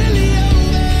finally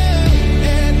over,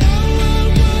 and now I'm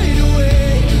wide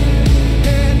awake.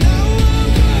 And now I'm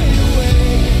wide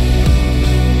awake.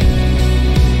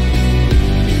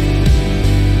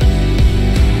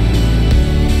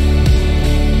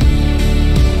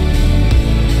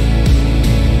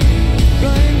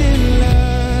 Blinding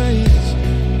lights,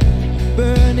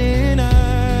 burning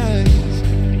eyes.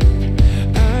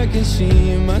 I can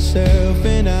see myself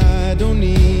and I don't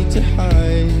need to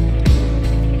hide.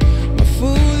 My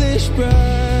foolish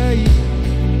pride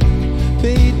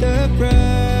paid the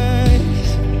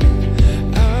price.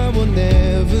 I will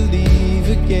never leave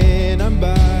again, I'm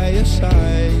by your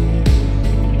side.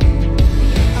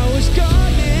 I was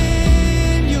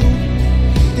calling you,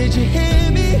 did you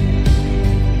hear me?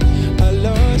 I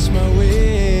lost my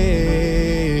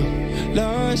way,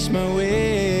 lost my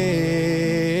way.